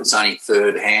myself. It's only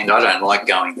third hand. I don't like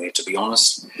going there, to be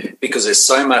honest, because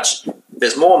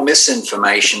there's more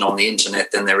misinformation on the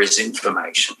internet than there is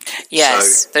information.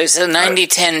 Yes, so, there's a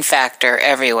 90-10 factor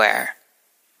everywhere.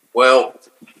 Well,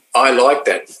 I like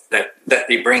that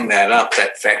you bring that up,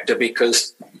 that factor,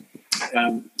 because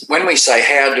when we say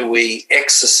how do we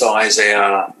exercise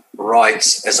our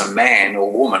rights as a man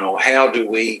or woman, or how do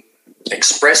we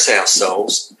express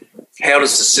ourselves, how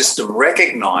does the system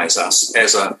recognise us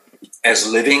as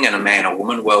living and a man or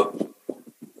woman? Well,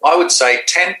 I would say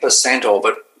 10% of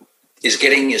it is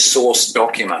getting your source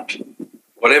document,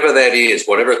 whatever that is,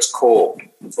 whatever it's called,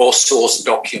 or source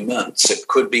documents. It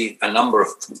could be a number of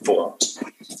forms.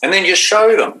 And then you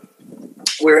show them.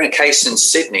 We're in a case in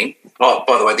Sydney. Oh,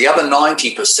 by the way, the other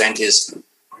 90% is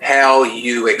how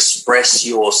you express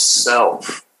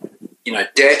yourself.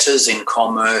 Debtors in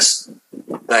commerce,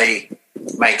 they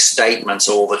make statements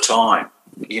all the time,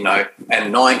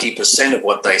 and 90% of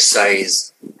what they say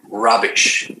is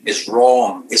rubbish, is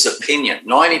wrong, is opinion.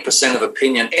 90% of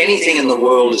opinion, anything in the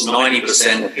world is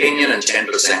 90% opinion and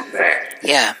 10% fact.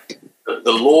 Yeah.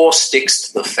 The law sticks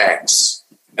to the facts.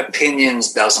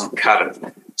 Opinions doesn't cut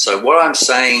it. So what I'm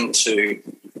saying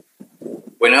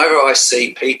whenever I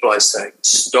see people, I say,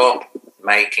 stop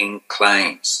making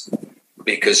claims,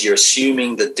 because you're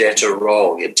assuming the debtor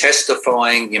role. You're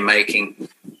testifying, you're making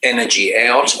energy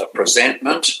out, a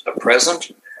presentment, a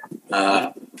present,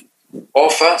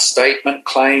 offer, statement,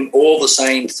 claim, all the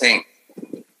same thing.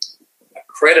 A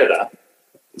creditor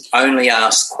only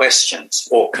asks questions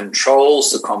or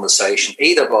controls the conversation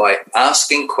either by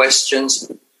asking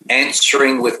questions,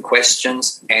 answering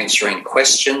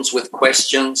questions with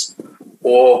questions, or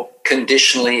or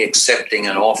conditionally accepting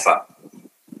an offer.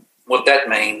 What that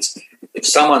means, if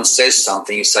someone says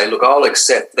something, you say, look, I'll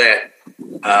accept that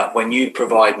when you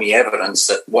provide me evidence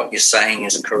that what you're saying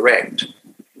is correct.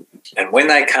 And when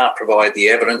they can't provide the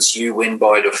evidence, you win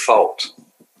by default.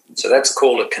 So that's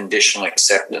called a conditional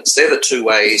acceptance. They're the two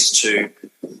ways to,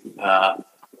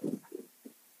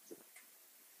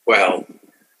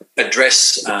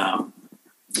 address,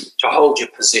 to hold your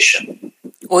position.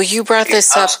 Well, you brought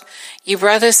this up. You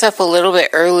brought this up a little bit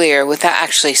earlier without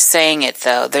actually saying it,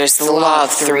 though. There's the law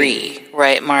of three,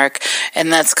 right, Mark?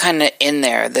 And that's kind of in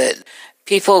there, that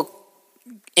people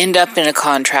end up in a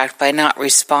contract by not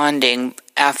responding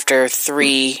after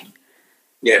 3.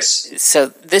 Yes. So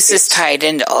this is tied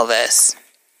into all this.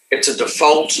 It's a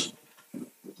default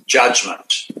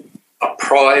judgment, a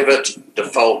private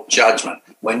default judgment.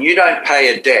 When you don't pay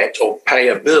a debt or pay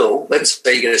a bill, let's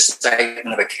say you get a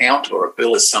statement of account, or a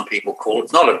bill as some people call it.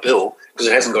 It's not a bill because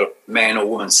it hasn't got a man or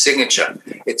woman's signature.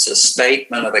 It's a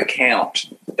statement of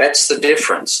account. That's the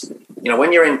difference. You know,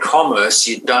 when you're in commerce,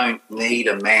 you don't need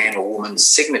a man or woman's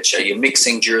signature. You're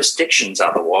mixing jurisdictions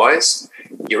otherwise.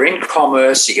 You're in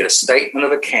commerce, you get a statement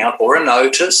of account or a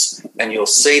notice, and you'll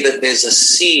see that there's a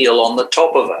seal on the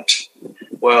top of it.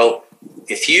 Well,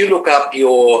 if you look up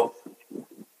your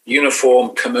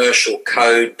Uniform Commercial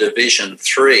Code Division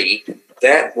 3,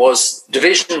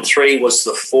 Division 3 was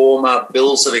the former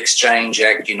Bills of Exchange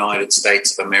Act, United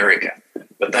States of America.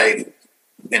 But they've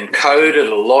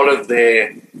encoded a lot of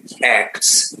their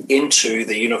acts into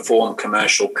the Uniform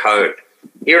Commercial Code.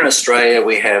 Here in Australia,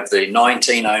 we have the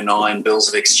 1909 Bills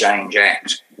of Exchange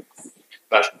Act.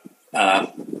 But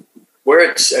where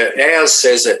ours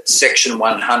says at Section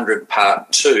 100,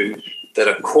 Part 2, that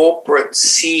a corporate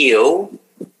seal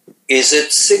is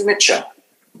its signature.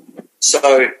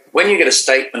 So when you get a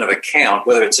statement of account,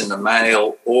 whether it's in the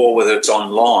mail or whether it's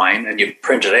online and you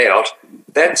print it out,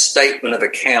 that statement of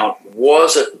account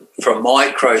for a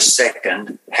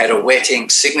microsecond had a wet ink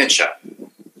signature.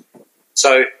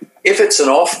 So if it's an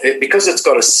offer, because it's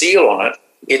got a seal on it,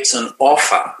 it's an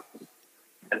offer.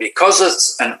 And because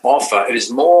it's an offer, it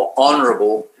is more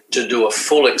honourable to do a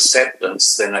full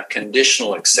acceptance than a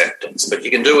conditional acceptance. But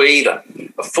you can do either.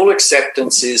 A full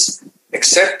acceptance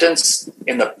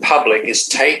in the public is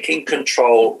taking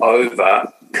control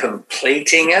over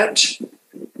completing it,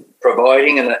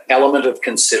 providing an element of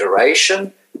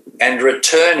consideration, and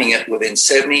returning it within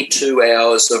 72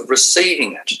 hours of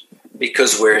receiving it,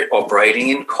 because we're operating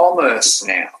in commerce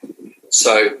now.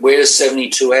 So where does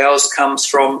 72 hours comes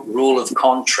from? Rule of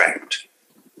contract.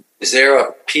 Is there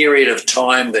a period of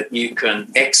time that you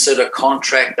can exit a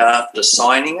contract after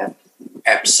signing it?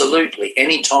 Absolutely.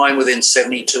 Any time within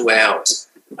 72 hours.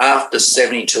 After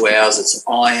 72 hours, it's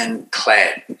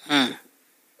ironclad. So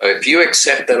if you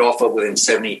accept that offer within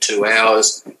 72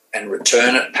 hours and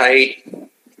return it paid,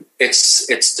 it's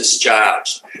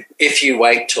discharged. If you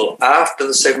wait till after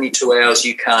the 72 hours,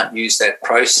 you can't use that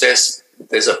process.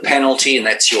 There's a penalty, and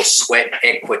that's your sweat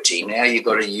equity. Now you've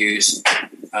got to use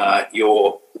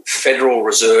your Federal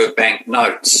Reserve Bank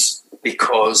notes,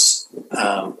 because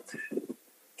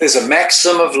there's a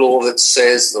maxim of law that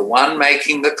says the one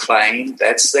making the claim,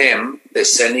 that's them, they're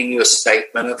sending you a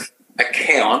statement of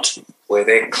account where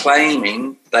they're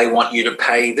claiming they want you to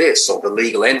pay this, or the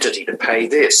legal entity to pay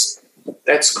this.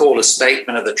 That's called a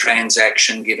statement of the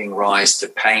transaction giving rise to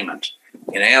payment.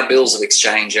 In our Bills of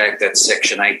Exchange Act, that's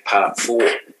Section 8, Part 4.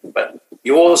 But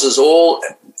yours is all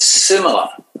similar,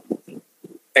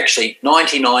 actually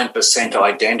 99%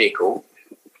 identical,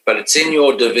 but it's in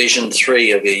your Division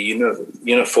 3 of your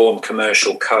Uniform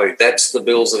Commercial Code. That's the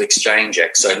Bills of Exchange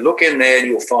Act. So look in there and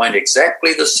you'll find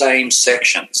exactly the same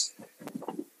sections.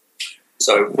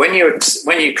 So when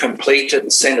you complete it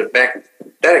and send it back,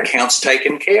 that account's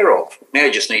taken care of. Now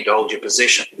you just need to hold your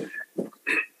position.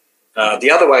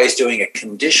 The other way is doing a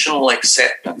conditional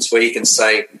acceptance, where you can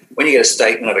say, when you get a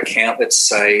statement of account, let's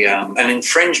say an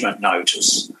infringement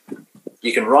notice,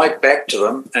 you can write back to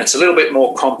them, and it's a little bit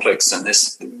more complex than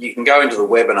this. You can go into the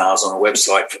webinars on the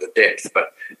website for the depth,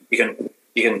 but you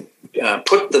can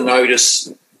put the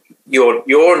notice,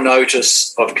 your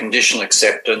notice of conditional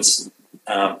acceptance,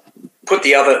 put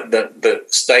the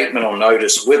statement or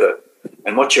notice with it,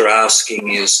 and what you're asking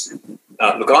is,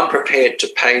 look, I'm prepared to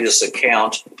pay this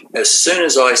account as soon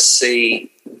as I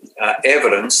see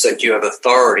evidence that you have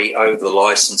authority over the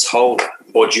license holder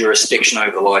or jurisdiction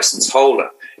over the license holder.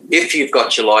 If you've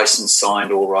got your license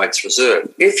signed, all rights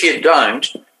reserved. If you don't,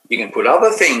 you can put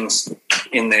other things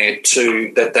in there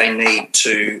too that they need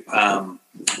to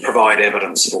provide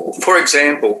evidence for. For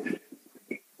example,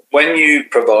 when you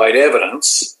provide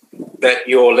evidence, that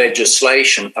your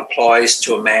legislation applies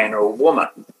to a man or a woman,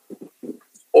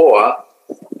 or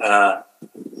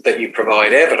that you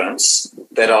provide evidence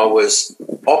that I was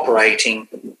operating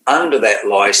under that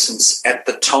license at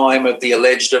the time of the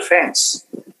alleged offence.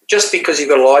 Just because you've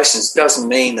got a license doesn't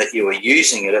mean that you were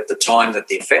using it at the time that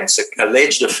the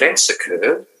alleged offence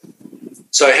occurred.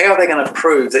 So how are they going to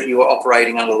prove that you were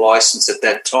operating under license at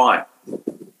that time?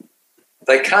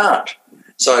 They can't.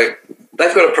 So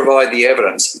they've got to provide the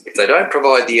evidence. If they don't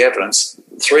provide the evidence,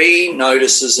 3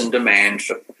 notices in demand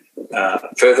for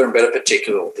further and better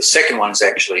particular. The second one is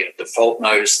actually a default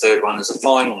notice. Third one is a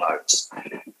final notice.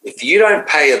 If you don't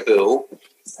pay a bill,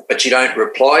 but you don't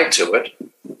reply to it,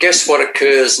 guess what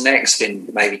occurs next in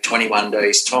maybe 21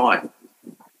 days' time?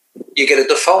 You get a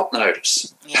default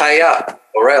notice. Yeah. Pay up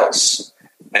or else.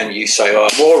 And you say, oh,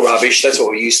 more rubbish. That's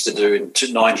what we used to do in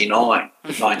 1999.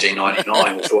 We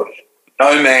thought,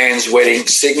 no man's wedding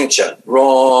signature.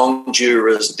 Wrong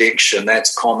jurisdiction.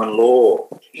 That's common law.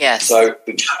 Yes. So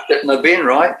we chucked it in the bin,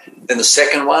 right? Then the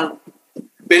second one,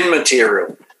 bin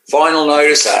material. Final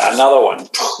notice, another one.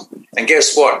 And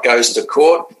guess what? Goes to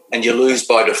court and you lose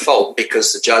by default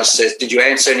because the judge says, did you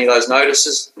answer any of those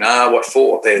notices? No, what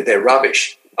for? They're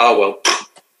rubbish. Oh, well,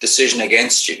 decision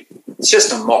against you. It's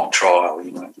just a mock trial,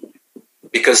 you know,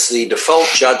 because the default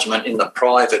judgment in the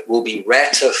private will be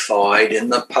ratified in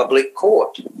the public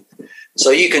court.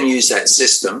 So you can use that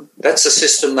system. That's the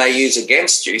system they use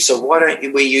against you. So why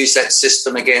don't we use that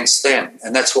system against them?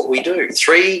 And that's what we do.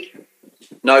 3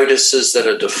 notices that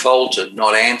are defaulted,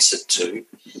 not answered to,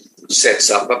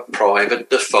 sets up a private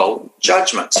default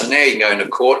judgment. So now you can go into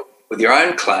court with your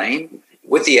own claim,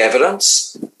 with the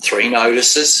evidence, 3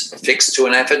 notices affixed to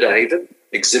an affidavit,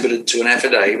 exhibited to an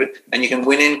affidavit, and you can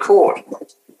win in court.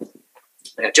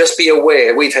 Now, just be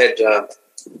aware, we've had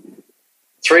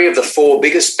 3 of the 4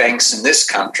 biggest banks in this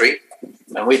country,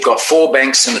 and we've got 4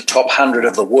 banks in the top 100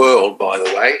 of the world, by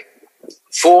the way.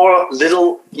 4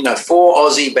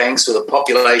 Aussie banks with a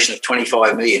population of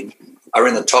 25 million are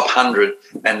in the top 100,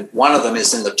 and one of them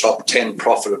is in the top 10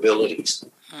 profitabilities.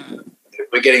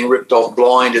 We're getting ripped off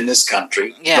blind in this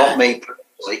country. Yeah. Not me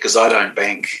personally, because I don't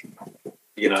bank.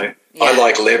 You know, yeah. I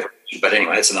like leverage, but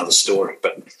anyway, that's another story.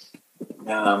 But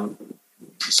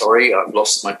sorry, I've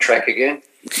lost my track again.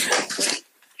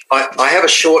 I have a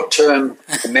short-term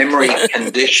memory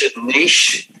condition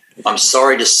niche. I'm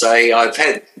sorry to say I've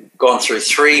gone through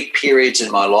 3 periods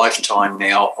in my lifetime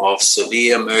now of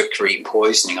severe mercury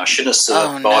poisoning. I shouldn't have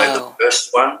survived the first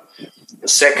one. The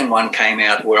second one came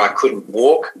out where I couldn't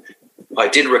walk. I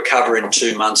did recover in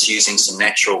 2 months using some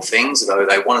natural things, though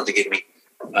they wanted to give me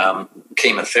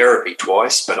chemotherapy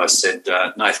twice, but I said,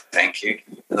 no, thank you.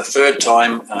 And the third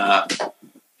time,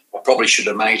 I probably should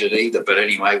have made it either, but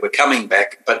anyway, we're coming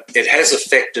back. But it has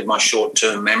affected my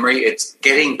short-term memory. It's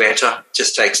getting better. It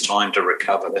just takes time to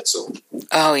recover, that's all.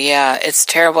 Oh, yeah, it's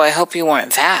terrible. I hope you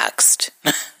weren't vaxxed.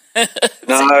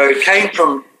 No, it came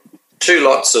from 2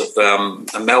 lots of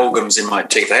amalgams in my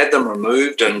teeth. I had them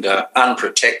removed and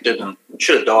unprotected and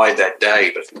should have died that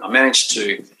day, but I managed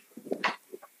to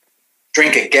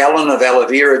drink a gallon of aloe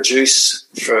vera juice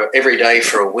every day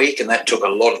for a week, and that took a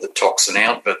lot of the toxin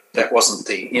out, but that wasn't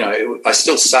I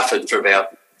still suffered for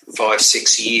about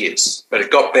 5-6 years, but it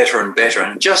got better and better.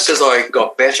 And just as I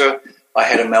got better, I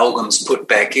had amalgams put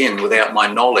back in without my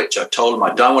knowledge. I told them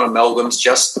I don't want amalgams,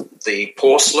 just the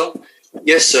porcelain.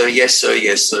 Yes, sir, yes, sir,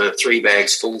 yes, sir. 3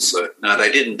 bags full, sir. No,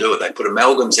 they didn't do it. They put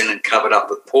amalgams in and covered up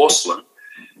with porcelain.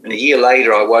 And a year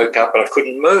later, I woke up and I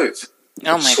couldn't move.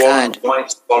 Oh, my swollen God.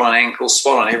 Joints, swollen ankles,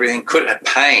 swollen everything. Couldn't have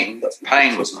pain. The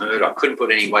pain was murder. I couldn't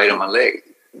put any weight on my leg.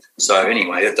 So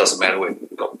anyway, it doesn't matter. We've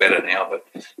got better now. But,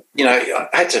 I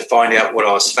had to find out what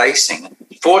I was facing.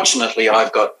 Fortunately,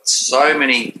 I've got so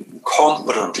many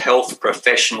competent health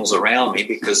professionals around me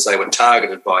because they were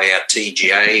targeted by our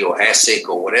TGA or ASIC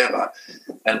or whatever,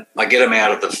 and I get them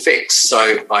out of the fix.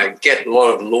 So I get a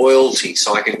lot of loyalty.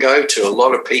 So I can go to a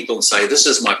lot of people and say, this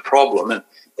is my problem, and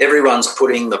everyone's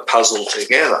putting the puzzle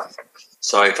together.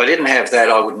 So if I didn't have that,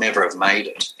 I would never have made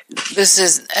it.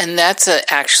 That's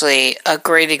actually a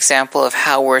great example of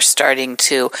how we're starting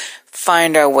to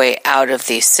find our way out of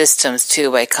these systems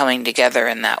too, by coming together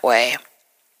in that way.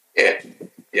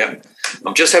 Yeah.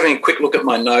 I'm just having a quick look at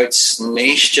my notes,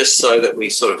 Niche, just so that we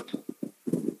sort of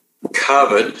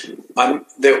covered.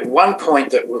 The one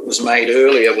point that was made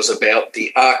earlier was about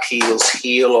the Achilles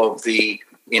heel of the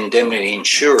indemnity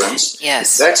insurance.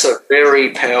 Yes. That's a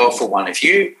very powerful one. If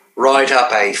you write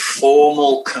up a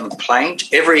formal complaint,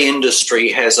 every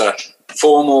industry has a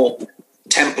formal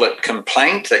template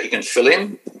complaint that you can fill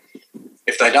in.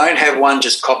 If they don't have one,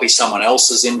 just copy someone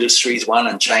else's industry's one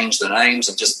and change the names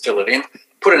and just fill it in.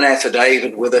 put an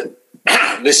affidavit with it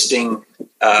listing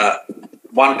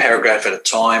one paragraph at a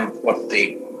time what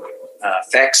the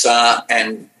facts are,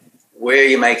 and where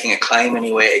you're making a claim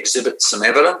anywhere, exhibit some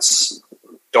evidence,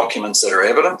 documents that are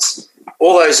evidence.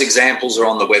 All those examples are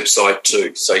on the website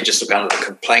too. So you just look under the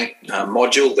complaint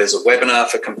module. There's a webinar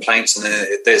for complaints, and then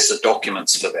there's the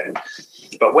documents for that.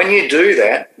 But when you do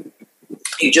that,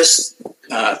 you just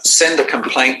send a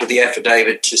complaint with the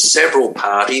affidavit to several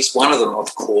parties. One of them,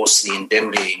 of course, the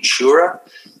indemnity insurer,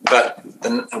 but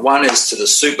one is to the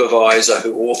supervisor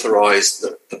who authorised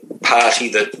the party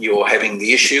that you're having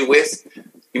the issue with.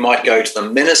 You might go to the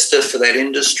minister for that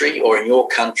industry, or in your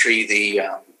country, the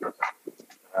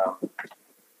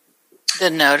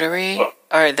notary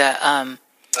or the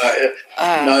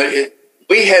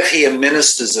we have here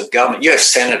ministers of government. You have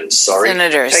senators, sorry.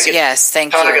 Senators, yes,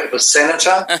 thank you. Target the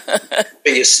senator for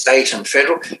your state and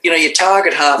federal. You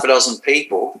target half a dozen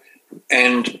people,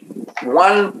 and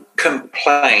one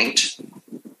complaint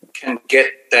can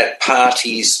get that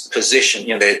party's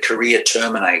position, their career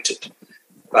terminated.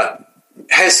 But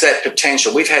has that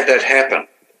potential? We've had that happen.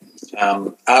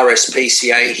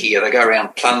 RSPCA here, they go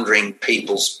around plundering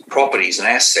people's properties and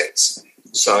assets.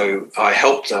 So I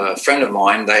helped a friend of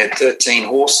mine. They had 13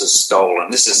 horses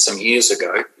stolen. This is some years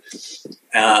ago.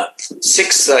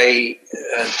 6 they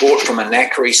bought from a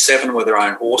knackery, 7 were their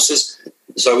own horses.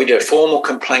 So we did a formal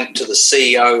complaint to the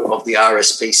CEO of the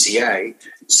RSPCA,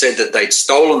 said that they'd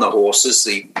stolen the horses,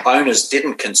 the owners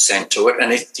didn't consent to it,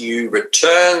 and if you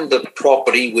return the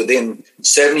property within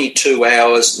 72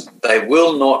 hours, they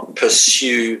will not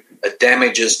pursue a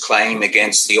damages claim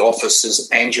against the officers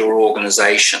and your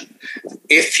organisation.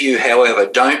 If you, however,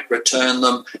 don't return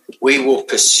them, we will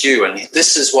pursue, and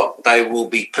this is what they will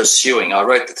be pursuing. I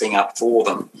wrote the thing up for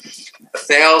them.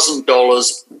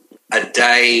 $1,000 a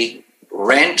day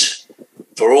rent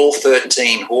for all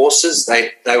 13 horses.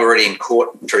 They were already in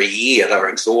court for a year. They were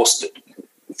exhausted.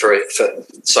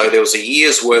 So there was a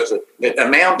year's worth of, it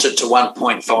amounted to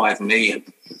 $1.5 million.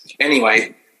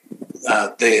 Anyway,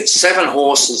 the 7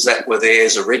 horses that were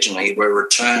theirs originally were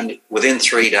returned within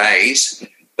 3 days,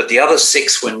 but the other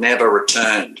 6 were never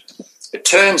returned. It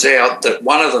turns out that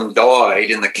one of them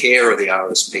died in the care of the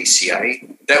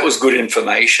RSPCA. That was good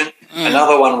information.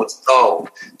 Another one was sold.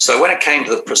 So when it came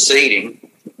to the proceeding,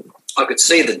 I could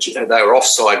see they were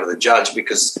offside with the judge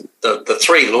because the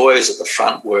 3 lawyers at the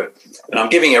front were, and I'm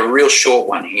giving a real short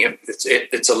one here.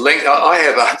 It's a length. I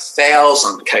have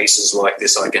 1,000 cases like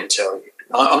this, I can tell you.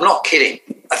 I'm not kidding.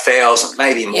 1,000,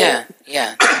 maybe more.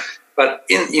 Yeah. But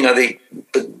the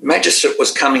magistrate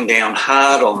was coming down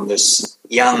hard on this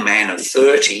young man of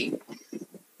 30.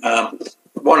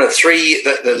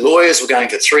 The lawyers were going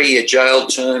for 3-year jail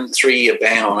term, 3-year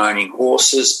ban on owning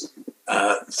horses,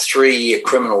 3-year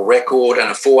criminal record, and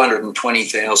a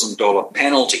 $420,000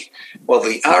 penalty. Well,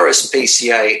 the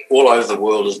RSPCA all over the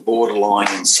world is borderline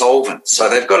insolvent. So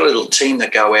they've got a little team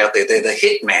that go out there. They're the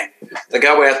hitman. They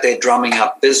go out there drumming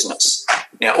up business.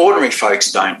 Now, ordinary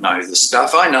folks don't know this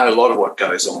stuff. I know a lot of what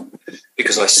goes on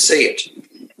because I see it.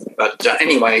 But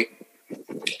anyway,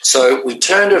 so we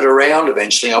turned it around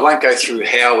eventually. I won't go through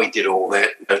how we did all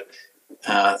that, but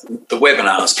the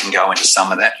webinars can go into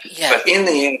some of that. Yeah. But in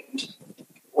the end,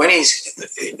 when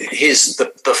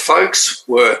the folks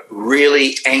were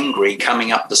really angry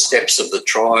coming up the steps of the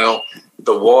trial.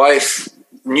 The wife,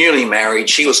 newly married,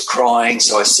 she was crying.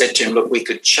 So I said to him, look, we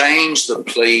could change the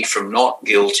plea from not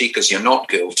guilty because you're not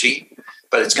guilty,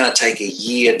 but it's going to take a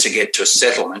year to get to a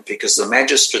settlement because the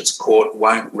Magistrates Court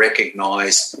won't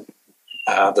recognise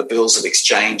the Bills of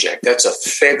Exchange Act. That's a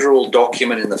federal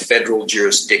document in the federal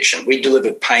jurisdiction. We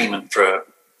delivered payment for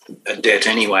a debt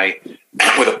anyway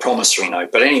with a promissory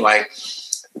note. But anyway,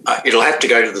 it'll have to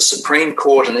go to the Supreme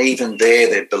Court, and even there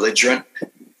they're belligerent.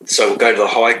 So we'll go to the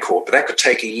High Court, but that could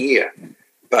take a year.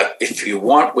 But if you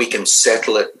want, we can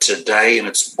settle it today and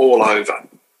it's all over.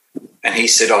 And he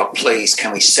said, oh, please,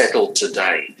 can we settle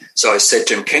today? So I said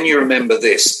to him, can you remember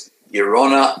this? Your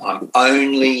Honour, I'm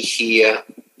only here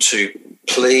to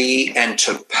plea and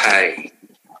to pay.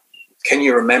 Can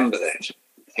you remember that?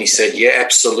 He said, yeah,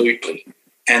 absolutely.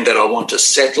 And that I want to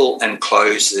settle and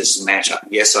close this matter.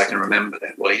 Yes, I can remember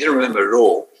that. Well, he didn't remember it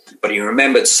all, but he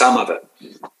remembered some of it.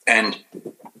 And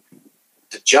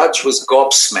the judge was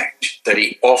gobsmacked that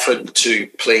he offered to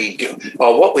plead.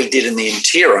 Well, what we did in the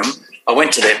interim, I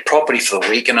went to their property for the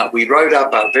week and we wrote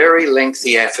up a very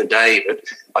lengthy affidavit.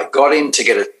 I got him to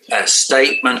get a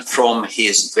statement from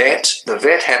his vet. The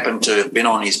vet happened to have been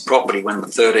on his property when the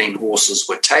 13 horses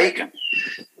were taken.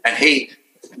 And he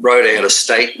wrote out a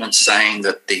statement saying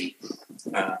that the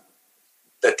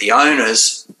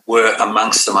owners were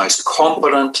amongst the most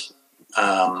competent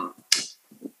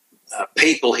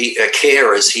people,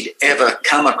 carers he'd ever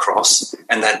come across,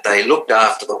 and that they looked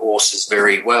after the horses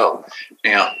very well.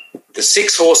 Now, the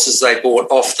 6 horses they bought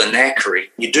off the knackery,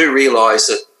 you do realise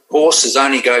that horses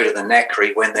only go to the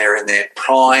knackery when they're in their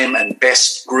prime and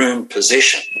best groomed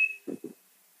position.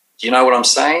 Do you know what I'm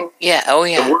saying? Yeah, oh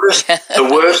yeah. The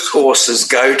worst horses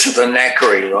go to the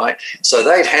knackery, right? So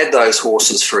they'd had those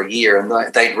horses for a year and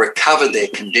they'd recovered their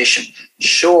condition.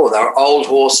 Sure, they were old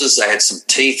horses, they had some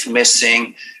teeth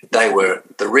missing,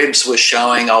 the ribs were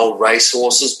showing, old race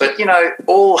horses, but,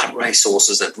 all race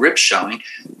horses had ribs showing.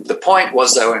 The point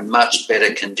was they were in much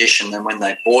better condition than when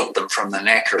they bought them from the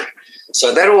knackery.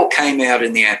 So that all came out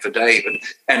in the affidavit.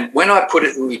 And when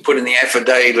we put in the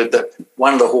affidavit that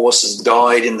one of the horses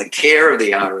died in the care of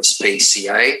the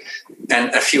RSPCA and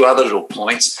a few other little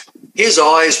points, his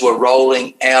eyes were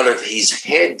rolling out of his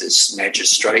head, this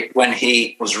magistrate, when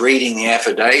he was reading the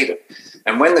affidavit.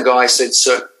 And when the guy said,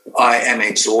 "Sir, I am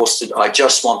exhausted. I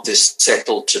just want this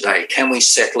settled today. Can we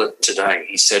settle it today?"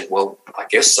 He said, "Well, I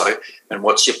guess so. And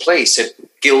what's your plea?" He said,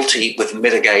 "Guilty with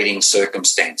mitigating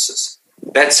circumstances."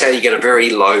 That's how you get a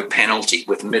very low penalty,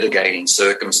 with mitigating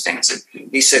circumstances.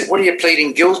 He said, "What are you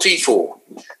pleading guilty for?"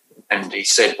 And he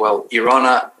said, "Well, Your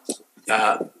Honour,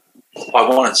 I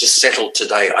want it just settled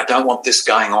today. I don't want this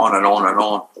going on and on and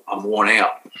on. I'm worn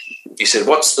out." He said,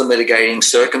 "What's the mitigating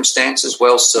circumstances?"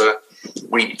 "Well, sir,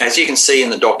 as you can see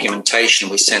in the documentation,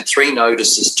 we sent 3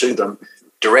 notices to them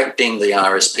directing the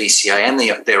RSPCA and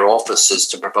their officers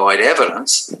to provide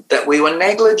evidence that we were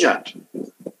negligent.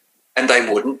 And they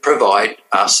wouldn't provide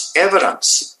us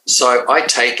evidence. So I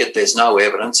take it there's no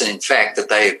evidence, and in fact that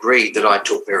they agreed that I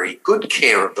took very good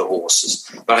care of the horses.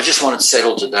 But I just want it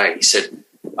settled today." He said,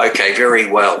 "Okay, very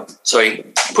well." So he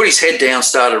put his head down,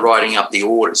 started writing up the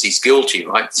orders. He's guilty,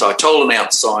 right? So I told him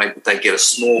outside they get a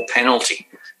small penalty.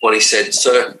 Well, he said,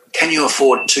 "Sir, can you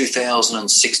afford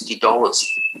 $2,060?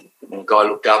 And the guy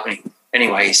looked up and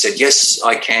he said, "Yes,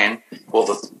 I can." Well,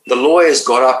 the lawyers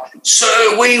got up,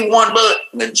 "Sir, we want..."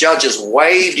 And the judges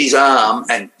waved his arm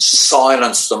and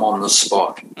silenced them on the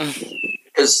spot.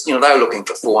 Because, they were looking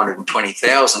for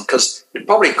 $420,000, because it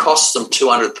probably cost them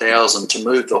 $200,000 to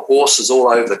move the horses all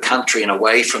over the country and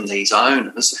away from these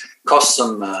owners. Cost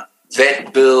them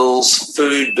vet bills,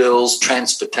 food bills,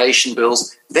 transportation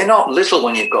bills. They're not little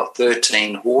when you've got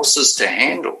 13 horses to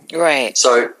handle. Right.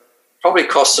 So probably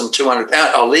cost them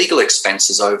legal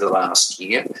expenses over the last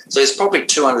year. So there's probably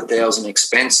 200,000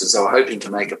 expenses. They were hoping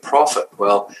to make a profit.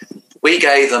 Well, we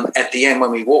gave them, at the end when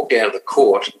we walked out of the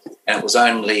court, and it was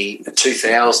only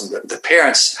 2,000. The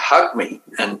parents hugged me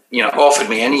and, offered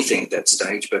me anything at that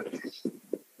stage. But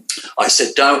I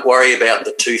said, "Don't worry about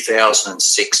the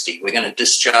 2,060. We're going to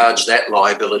discharge that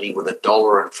liability with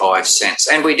 $1.05.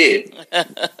 And we did.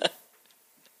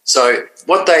 So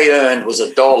what they earned was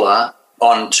 $1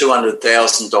 on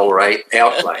 $200,000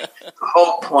 outlay. The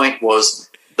whole point was,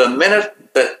 the minute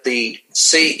that the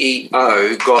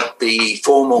CEO got the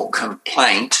formal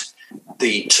complaint,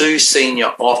 the 2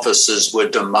 senior officers were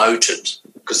demoted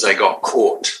because they got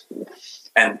caught.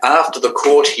 And after the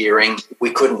court hearing,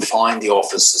 we couldn't find the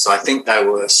officers. I think they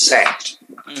were sacked.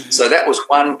 Mm-hmm. So that was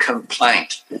one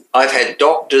complaint. I've had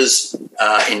doctors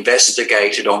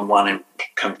investigated on one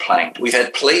complaint. We've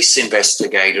had police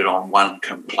investigated on one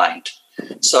complaint.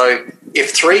 So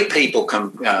if 3 people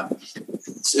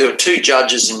there were 2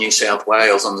 judges in New South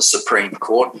Wales on the Supreme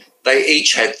Court, they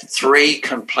each had 3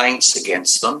 complaints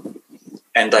against them,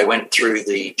 and they went through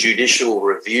the Judicial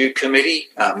Review Committee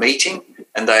meeting,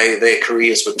 and their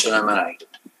careers were terminated.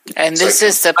 And this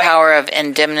is the power of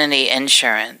indemnity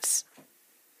insurance.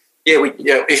 Yeah,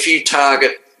 if you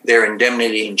target their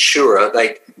indemnity insurer,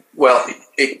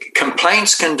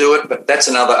 complaints can do it, but that's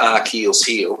another Achilles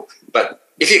heel. But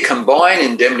if you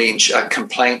combine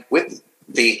complaint with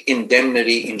the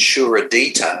indemnity insurer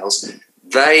details,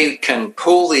 they can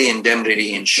pull the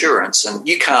indemnity insurance, and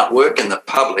you can't work in the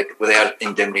public without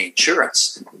indemnity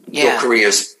insurance. Yeah. Your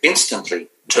career's instantly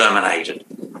terminated.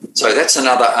 So that's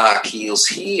another Achilles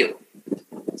heel.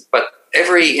 But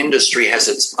every industry has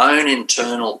its own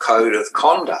internal code of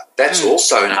conduct. That's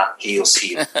also an Achilles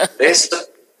heel.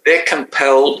 They're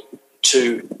compelled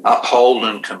to uphold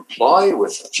and comply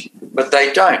with it, but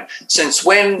they don't. Since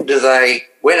when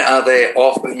are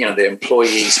their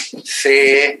employees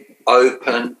fair,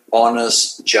 open,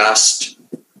 honest, just,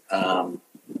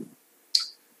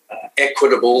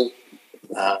 equitable,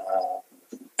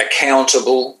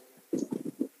 accountable?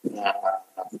 And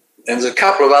there's a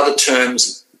couple of other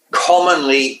terms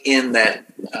commonly in that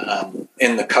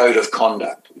in the code of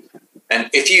conduct. And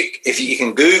if you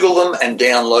can Google them and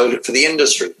download it for the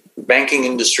industry. Banking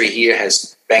industry here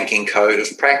has banking code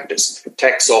of practice.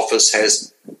 Tax office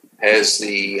has has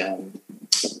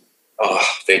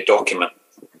their document,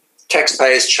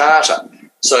 taxpayers charter.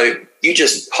 So you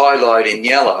just highlight in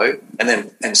yellow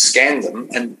and scan them,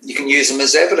 and you can use them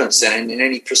as evidence then in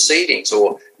any proceedings,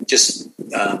 or just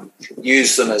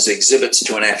use them as exhibits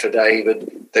to an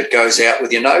affidavit that goes out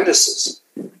with your notices.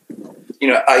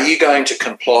 Are you going to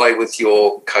comply with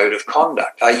your code of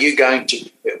conduct? Are you going to,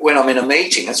 when I'm in a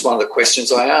meeting, that's one of the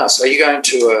questions I ask, are you going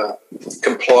to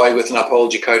comply with and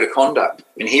uphold your code of conduct?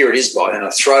 And here it is, and I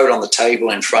throw it on the table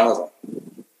in front of them.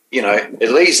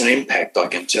 It leaves an impact, I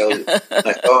can tell you.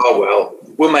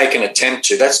 We'll make an attempt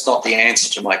to. That's not the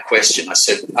answer to my question. I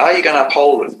said, are you going to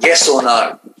uphold it? Yes or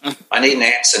no? I need an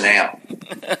answer now.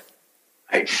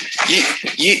 Hey,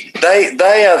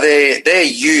 they are there. They're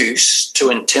used to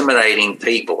intimidating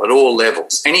people at all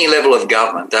levels. Any level of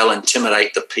government, they'll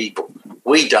intimidate the people.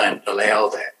 We don't allow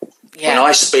that. Yeah. When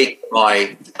I speak to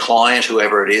my client,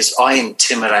 whoever it is, I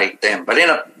intimidate them, but in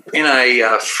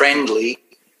a friendly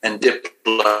and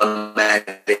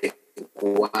diplomatic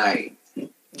way.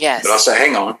 Yes. But I say,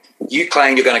 hang on, you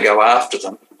claim you're going to go after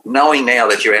them, knowing now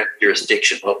that you're out of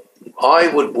jurisdiction. Well, I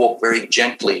would walk very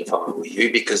gently if I were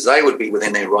you, because they would be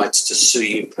within their rights to sue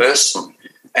you personally.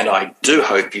 And I do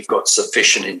hope you've got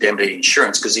sufficient indemnity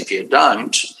insurance, because if you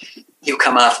don't, he'll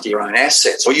come after your own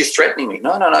assets. Or you're threatening me.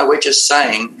 No, we're just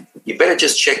saying you better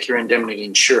just check your indemnity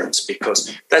insurance,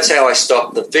 because that's how I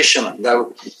stopped the fishermen.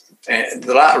 The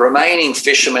remaining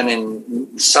fishermen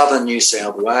in southern New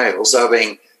South Wales,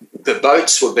 the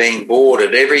boats were being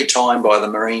boarded every time by the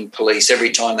Marine Police,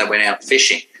 every time they went out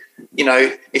fishing.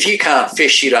 If you can't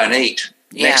fish, you don't eat.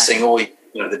 Yeah. Next thing,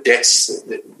 the debts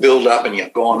build up and you're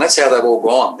gone. That's how they've all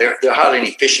gone. There are hardly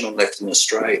any fishermen left in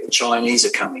Australia. The Chinese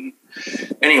are coming in.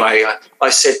 Anyway, I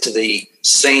said to the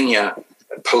senior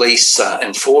police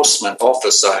enforcement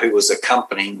officer who was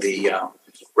accompanying the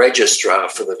registrar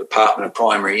for the Department of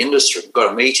Primary Industry,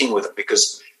 got a meeting with them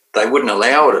because they wouldn't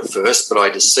allow it at first, but I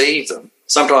deceived them.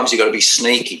 Sometimes you've got to be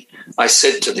sneaky. I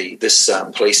said to this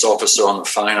police officer on the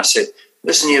phone, I said,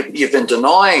 listen, you've been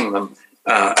denying them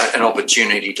an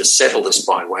opportunity to settle this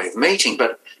by way of meeting,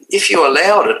 but if you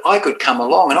allowed it, I could come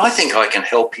along and I think I can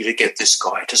help you to get this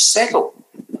guy to settle.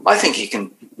 I think you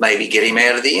can maybe get him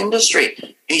out of the industry.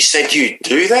 He said, you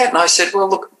do that? And I said, well,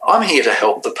 look, I'm here to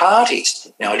help the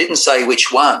parties. Now, I didn't say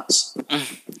which ones.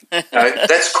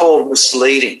 That's called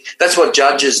misleading. That's what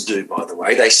judges do, by the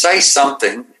way. They say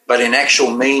something, but in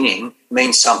actual meaning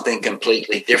means something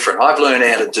completely different. I've learned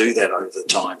how to do that over the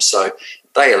time. So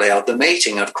they allowed the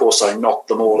meeting. Of course, I knocked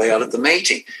them all out of the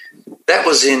meeting. That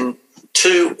was in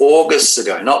 2 Augusts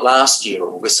ago, not last year,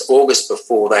 August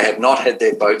before. They have not had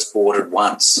their boats boarded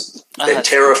once. They're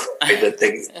terrified that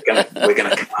we're going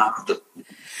to come after them.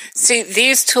 See,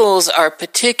 these tools are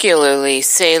particularly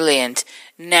salient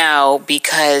now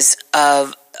because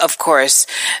of course,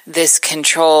 this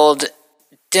controlled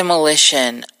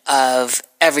demolition of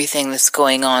everything that's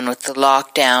going on with the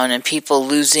lockdown and people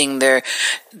losing their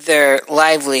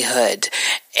livelihood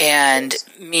and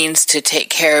means to take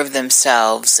care of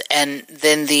themselves. And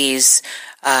then these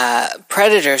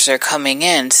predators are coming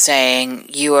in saying,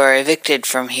 you are evicted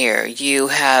from here. You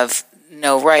have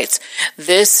no rights.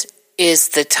 This is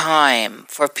the time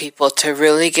for people to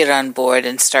really get on board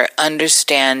and start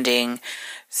understanding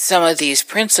some of these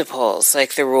principles,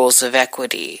 like the rules of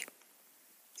equity.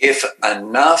 If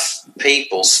enough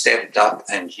people stepped up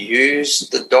and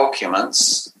used the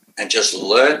documents and just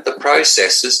learnt the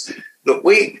processes, look,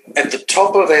 we, at the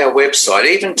top of our website,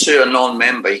 even to a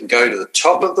non-member, you can go to the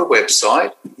top of the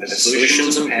website,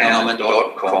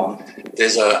 solutionsempowerment.com.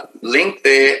 There's a link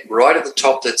there right at the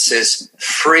top that says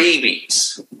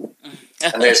freebies.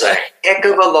 And there's a heck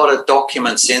of a lot of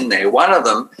documents in there. One of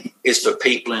them is for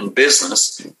people in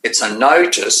business. It's a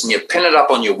notice, and you pin it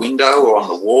up on your window or on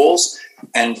the walls,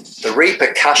 and the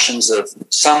repercussions of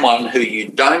someone who you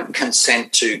don't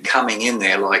consent to coming in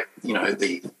there, like,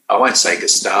 I won't say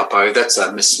Gestapo, that's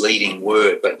a misleading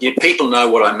word, but people know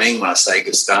what I mean when I say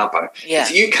Gestapo. Yeah.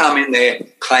 If you come in there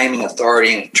claiming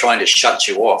authority and trying to shut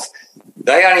you off,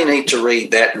 they only need to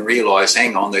read that and realise,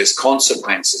 hang on, there's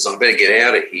consequences. I better get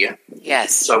out of here.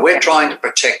 Yes. So we're trying to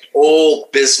protect all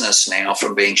business now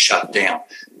from being shut down.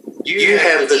 You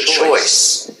have the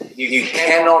choice. You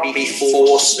cannot be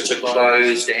forced to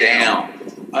close down.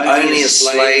 Only a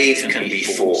slave can be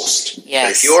forced. Yes.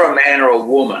 But if you're a man or a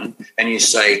woman and you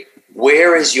say,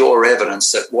 where is your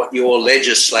evidence that what your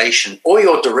legislation or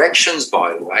your directions,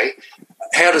 by the way,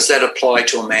 how does that apply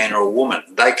to a man or a woman?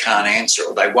 They can't answer it,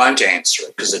 or they won't answer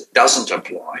it because it doesn't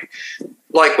apply.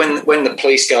 Like when the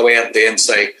police go out there and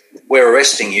say, we're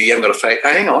arresting you, you haven't got to say,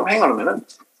 hang on a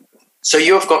minute. so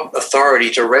you've got authority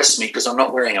to arrest me because I'm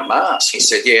not wearing a mask. He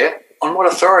said, yeah. On what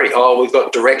authority? Oh, we've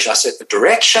got direction. I said, the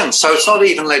direction? So it's not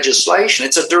even legislation,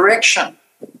 it's a direction.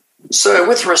 So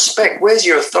with respect, where's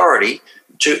your authority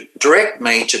to direct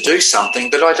me to do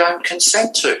something that I don't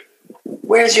consent to?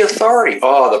 Where's your authority?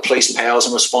 Oh, the Police Powers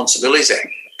and Responsibilities Act.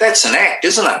 That's an act,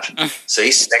 isn't it?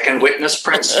 See, second witness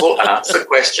principle, answer the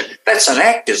question. That's an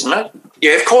act, isn't it?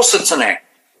 Yeah, of course it's an act.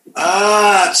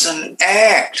 It's an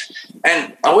act.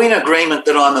 And are we in agreement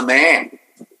that I'm a man?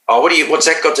 Oh, what's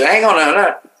that got to, hang on,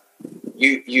 no.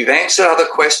 You've answered other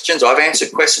questions. I've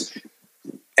answered questions.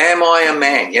 Am I a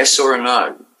man? Yes or a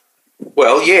no?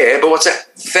 Well, yeah, but what's that?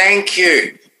 Thank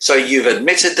you. So you've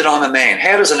admitted that I'm a man.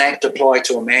 How does an act apply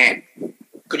to a man?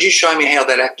 Could you show me how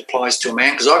that act applies to a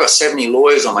man? Because I've got 70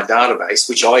 lawyers on my database,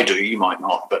 which I do. You might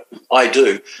not, but I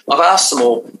do. I've asked them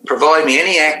all, provide me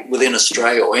any act within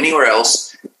Australia or anywhere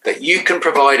else that you can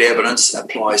provide evidence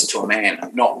applies to a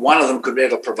man. Not one of them could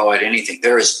ever provide anything.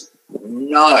 There is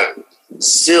no,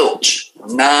 zilch,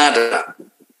 nada,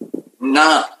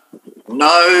 none,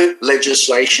 no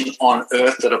legislation on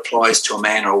earth that applies to a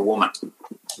man or a woman.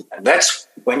 And that's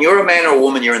when you're a man or a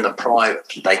woman, you're in the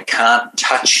private. They can't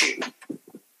touch you.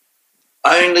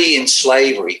 Only in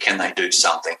slavery can they do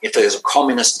something, if there's a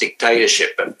communist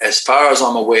dictatorship. But as far as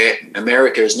I'm aware,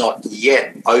 America is not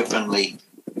yet openly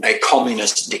a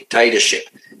communist dictatorship.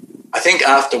 I think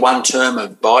after one term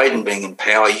of Biden being in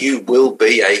power, you will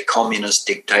be a communist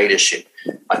dictatorship.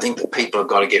 I think that people have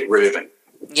got to get rid of him.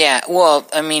 Yeah, well,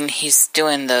 I mean, he's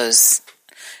doing those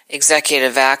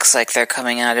executive acts like they're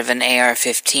coming out of an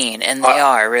AR-15, and they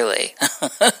are, really.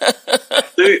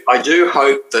 I do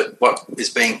hope that what is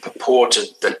being purported,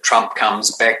 that Trump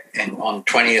comes back on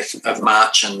 20th of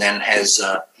March and then has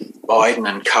Biden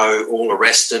and co. all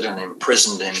arrested and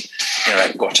imprisoned in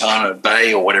Guantanamo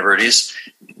Bay or whatever it is.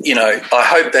 I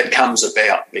hope that comes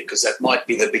about, because that might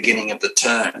be the beginning of the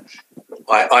turn.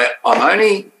 I'm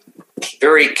only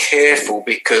very careful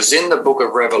because in the book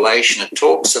of Revelation it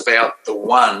talks about the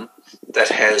one that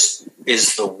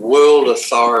is the world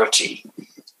authority,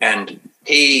 and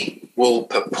he will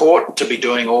purport to be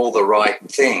doing all the right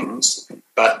things,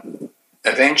 but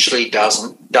eventually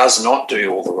does not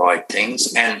do all the right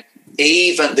things. And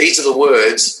even, these are the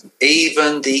words,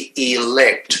 even the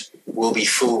elect will be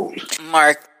fooled.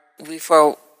 Mark,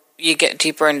 before you get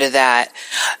deeper into that,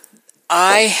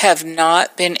 I have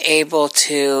not been able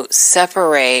to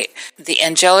separate the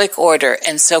angelic order.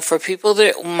 And so for people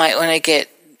that might want to get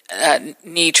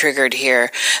knee triggered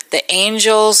here, the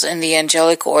angels and the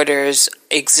angelic orders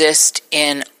exist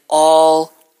in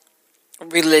all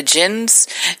religions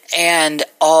and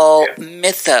all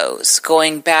mythos.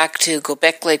 Going back to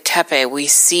Göbekli Tepe, we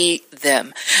see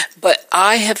them. But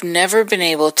I have never been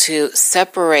able to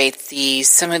separate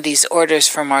some of these orders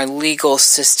from our legal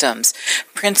systems.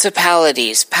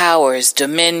 Principalities, powers,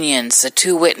 dominions, the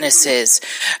two witnesses.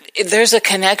 There's a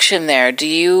connection there. Do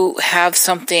you have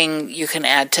something you can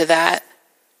add to that?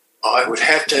 I would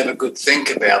have to have a good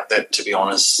think about that, to be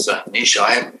honest, Nish.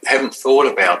 I haven't thought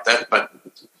about that, but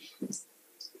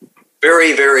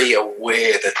very, very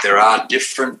aware that there are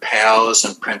different powers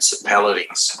and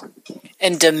principalities.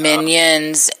 And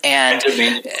dominions there's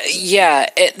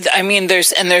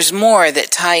more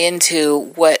that tie into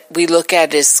what we look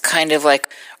at as kind of like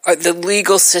the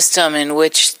legal system in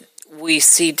which we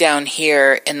see down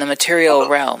here in the material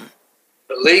realm.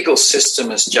 The legal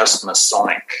system is just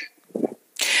Masonic.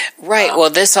 Right. Well,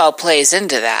 this all plays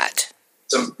into that.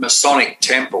 It's a Masonic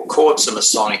temple. Courts are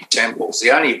Masonic temples.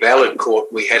 The only valid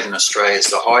court we had in Australia is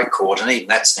the High Court, and even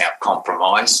that's now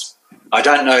compromised. I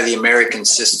don't know the American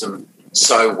system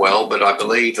so well, but I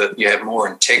believe that you have more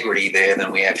integrity there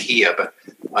than we have here. But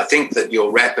I think that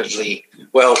you're rapidly,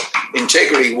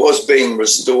 integrity was being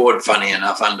restored, funny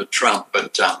enough, under Trump,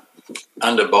 but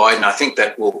under Biden, I think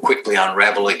that will quickly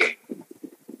unravel again.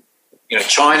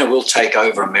 China will take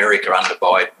over America under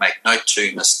Biden. Make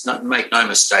no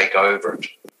mistake over it.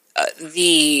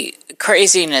 The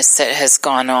craziness that has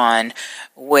gone on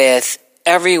with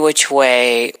every which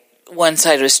way, one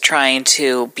side was trying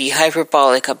to be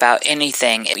hyperbolic about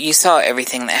anything. You saw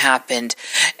everything that happened.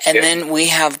 And then we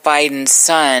have Biden's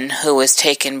son who was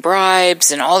taking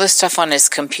bribes and all this stuff on his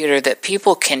computer that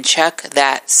people can check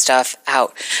that stuff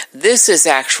out. This is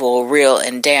actual, real,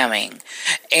 and damning.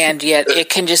 And yet it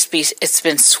can just be, it's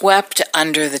been swept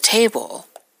under the table.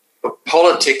 But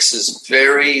politics is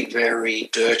very, very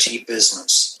dirty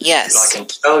business. Yes. And I can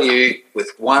tell you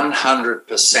with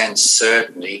 100%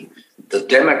 certainty, the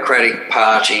Democratic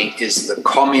Party is the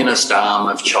communist arm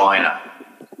of China.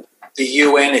 The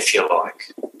UN, if you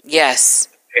like. Yes.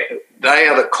 They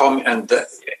are the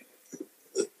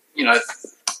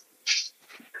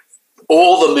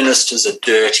all the ministers are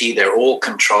dirty. They're all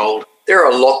controlled. There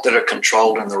are a lot that are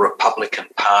controlled in the Republican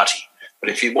Party. But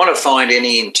if you want to find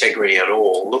any integrity at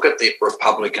all, look at the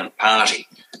Republican Party.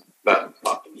 But,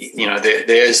 you know,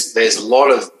 there's a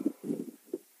lot of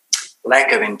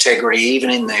lack of integrity even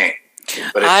in there.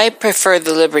 But I prefer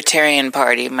the Libertarian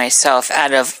Party myself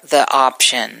out of the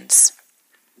options.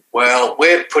 Well,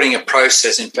 we're putting a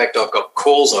process. In fact, I've got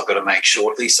calls I've got to make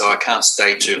shortly, so I can't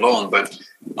stay too long. But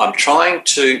I'm trying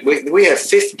to. We have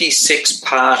 56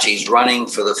 parties running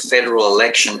for the federal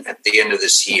election at the end of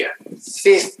this year.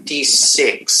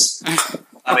 56.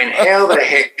 I mean, how the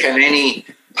heck can any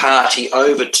party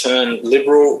overturn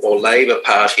Liberal or Labor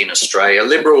Party in Australia?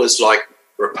 Liberal is like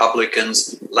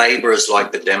Republicans. Labor is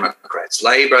like the Democrats.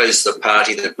 Labor is the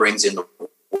party that brings in the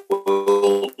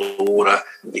world order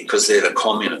because they're the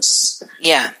communists.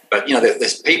 Yeah. But, you know,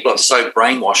 there's people are so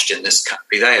brainwashed in this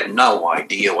country, they have no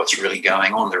idea what's really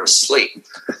going on. They're asleep.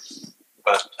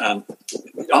 But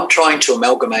I'm trying to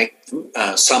amalgamate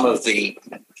some of the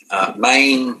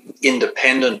main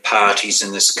independent parties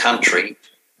in this country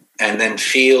and then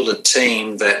field a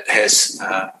team that has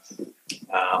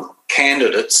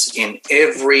candidates in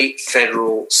every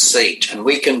federal seat, and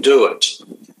we can do it.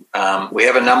 We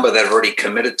have a number that have already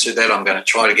committed to that. I'm going to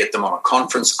try to get them on a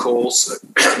conference call, so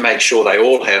make sure they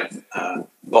all have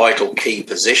vital key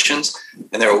positions.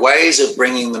 And there are ways of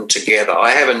bringing them together.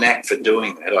 I have a knack for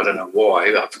doing that. I don't know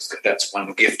why. That's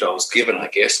one gift I was given, I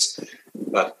guess.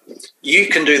 But you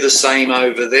can do the same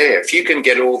over there. If you can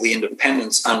get all the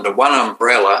independents under one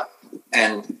umbrella,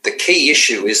 and the key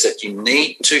issue is that you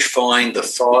need to find the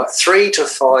 3 to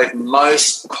 5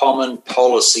 most common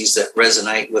policies that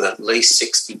resonate with at least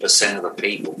 60% of the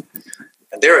people.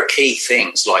 And there are key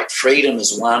things like freedom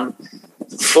is one,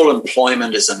 full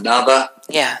employment is another.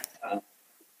 Yeah.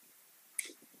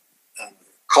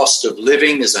 Cost of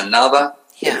living is another.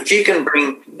 Yeah. If you can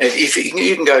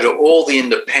you can go to all the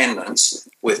independents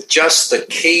with just the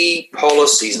key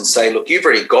policies and say, look, you've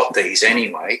already got these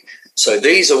anyway. So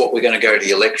these are what we're going to go to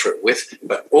the electorate with.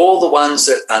 But all the ones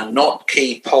that are not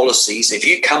key policies, if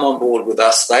you come on board with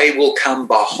us, they will come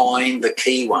behind the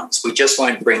key ones. We just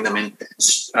won't bring them in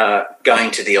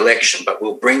going to the election, but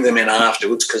we'll bring them in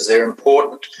afterwards because they're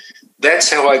important. That's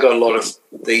how I got a lot of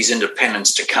these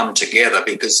independents to come together,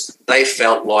 because they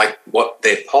felt like what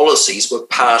their policies were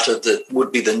part of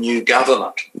would be the new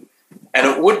government. And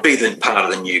it would be the part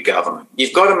of the new government.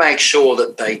 You've got to make sure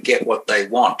that they get what they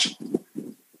want.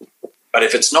 But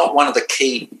if it's not one of the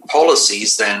key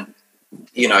policies, then,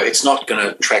 you know, it's not going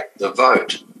to attract the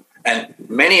vote. And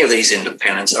many of these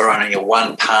independents are only a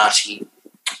one-person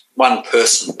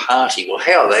party. Well,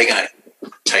 how are they going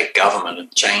to take government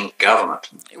and change government?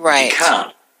 Right. You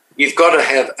can't. You've got to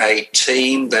have a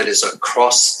team that is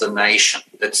across the nation.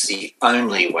 That's the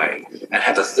only way. And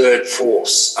have a third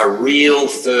force, a real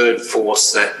third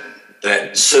force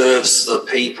that serves the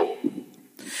people.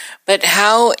 But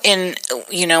how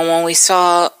when we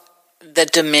saw the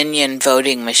Dominion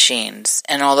voting machines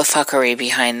and all the fuckery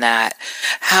behind that,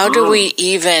 how do we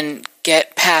even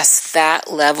get past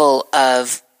that level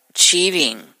of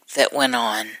cheating that went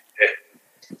on?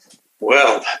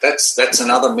 Well, that's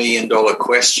another $1 million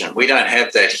question. We don't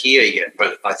have that here yet,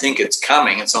 but I think it's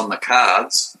coming. It's on the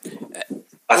cards.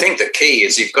 I think the key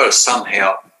is you've got to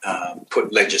somehow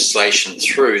put legislation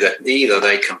through that either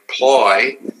they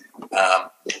comply,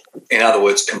 in other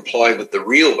words, comply with the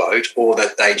real vote, or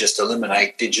that they just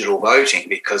eliminate digital voting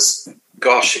because,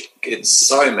 gosh, it's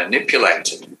so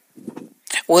manipulated.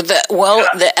 Well,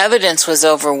 the evidence was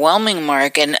overwhelming,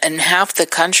 Mark, and half the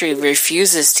country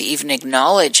refuses to even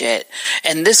acknowledge it.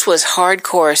 And this was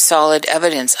hardcore, solid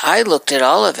evidence. I looked at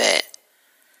all of it.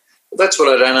 That's what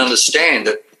I don't understand.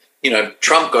 That, you know,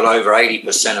 Trump got over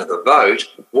 80% of the vote.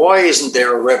 Why isn't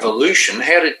there a revolution?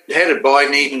 How did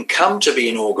Biden even come to be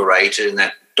inaugurated in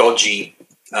that dodgy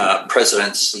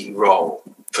presidency role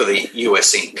for the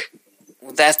US Inc.?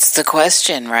 That's the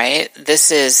question, right?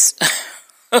 This is...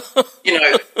 You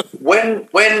know,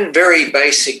 when very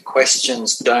basic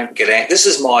questions don't get answered, this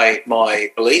is my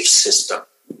belief system.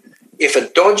 If a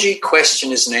dodgy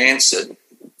question isn't answered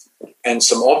and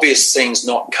some obvious things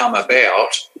not come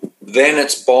about, then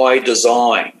it's by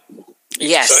design.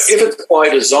 Yes. So if it's by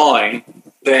design,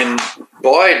 then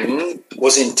Biden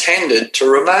was intended to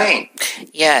remain.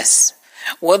 Yes.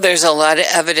 Well, there's a lot of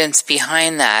evidence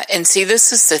behind that. And see,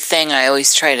 this is the thing I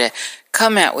always try to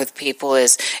come at with people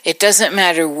is it doesn't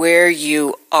matter where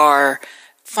you are,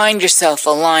 find yourself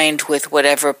aligned with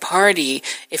whatever party.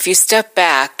 If you step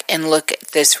back and look at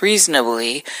this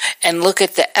reasonably and look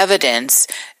at the evidence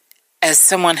as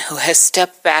someone who has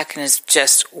stepped back and is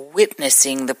just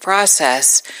witnessing the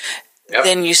process,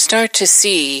 then you start to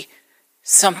see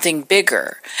something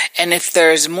bigger. And if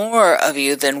there's more of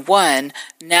you than one,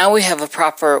 now we have a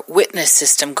proper witness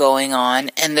system going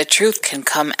on, and the truth can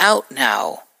come out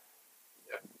now.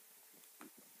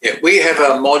 Yeah, we have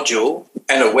a module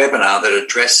and a webinar that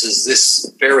addresses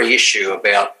this very issue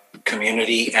about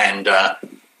community and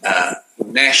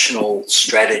national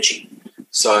strategy.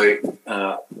 So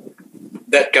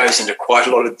that goes into quite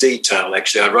a lot of detail,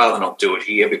 actually. I'd rather not do it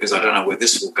here because I don't know where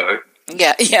this will go.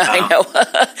 Yeah, I know.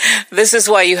 This is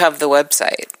why you have the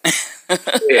website.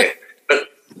 Yeah, but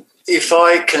if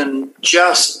I can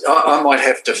just, I might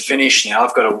have to finish now.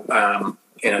 I've got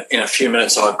in a few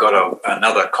minutes, I've got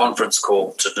another conference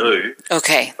call to do.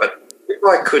 Okay. But if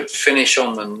I could finish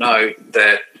on the note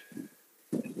that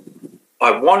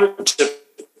I wanted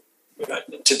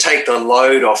to take the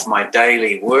load off my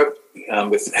daily work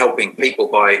with helping people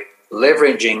by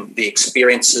leveraging the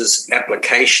experiences,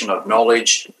 application of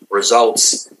knowledge,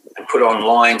 results, and put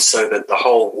online so that the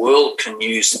whole world can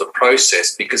use the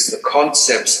process, because the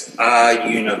concepts are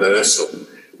universal.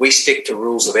 We stick to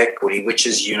rules of equity, which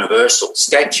is universal.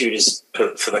 Statute is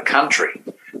for the country.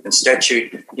 And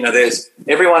statute,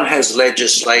 everyone has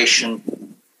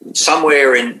legislation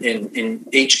somewhere in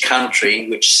each country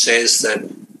which says that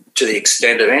to the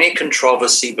extent of any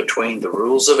controversy between the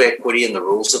rules of equity and the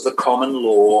rules of the common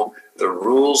law, the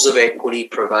rules of equity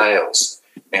prevails.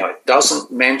 Now, it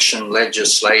doesn't mention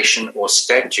legislation or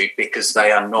statute because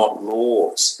they are not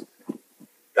laws.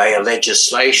 They are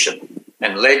legislation.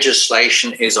 And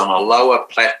legislation is on a lower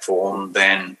platform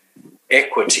than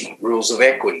equity, rules of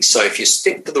equity. So if you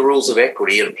stick to the rules of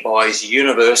equity, it applies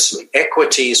universally.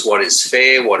 Equity is what is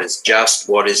fair, what is just,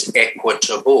 what is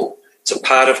equitable. It's a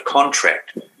part of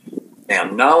contract. Now,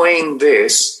 knowing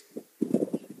this,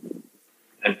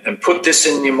 and put this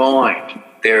in your mind,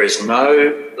 there is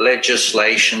no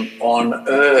legislation on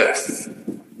earth,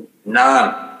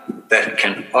 none, that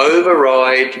can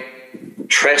override,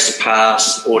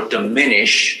 trespass, or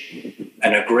diminish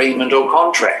an agreement or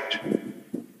contract.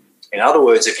 In other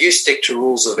words, if you stick to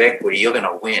rules of equity, you're going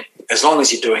to win, as long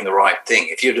as you're doing the right thing.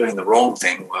 If you're doing the wrong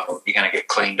thing, well, you're going to get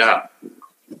cleaned up.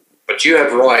 But you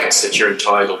have rights that you're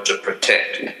entitled to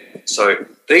protect. So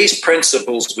these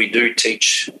principles we do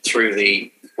teach through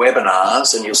the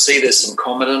webinars, and you'll see there's some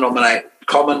common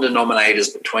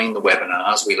denominators between the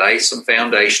webinars. We lay some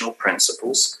foundational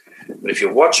principles. But if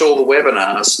you watch all the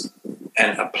webinars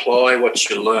and apply what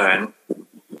you learn,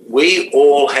 we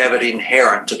all have it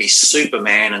inherent to be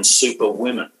Superman and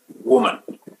Superwoman.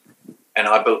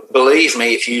 And believe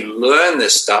me, if you learn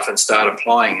this stuff and start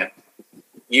applying it,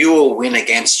 you will win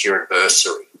against your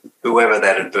adversary, whoever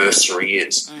that adversary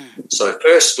is. So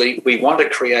firstly, we want to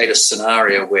create a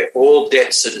scenario where all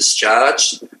debts are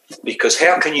discharged, because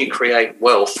how can you create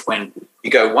wealth when you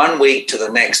go 1 week to the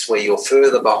next where you're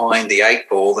further behind the 8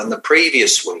 ball than the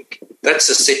previous week? That's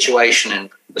the situation in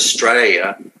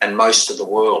Australia and most of the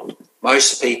world.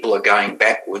 Most people are going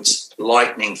backwards,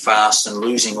 lightning fast, and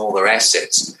losing all their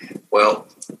assets. Well,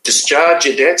 discharge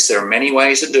your debts. There are many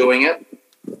ways of doing it.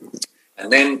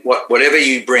 And then whatever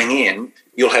you bring in,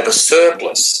 you'll have a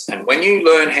surplus. And when you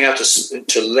learn how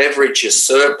to leverage your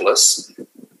surplus,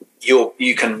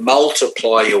 you can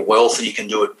multiply your wealth, and you can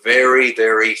do it very,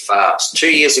 very fast. 2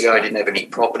 years ago, I didn't have any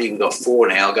property. We've got 4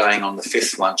 now, going on the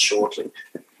 5th one shortly.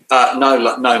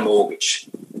 No mortgage.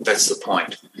 That's the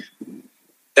point.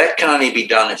 That can only be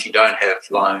done if you don't have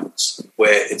loans,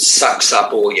 where it sucks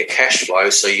up all your cash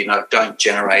flow so you don't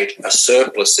generate a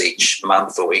surplus each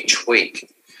month or each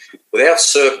week. Without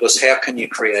surplus, how can you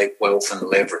create wealth and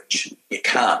leverage? You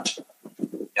can't.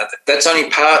 Now, that's only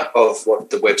part of what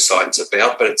the website's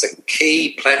about, but it's a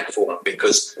key platform,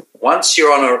 because once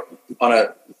you're on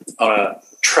a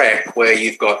track where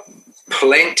you've got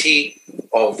plenty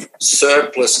of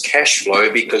surplus cash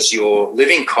flow because your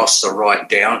living costs are right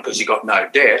down because you've got no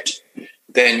debt,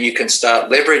 then you can start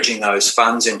leveraging those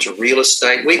funds into real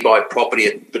estate. We buy property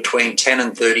at between 10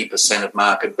 and 30% of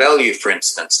market value, for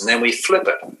instance, and then we flip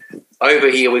it. Over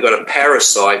here, we've got a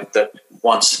parasite that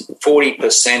wants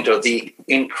 40% of the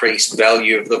increased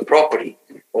value of the property.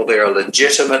 Well, there are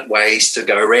legitimate ways to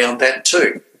go around that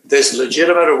too. There's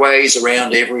legitimate ways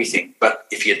around everything, but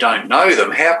if you don't know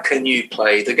them, how can you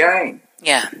play the game?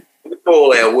 Yeah. We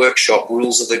call our workshop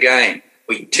rules of the game.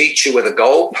 We teach you where the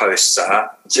goalposts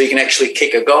are so you can actually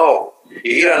kick a goal. If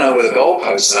you don't know where the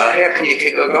goalposts are, how can you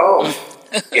kick a goal?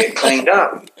 Get cleaned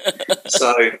up.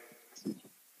 So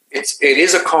it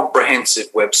is a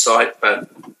comprehensive website, but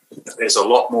there's a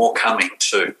lot more coming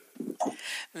too.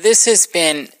 This has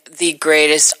been the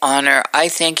greatest honor. I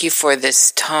thank you for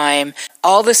this time.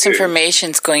 All this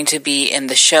information is going to be in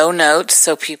the show notes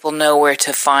so people know where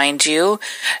to find you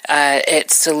at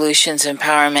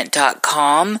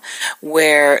solutionsempowerment.com,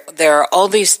 where there are all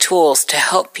these tools to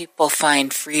help people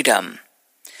find freedom.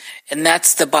 And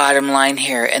that's the bottom line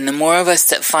here. And the more of us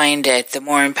that find it, the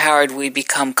more empowered we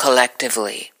become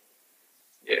collectively.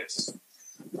 Yes.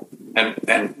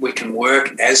 And we can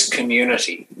work as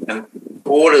community. And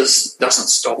borders doesn't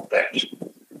stop that.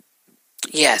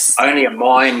 Yes. Only a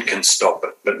mind can stop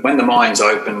it. But when the mind's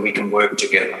open, we can work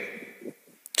together.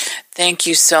 Thank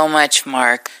you so much,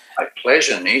 Mark. My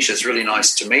pleasure, Nish. It's really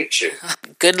nice to meet you.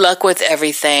 Good luck with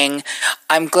everything.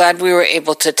 I'm glad we were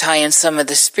able to tie in some of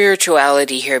the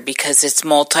spirituality here because it's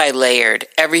multi-layered.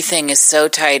 Everything is so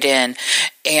tied in.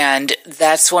 And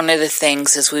that's one of the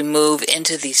things as we move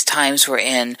into these times we're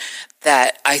in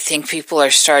that I think people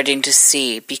are starting to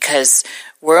see because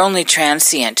we're only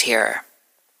transient here.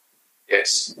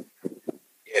 Yes.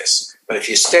 Yes. But if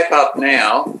you step up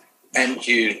now and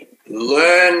you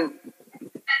learn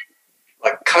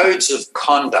like codes of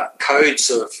conduct, codes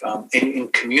of in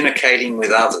communicating with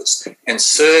others and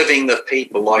serving the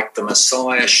people like the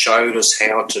Messiah showed us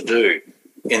how to do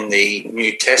in the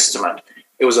New Testament.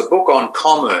 It was a book on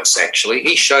commerce, actually.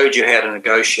 He showed you how to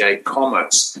negotiate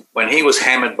commerce. When he was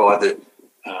hammered by the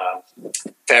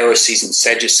Pharisees and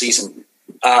Sadducees and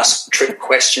asked trick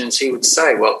questions, he would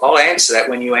say, well, I'll answer that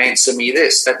when you answer me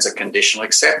this. That's a conditional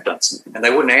acceptance. And they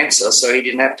wouldn't answer, so he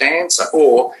didn't have to answer.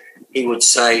 Or he would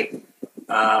say,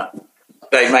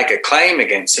 they'd make a claim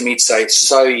against him. He'd say,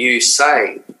 so you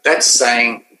say. That's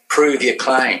saying, prove your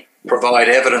claim, provide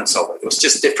evidence of it. It was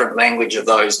just different language of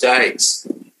those days.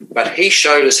 But he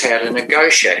showed us how to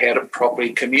negotiate, how to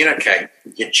properly communicate.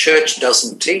 Your church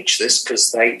doesn't teach this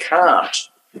because they can't.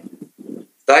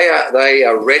 They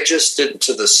are registered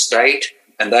to the state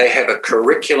and they have a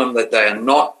curriculum that they are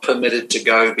not permitted to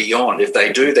go beyond. If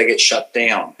they do, they get shut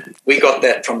down. We got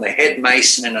that from the head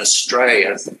mason in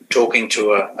Australia talking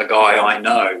to a guy I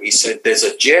know. He said there's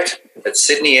a jet at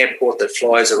Sydney Airport that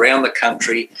flies around the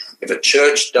country. If a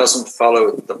church doesn't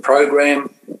follow the program,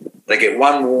 they get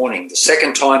one warning. The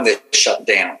second time, they're shut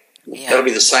down. Yeah. That'll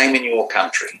be the same in your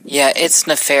country. Yeah, it's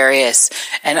nefarious.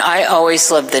 And I always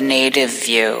love the native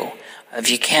view of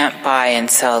you can't buy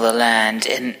and sell the land.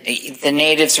 And the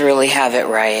natives really have it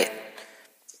right.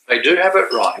 They do have it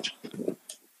right.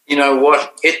 You know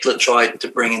what? Hitler tried to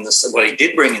bring in he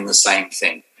did bring in the same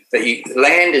thing, that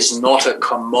land is not a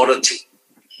commodity.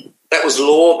 That was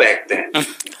law back then.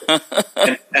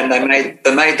 and they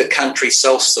made the country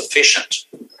self-sufficient.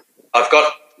 I've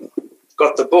got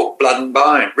the book Blood and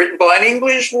Bone, written by an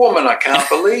English woman, I can't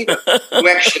believe it, who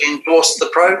actually endorsed the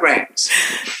programs.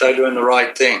 They're doing the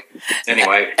right thing.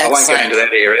 Anyway, I won't go into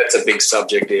that area. It's a big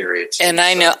subject area too. And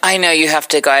I know you have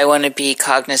to go. I want to be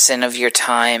cognizant of your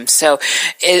time. So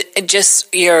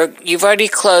you've already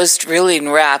closed really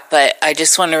and wrap, but I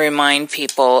just want to remind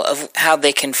people of how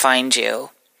they can find you.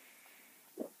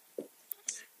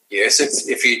 Yes,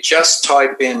 if you just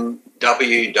type in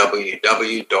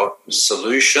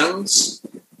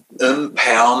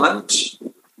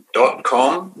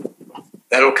www.solutionsempowerment.com.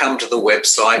 That'll come to the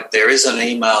website. There is an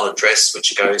email address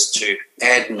which goes to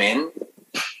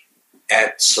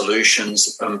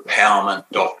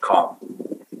admin@solutionsempowerment.com.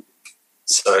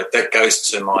 So that goes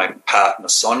to my partner,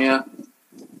 Sonia.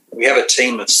 We have a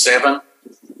team of 7,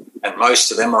 and most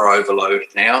of them are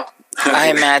overloaded now. I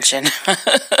imagine.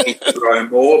 We need to grow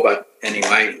more, but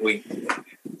anyway,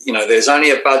 there's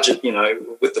only a budget,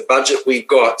 with the budget we've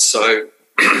got, so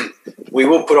we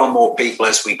will put on more people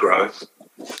as we grow.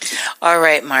 All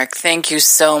right, Mark, thank you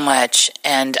so much,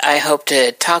 and I hope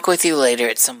to talk with you later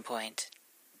at some point.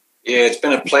 Yeah, it's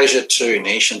been a pleasure too,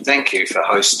 Nish, and thank you for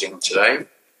hosting today.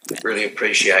 Really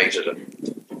appreciated it.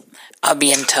 A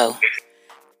bientôt.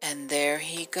 And there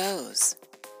he goes,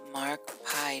 Mark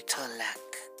Pytellek.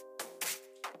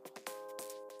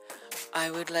 I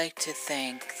would like to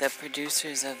thank the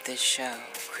producers of this show,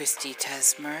 Christy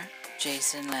Tesmer,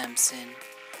 Jason Lamson,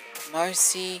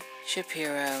 Marcy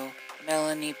Shapiro,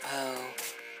 Melanie Poe,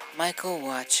 Michael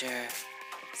Watcher,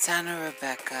 Sana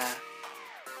Rebecca,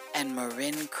 and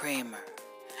Marin Kramer,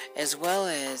 as well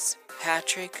as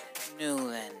Patrick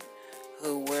Newland,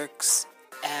 who works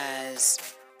as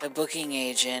the booking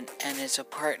agent and is a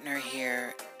partner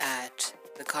here at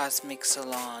the Cosmic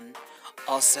Salon,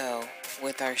 also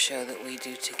with our show that we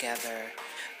do together,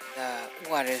 The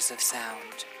Waters of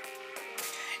Sound.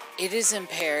 It is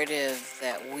imperative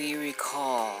that we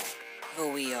recall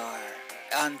who we are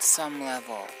on some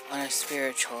level, on a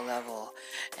spiritual level.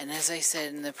 And as I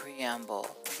said in the preamble,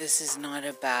 this is not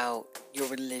about your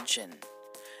religion.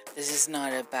 This is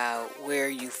not about where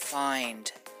you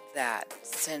find that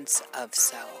sense of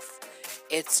self.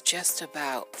 It's just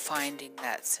about finding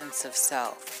that sense of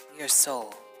self, your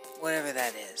soul, whatever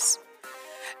that is.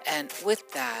 And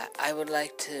with that, I would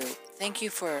like to thank you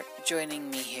for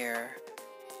joining me here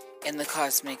in the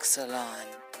Cosmic Salon.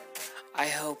 I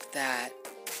hope that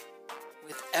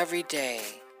with every day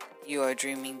you are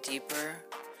dreaming deeper,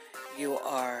 you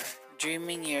are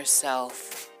dreaming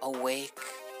yourself awake,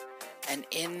 and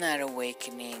in that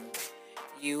awakening,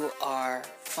 you are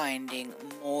finding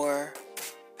more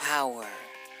power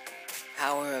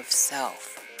of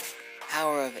self,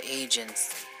 power of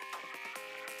agency.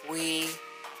 We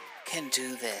can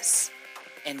do this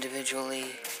individually,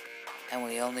 and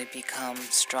we only become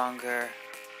stronger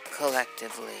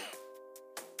collectively.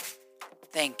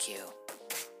 Thank you.